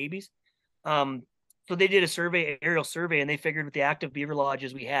couple babies. So they did a survey, aerial survey, and they figured with the active beaver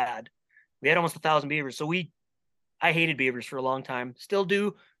lodges we had almost 1,000 beavers. So I hated beavers for a long time, still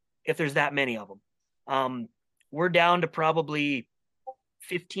do if there's that many of them. We're down to probably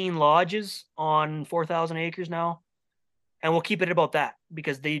 15 lodges on 4,000 acres now, and we'll keep it about that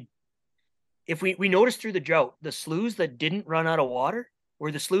because if we noticed through the drought, the sloughs that didn't run out of water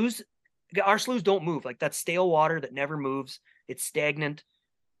were our sloughs don't move. Like that's stale water that never moves. It's stagnant,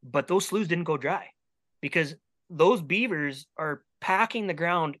 but those sloughs didn't go dry because those beavers are packing the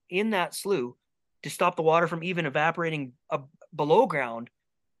ground in that slough to stop the water from even evaporating below ground.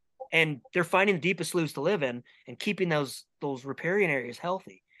 And they're finding the deepest sloughs to live in and keeping those riparian areas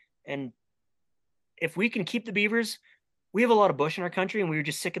healthy. And if we can keep the beavers, we have a lot of bush in our country, and we were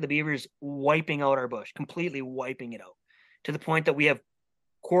just sick of the beavers wiping out our bush, completely wiping it out to the point that we have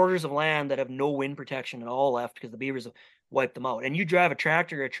quarters of land that have no wind protection at all left because the beavers have wiped them out. And you drive a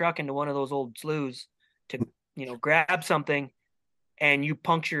tractor or a truck into one of those old sloughs to, grab something, and you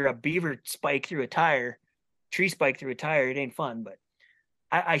puncture a beaver spike through a tire, tree spike through a tire. It ain't fun, but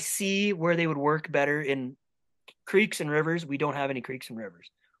I see where they would work better in creeks and rivers. We don't have any creeks and rivers.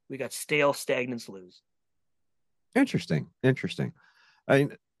 We got stale, stagnant sloughs. Interesting.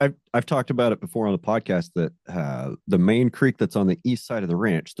 I've talked about it before on the podcast that the main creek that's on the east side of the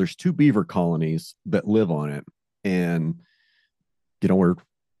ranch, there's 2 beaver colonies that live on it. And, we're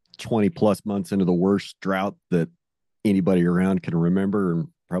 20 plus months into the worst drought that anybody around can remember. And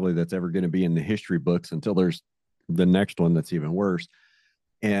probably that's ever going to be in the history books until there's the next one that's even worse.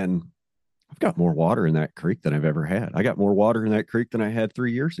 And I've got more water in that creek than I've ever had. I got more water in that creek than I had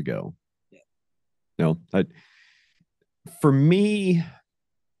 3 years ago. Yeah. For me,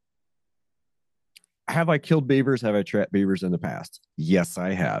 have I killed beavers? Have I trapped beavers in the past? Yes,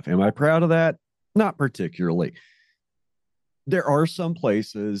 I have. Am I proud of that? Not particularly. There are some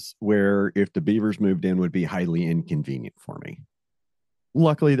places where if the beavers moved in would be highly inconvenient for me.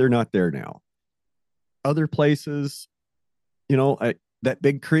 Luckily, they're not there now. Other places, that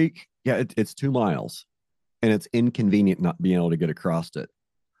big creek, it's 2 miles and it's inconvenient not being able to get across it.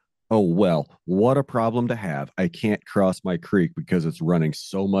 Oh, well, what a problem to have. I can't cross my creek because it's running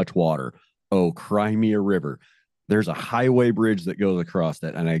so much water. Oh, cry me a river. There's a highway bridge that goes across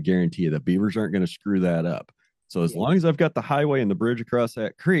that, and I guarantee you the beavers aren't going to screw that up. So as long as I've got the highway and the bridge across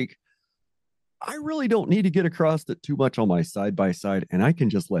that creek, I really don't need to get across it too much on my side-by-side, and I can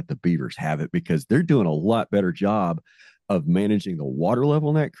just let the beavers have it because they're doing a lot better job of managing the water level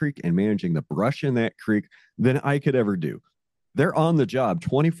in that creek and managing the brush in that creek than I could ever do. They're on the job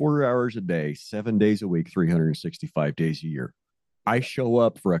 24 hours a day, 7 days a week, 365 days a year. I show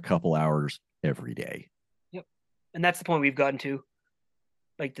up for a couple hours every day. Yep. And that's the point we've gotten to.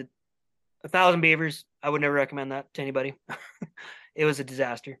 Like 1,000 beavers, I would never recommend that to anybody. It was a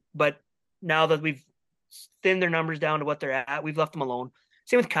disaster. But now that we've thinned their numbers down to what they're at, we've left them alone.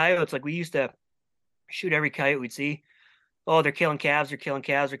 Same with coyotes. Like we used to shoot every coyote we'd see. Oh, they're killing calves, they're killing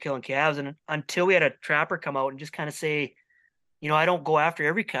calves, they're killing calves. And until we had a trapper come out and just kind of say, I don't go after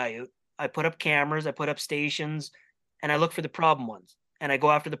every coyote. I put up cameras, I put up stations, and I look for the problem ones. And I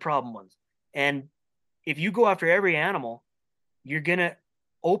go after the problem ones. And if you go after every animal, you're going to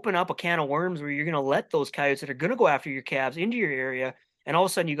open up a can of worms where you're going to let those coyotes that are going to go after your calves into your area, and all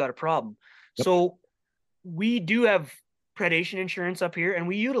of a sudden you got a problem. Yep. So we do have predation insurance up here, and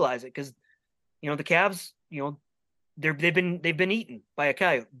we utilize it because, the calves, they've been eaten by a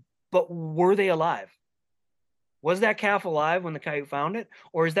coyote, but were they alive? Was that calf alive when the coyote found it?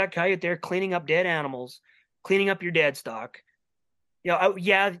 Or is that coyote there cleaning up dead animals, cleaning up your dead stock?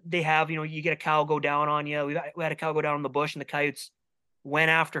 They have, you get a cow go down on you. We had a cow go down in the bush and the coyotes went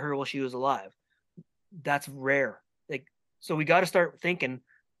after her while she was alive. That's rare. So we got to start thinking,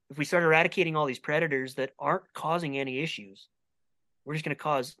 if we start eradicating all these predators that aren't causing any issues, we're just going to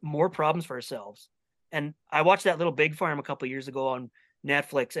cause more problems for ourselves. And I watched that Little Big Farm a couple of years ago on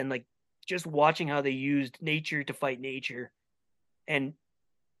Netflix, and just watching how they used nature to fight nature. And,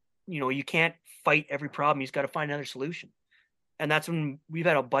 you can't fight every problem. You just got to find another solution. And that's when we've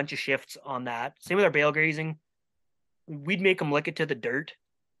had a bunch of shifts on that. Same with our bale grazing. We'd make them lick it to the dirt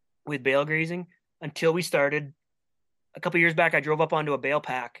with bale grazing until we started. A couple of years back, I drove up onto a bale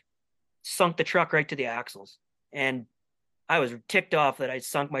pack, sunk the truck right to the axles. And I was ticked off that I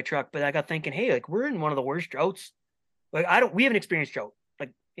sunk my truck, but I got thinking, hey, we're in one of the worst droughts. We haven't experienced drought.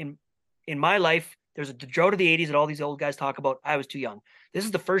 In my life, there's a drought of the 80s that all these old guys talk about. I was too young. This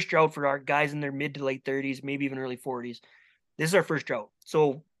is the first drought for our guys in their mid to late 30s, maybe even early 40s. This is our first drought.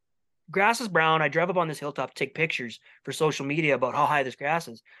 So grass is brown. I drive up on this hilltop to take pictures for social media about how high this grass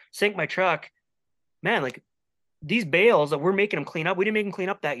is. Sink my truck. Man, these bales that we're making them clean up, we didn't make them clean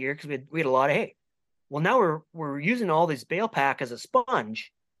up that year because we had a lot of hay. Well, now we're using all this bale pack as a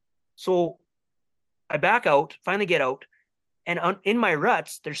sponge. So I back out, finally get out, and in my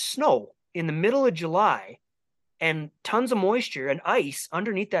ruts, there's snow in the middle of July and tons of moisture and ice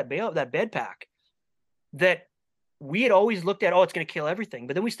underneath that bed pack that we had always looked at, oh, it's going to kill everything.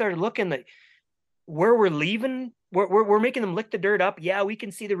 But then we started looking at where we're leaving, we're making them lick the dirt up. Yeah, we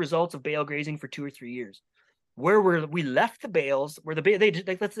can see the results of bale grazing for 2 or 3 years. Where we left the bales, where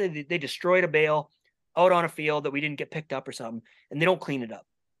let's say they destroyed a bale out on a field that we didn't get picked up or something, and they don't clean it up.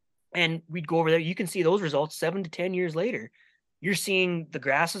 And we'd go over there. You can see those results 7 to 10 years later. You're seeing the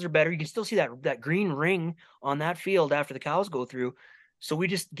grasses are better. You can still see that green ring on that field after the cows go through. So we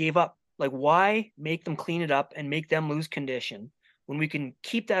just gave up. Like, why make them clean it up and make them lose condition when we can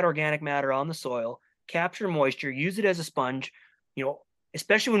keep that organic matter on the soil, capture moisture, use it as a sponge,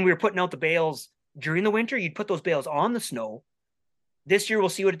 especially when we were putting out the bales during the winter, you'd put those bales on the snow. This year, we'll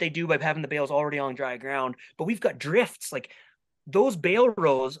see what they do by having the bales already on dry ground. But we've got drifts. Like, those bale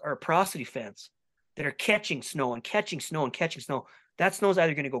rows are a porosity fence that are catching snow and catching snow and catching snow. That snow is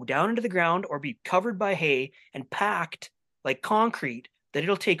either going to go down into the ground or be covered by hay and packed like concrete that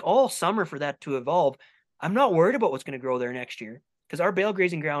it'll take all summer for that to evolve. I'm not worried about what's going to grow there next year because our bale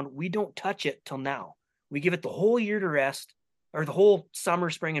grazing ground, we don't touch it till now. We give it the whole year to rest, or the whole summer,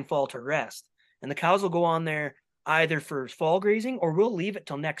 spring, and fall to rest. And the cows will go on there either for fall grazing or we'll leave it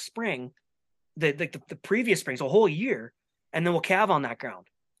till next spring, the previous spring, so a whole year, and then we'll calve on that ground.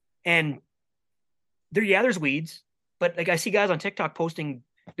 And there's weeds, but like I see guys on TikTok posting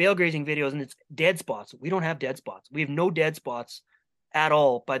bale grazing videos and it's dead spots. We don't have dead spots. We have no dead spots at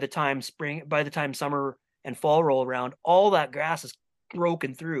all. By the time summer and fall roll around, all that grass is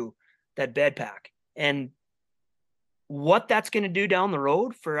broken through that bed pack. And what that's going to do down the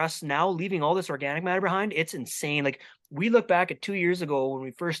road for us now leaving all this organic matter behind, it's insane. Like, we look back at 2 years ago when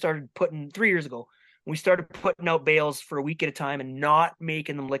we first started 3 years ago, we started putting out bales for a week at a time and not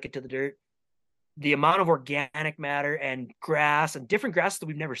making them lick it to the dirt. The amount of organic matter and grass and different grasses that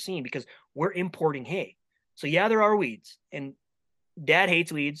we've never seen because we're importing hay. So yeah, there are weeds, and Dad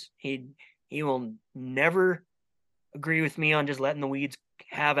hates weeds. He will never agree with me on just letting the weeds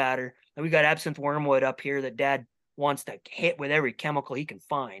have at her. And we got absinthe wormwood up here that Dad wants to hit with every chemical he can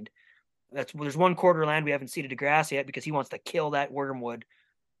find. There's 1/4 land we haven't seeded to grass yet because he wants to kill that wormwood,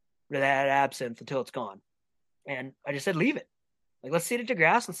 that absinthe, until it's gone. And I just said, leave it. Like, let's seed it to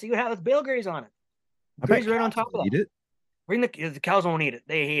grass and see what happens. Bale graze on it. Graze right on top of it. The cows won't eat it.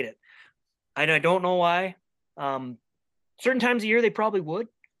 They hate it. I don't know why. Certain times of year they probably would.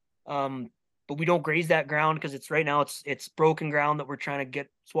 But we don't graze that ground because it's broken ground that we're trying to get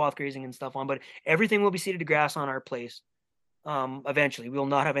swath grazing and stuff on. But everything will be seeded to grass on our place. Eventually, we will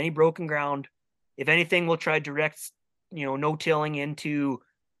not have any broken ground. If anything, we'll try direct, no tilling into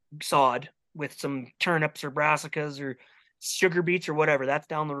sod with some turnips or brassicas or sugar beets or whatever. That's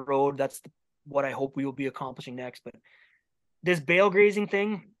down the road. That's what I hope we will be accomplishing next. But this bale grazing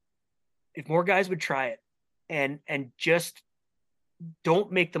thing, if more guys would try it and just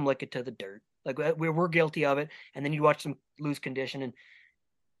don't make them lick it to the dirt. Like, we're guilty of it. And then you watch them lose condition, and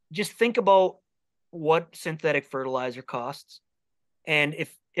just think about what synthetic fertilizer costs. And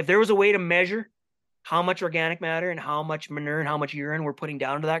if there was a way to measure how much organic matter and how much manure and how much urine we're putting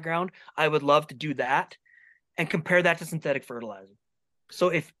down to that ground, I would love to do that and compare that to synthetic fertilizer. So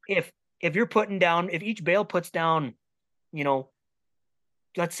if you're putting down, if each bale puts down,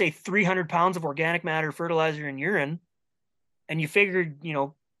 let's say 300 pounds of organic matter, fertilizer, and urine, and you figured,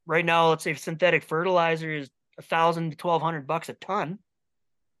 right now, let's say synthetic fertilizer is $1,000 to $1,200 a ton.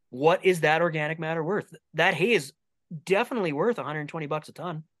 What is that organic matter worth? That hay is definitely worth $120 a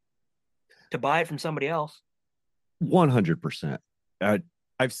ton to buy it from somebody else. 100%.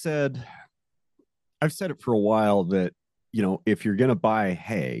 I've said it for a while that, if you're going to buy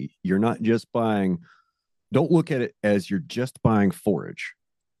hay, you're not just don't look at it as you're just buying forage.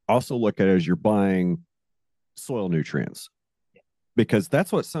 Also look at it as you're buying soil nutrients, because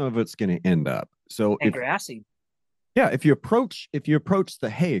that's what some of it's going to end up. So Grassy. Yeah, if you approach the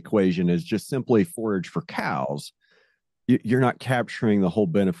hay equation as just simply forage for cows, you're not capturing the whole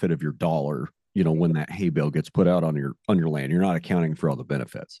benefit of your dollar. When that hay bale gets put out on your land, you're not accounting for all the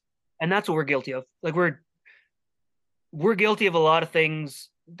benefits. And that's what we're guilty of. Like, we're guilty of a lot of things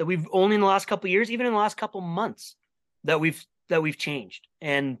that we've only in the last couple of years, even in the last couple of months, that we've changed.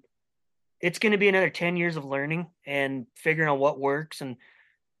 And it's going to be another 10 years of learning and figuring out what works. And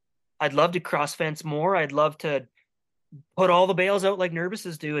I'd love to cross fence more. I'd love to put all the bales out like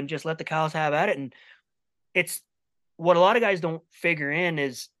Nerbuses do and just let the cows have at it. And it's what a lot of guys don't figure in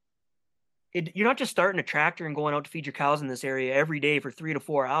is you're not just starting a tractor and going out to feed your cows in this area every day for 3 to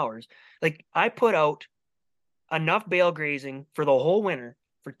 4 hours. Like I put out enough bale grazing for the whole winter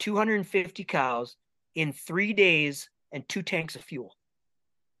for 250 cows in 3 days and 2 tanks of fuel.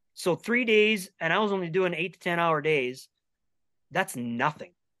 So 3 days, and I was only doing 8 to 10 hour days. That's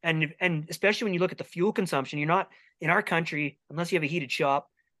nothing. And especially when you look at the fuel consumption, you're not in our country, unless you have a heated shop,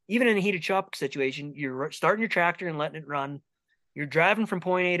 even in a heated shop situation, you're starting your tractor and letting it run. You're driving from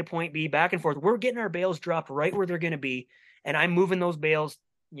point A to point B back and forth. We're getting our bales dropped right where they're going to be. And I'm moving those bales,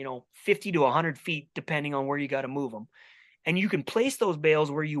 50 to 100 feet, depending on where you got to move them. And you can place those bales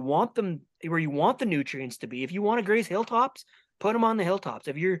where you want them, where you want the nutrients to be. If you want to graze hilltops, put them on the hilltops.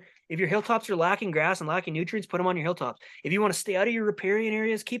 If your hilltops are lacking grass and lacking nutrients, put them on your hilltops. If you want to stay out of your riparian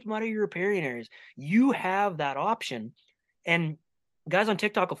areas, keep them out of your riparian areas. You have that option. And guys on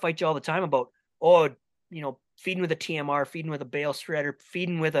TikTok will fight you all the time about, feeding with a TMR, feeding with a bale shredder,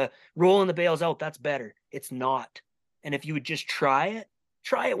 feeding with a rolling the bales out. That's better. It's not. And if you would just try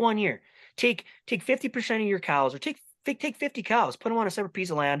it 1 year. Take 50% of your cows, or take 50 cows, put them on a separate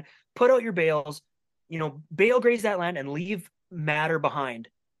piece of land, put out your bales, bale graze that land and leave matter behind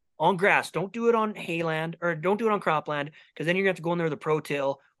on grass. Don't do it on hayland, or don't do it on cropland, because then you're going to have to go in there with a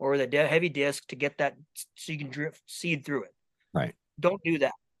pro-till or with a heavy disc to get that so you can drift seed through it. Right. Don't do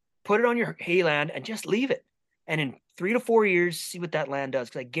that. Put it on your hayland and just leave it. And in 3 to 4 years, see what that land does.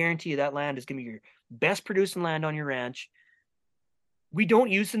 Because I guarantee you that land is going to be your best producing land on your ranch. We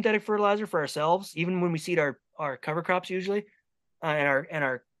don't use synthetic fertilizer for ourselves, even when we seed our cover crops usually, and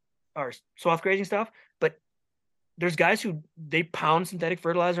our swath grazing stuff. But there's guys who they pound synthetic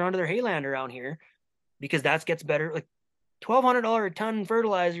fertilizer onto their hayland around here because that gets better. Like $1,200 a ton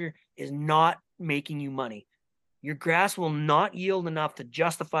fertilizer is not making you money. Your grass will not yield enough to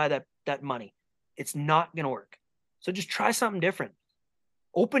justify that money. It's not going to work. So just try something different.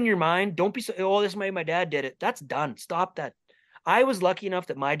 Open your mind. Don't be so, this way my dad did it. That's done. Stop that. I was lucky enough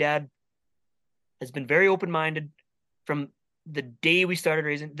that my dad has been very open-minded from the day we started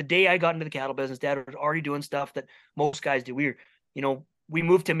raising. The day I got into the cattle business, Dad was already doing stuff that most guys do. We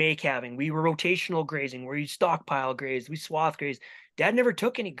moved to May calving. We were rotational grazing, where you stockpile graze, we swath graze. Dad never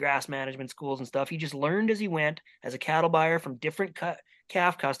took any grass management schools and stuff. He just learned as he went as a cattle buyer from different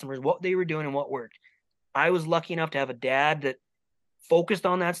calf customers, what they were doing and what worked. I was lucky enough to have a dad that focused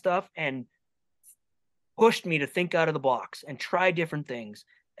on that stuff and pushed me to think out of the box and try different things.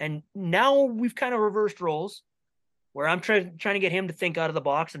 And now we've kind of reversed roles, where I'm trying to get him to think out of the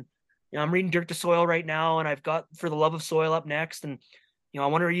box. And I'm reading Dirt to Soil right now, and I've got For the Love of Soil up next. And I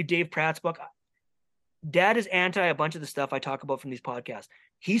want to read Dave Pratt's book. Dad is anti a bunch of the stuff I talk about from these podcasts.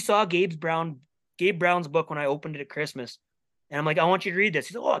 He saw Gabe Brown's book when I opened it at Christmas, and I'm like, I want you to read this.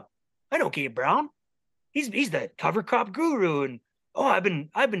 He's like, oh, I know Gabe Brown. He's the cover crop guru, and I've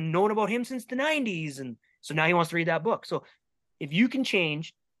been knowing about him since the 90s, and so now he wants to read that book. So if you can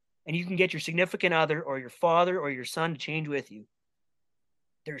change, and you can get your significant other or your father or your son to change with you,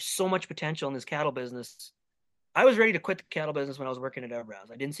 there's so much potential in this cattle business. I was ready to quit the cattle business when I was working at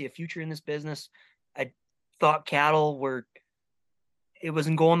Evraz. I didn't see a future in this business. I thought it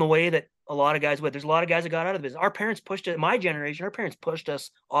wasn't going the way that a lot of guys would. There's a lot of guys that got out of the business. Our parents pushed it. My generation, our parents pushed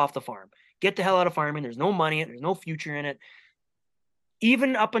us off the farm. Get the hell out of farming. There's no money in it. There's no future in it.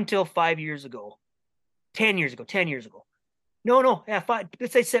 Even up until 10 years ago. No. Yeah,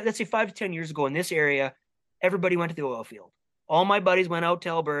 let's say 5 to 10 years ago in this area, everybody went to the oil field. All my buddies went out to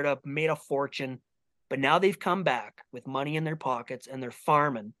Alberta, made a fortune, but now they've come back with money in their pockets and they're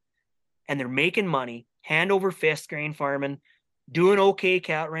farming and they're making money, hand over fist grain farming, doing okay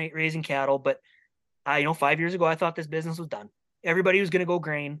raising cattle. But 5 years ago, I thought this business was done. Everybody was going to go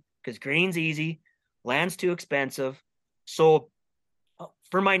grain because grain's easy, land's too expensive. So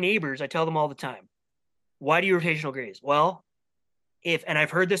for my neighbors, I tell them all the time, why do you rotational graze? Well, and I've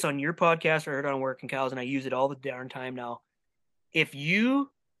heard this on your podcast, or heard it on Working Cows, and I use it all the darn time now. If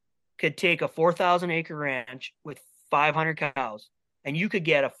you could take a 4,000 acre ranch with 500 cows, and you could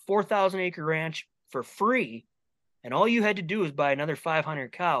get a 4,000 acre ranch for free, and all you had to do was buy another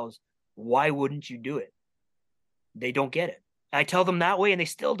 500 cows, why wouldn't you do it? They don't get it. I tell them that way, and they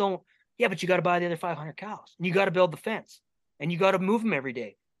still don't. Yeah, but you got to buy the other 500 cows, and you got to build the fence, and you got to move them every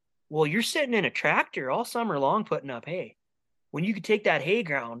day. Well, you're sitting in a tractor all summer long putting up hay, when you could take that hay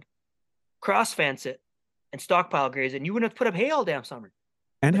ground, cross fence it, and stockpile graze it, and you wouldn't have to put up hay all damn summer.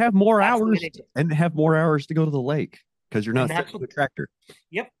 And have more hours to go to the lake, because you're not sitting in the tractor.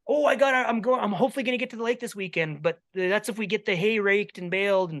 Yep. Oh, I'm hopefully going to get to the lake this weekend, but that's if we get the hay raked and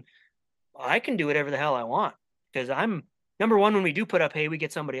baled, and I can do whatever the hell I want, because I'm number one. When we do put up hay, we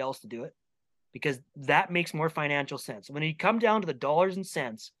get somebody else to do it, because that makes more financial sense. When you come down to the dollars and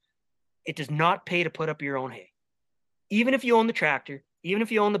cents, It does not pay to put up your own hay. Even if you own the tractor, even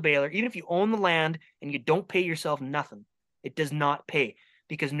if you own the baler, even if you own the land and you don't pay yourself nothing, it does not pay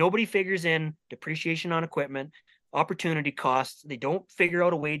because nobody figures in depreciation on equipment, opportunity costs. They don't figure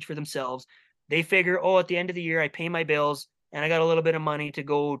out a wage for themselves. They figure, oh, at the end of the year, I pay my bills and I got a little bit of money to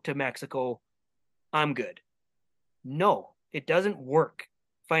go to Mexico. I'm good. No, it doesn't work.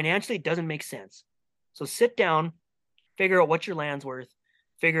 Financially, it doesn't make sense. So sit down, figure out what your land's worth,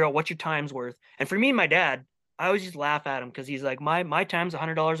 figure out what your time's worth. And for me and my dad, I always just laugh at him because he's like, my time's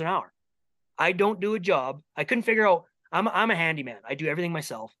 $100 an hour. I don't do a job. I couldn't figure out. I'm a handyman. I do everything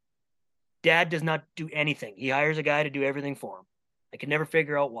myself. Dad does not do anything. He hires a guy to do everything for him. I could never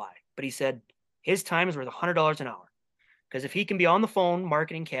figure out why. But he said his time is worth $100 an hour. Because if he can be on the phone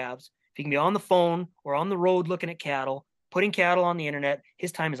marketing calves, if he can be on the phone or on the road looking at cattle, putting cattle on the internet,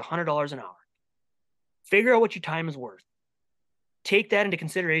 his time is $100 an hour. Figure out what your time is worth. Take that into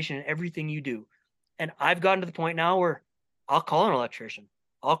consideration in everything you do. And I've gotten to the point now where I'll call an electrician.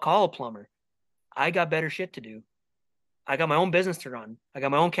 I'll call a plumber. I got better shit to do. I got my own business to run. I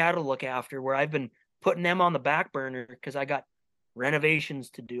got my own cattle to look after where I've been putting them on the back burner because I got renovations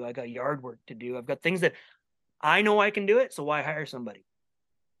to do. I got yard work to do. I've got things that I know I can do it. So why hire somebody?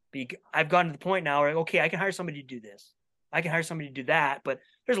 I've gotten to the point now where, okay, I can hire somebody to do this. I can hire somebody to do that. But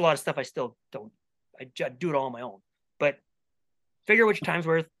there's a lot of stuff I still don't. I do it all on my own. But figure out what your time's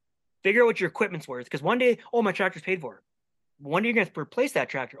worth. Figure out what your equipment's worth. Because one day, oh, my tractor's paid for. One day you're going to have to replace that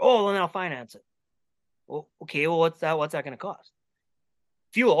tractor. Oh, and then I'll finance it. Well, okay, well, what's that going to cost?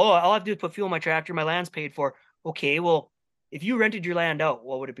 Fuel. Oh, all I have to do is put fuel in my tractor. My land's paid for. Okay, well, if you rented your land out,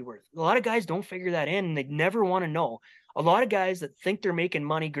 what would it be worth? A lot of guys don't figure that in, and they never want to know. A lot of guys that think they're making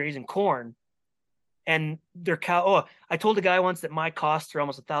money grazing corn, and their cow. Oh, I told a guy once that my costs are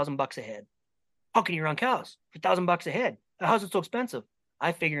almost $1,000 a head. How can you run cows for $1,000 a head? How's it so expensive?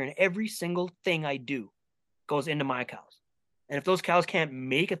 I figure in every single thing I do goes into my cows. And if those cows can't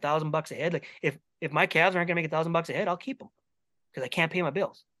make $1,000 a head, like if my calves aren't going to make $1,000 a head, I'll keep them because I can't pay my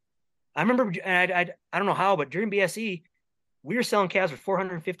bills. I remember, and I don't know how, but during BSE, we were selling calves for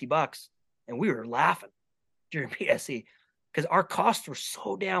 $450, and we were laughing during BSE because our costs were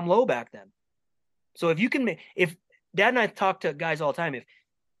so damn low back then. So if Dad and I talk to guys all the time, if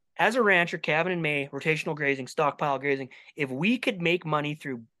as a rancher, calving in May, rotational grazing, stockpile grazing, if we could make money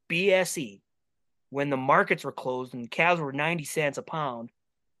through BSE when the markets were closed and calves were 90 cents a pound,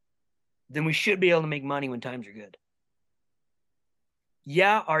 then we should be able to make money when times are good.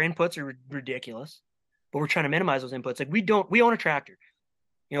 Yeah, our inputs are ridiculous, but we're trying to minimize those inputs. Like we own a tractor.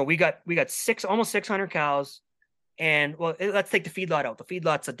 You know, we got almost 600 cows, and well, let's take the feedlot out. The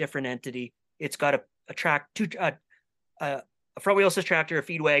feedlot's a different entity. It's got a front wheel assist tractor, a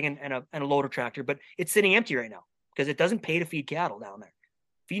feed wagon, and a loader tractor, but it's sitting empty right now because it doesn't pay to feed cattle down there.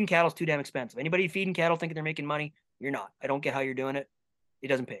 Feeding cattle is too damn expensive. Anybody feeding cattle thinking they're making money, you're not. I don't get how you're doing it. It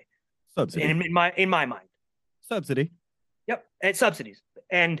doesn't pay. Subsidy. And in my mind. Subsidy. Yep. And it's subsidies.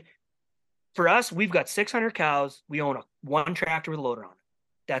 And for us, we've got 600 cows. We own one tractor with a loader on it.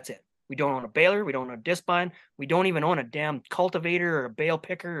 That's it. We don't own a baler. We don't own a disc bind. We don't even own a damn cultivator or a bale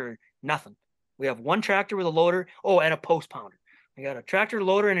picker or nothing. We have one tractor with a loader. Oh, and a post pounder. I got a tractor,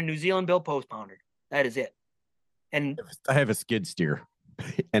 loader, and a New Zealand built post pounder. That is it. And I have a skid steer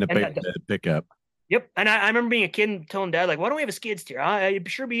and a pickup. Yep. And I remember being a kid and telling Dad, like, why don't we have a skid steer?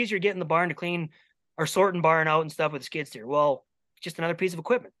 It'd sure be easier getting the barn to clean our sorting barn out and stuff with a skid steer. Well, it's just another piece of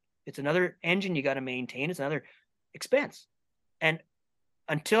equipment. It's another engine you got to maintain. It's another expense. And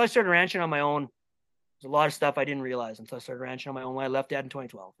until I started ranching on my own, there's a lot of stuff I didn't realize until I started ranching on my own when I left Dad in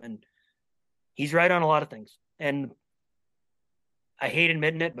 2012. And he's right on a lot of things. And I hate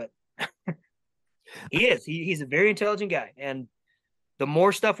admitting it, but he is. He's a very intelligent guy. And the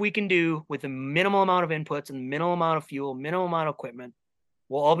more stuff we can do with the minimal amount of inputs and minimal amount of fuel, minimal amount of equipment,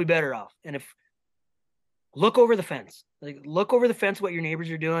 we'll all be better off. And if look over the fence, what your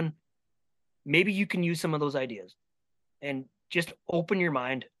neighbors are doing. Maybe you can use some of those ideas and just open your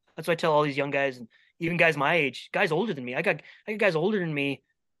mind. That's what I tell all these young guys and even guys my age, guys older than me. I got guys older than me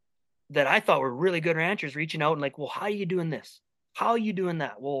that I thought were really good ranchers reaching out and like, well, how are you doing this? How are you doing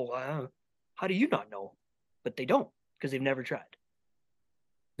that? Well, how do you not know? But they don't because they've never tried.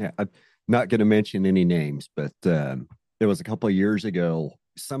 Yeah, I'm not going to mention any names, but it was a couple of years ago,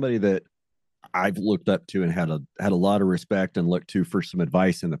 somebody that I've looked up to and had a lot of respect and looked to for some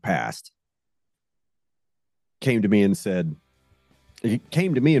advice in the past came to me and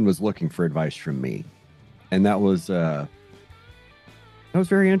was looking for advice from me. And that was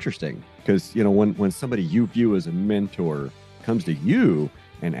very interesting because, you know, when somebody you view as a mentor comes to you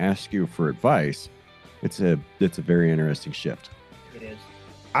and asks you for advice, it's a very interesting shift. It is.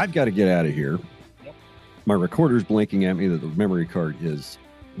 I've got to get out of here. Yep. My recorder's blinking at me that the memory card is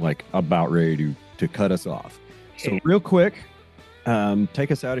like about ready to cut us off. So real quick,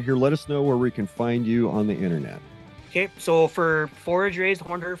 take us out of here. Let us know where we can find you on the internet. Okay, so for forage raised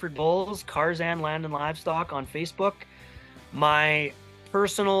horned Hereford bulls, Karzan Land and Livestock on Facebook. My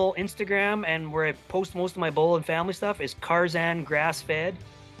personal Instagram and where I post most of my bull and family stuff is Karzan Grass Fed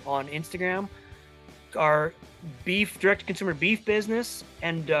on Instagram. Our beef direct-to-consumer beef business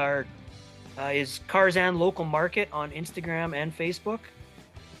and our is Karzan Local Market on Instagram and Facebook,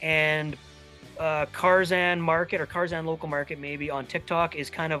 and Karzan Market or Karzan Local Market maybe on TikTok is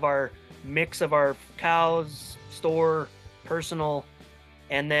kind of our mix of our cows, store, personal,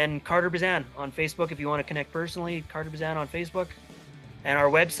 and then Carter Bazan on Facebook if you want to connect personally. Carter Bazan on Facebook, and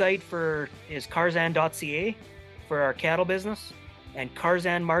our website is karzan.ca for our cattle business, and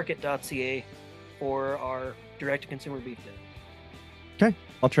karzanmarket.ca for our direct-to-consumer beef business. Okay.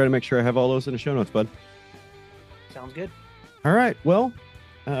 I'll try to make sure I have all those in the show notes, bud. Sounds good. All right. Well,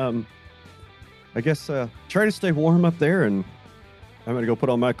 I guess try to stay warm up there, and I'm going to go put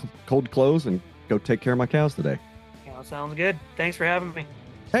on my cold clothes and go take care of my cows today. Yeah, sounds good. Thanks for having me.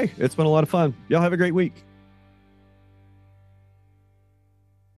 Hey, it's been a lot of fun. Y'all have a great week.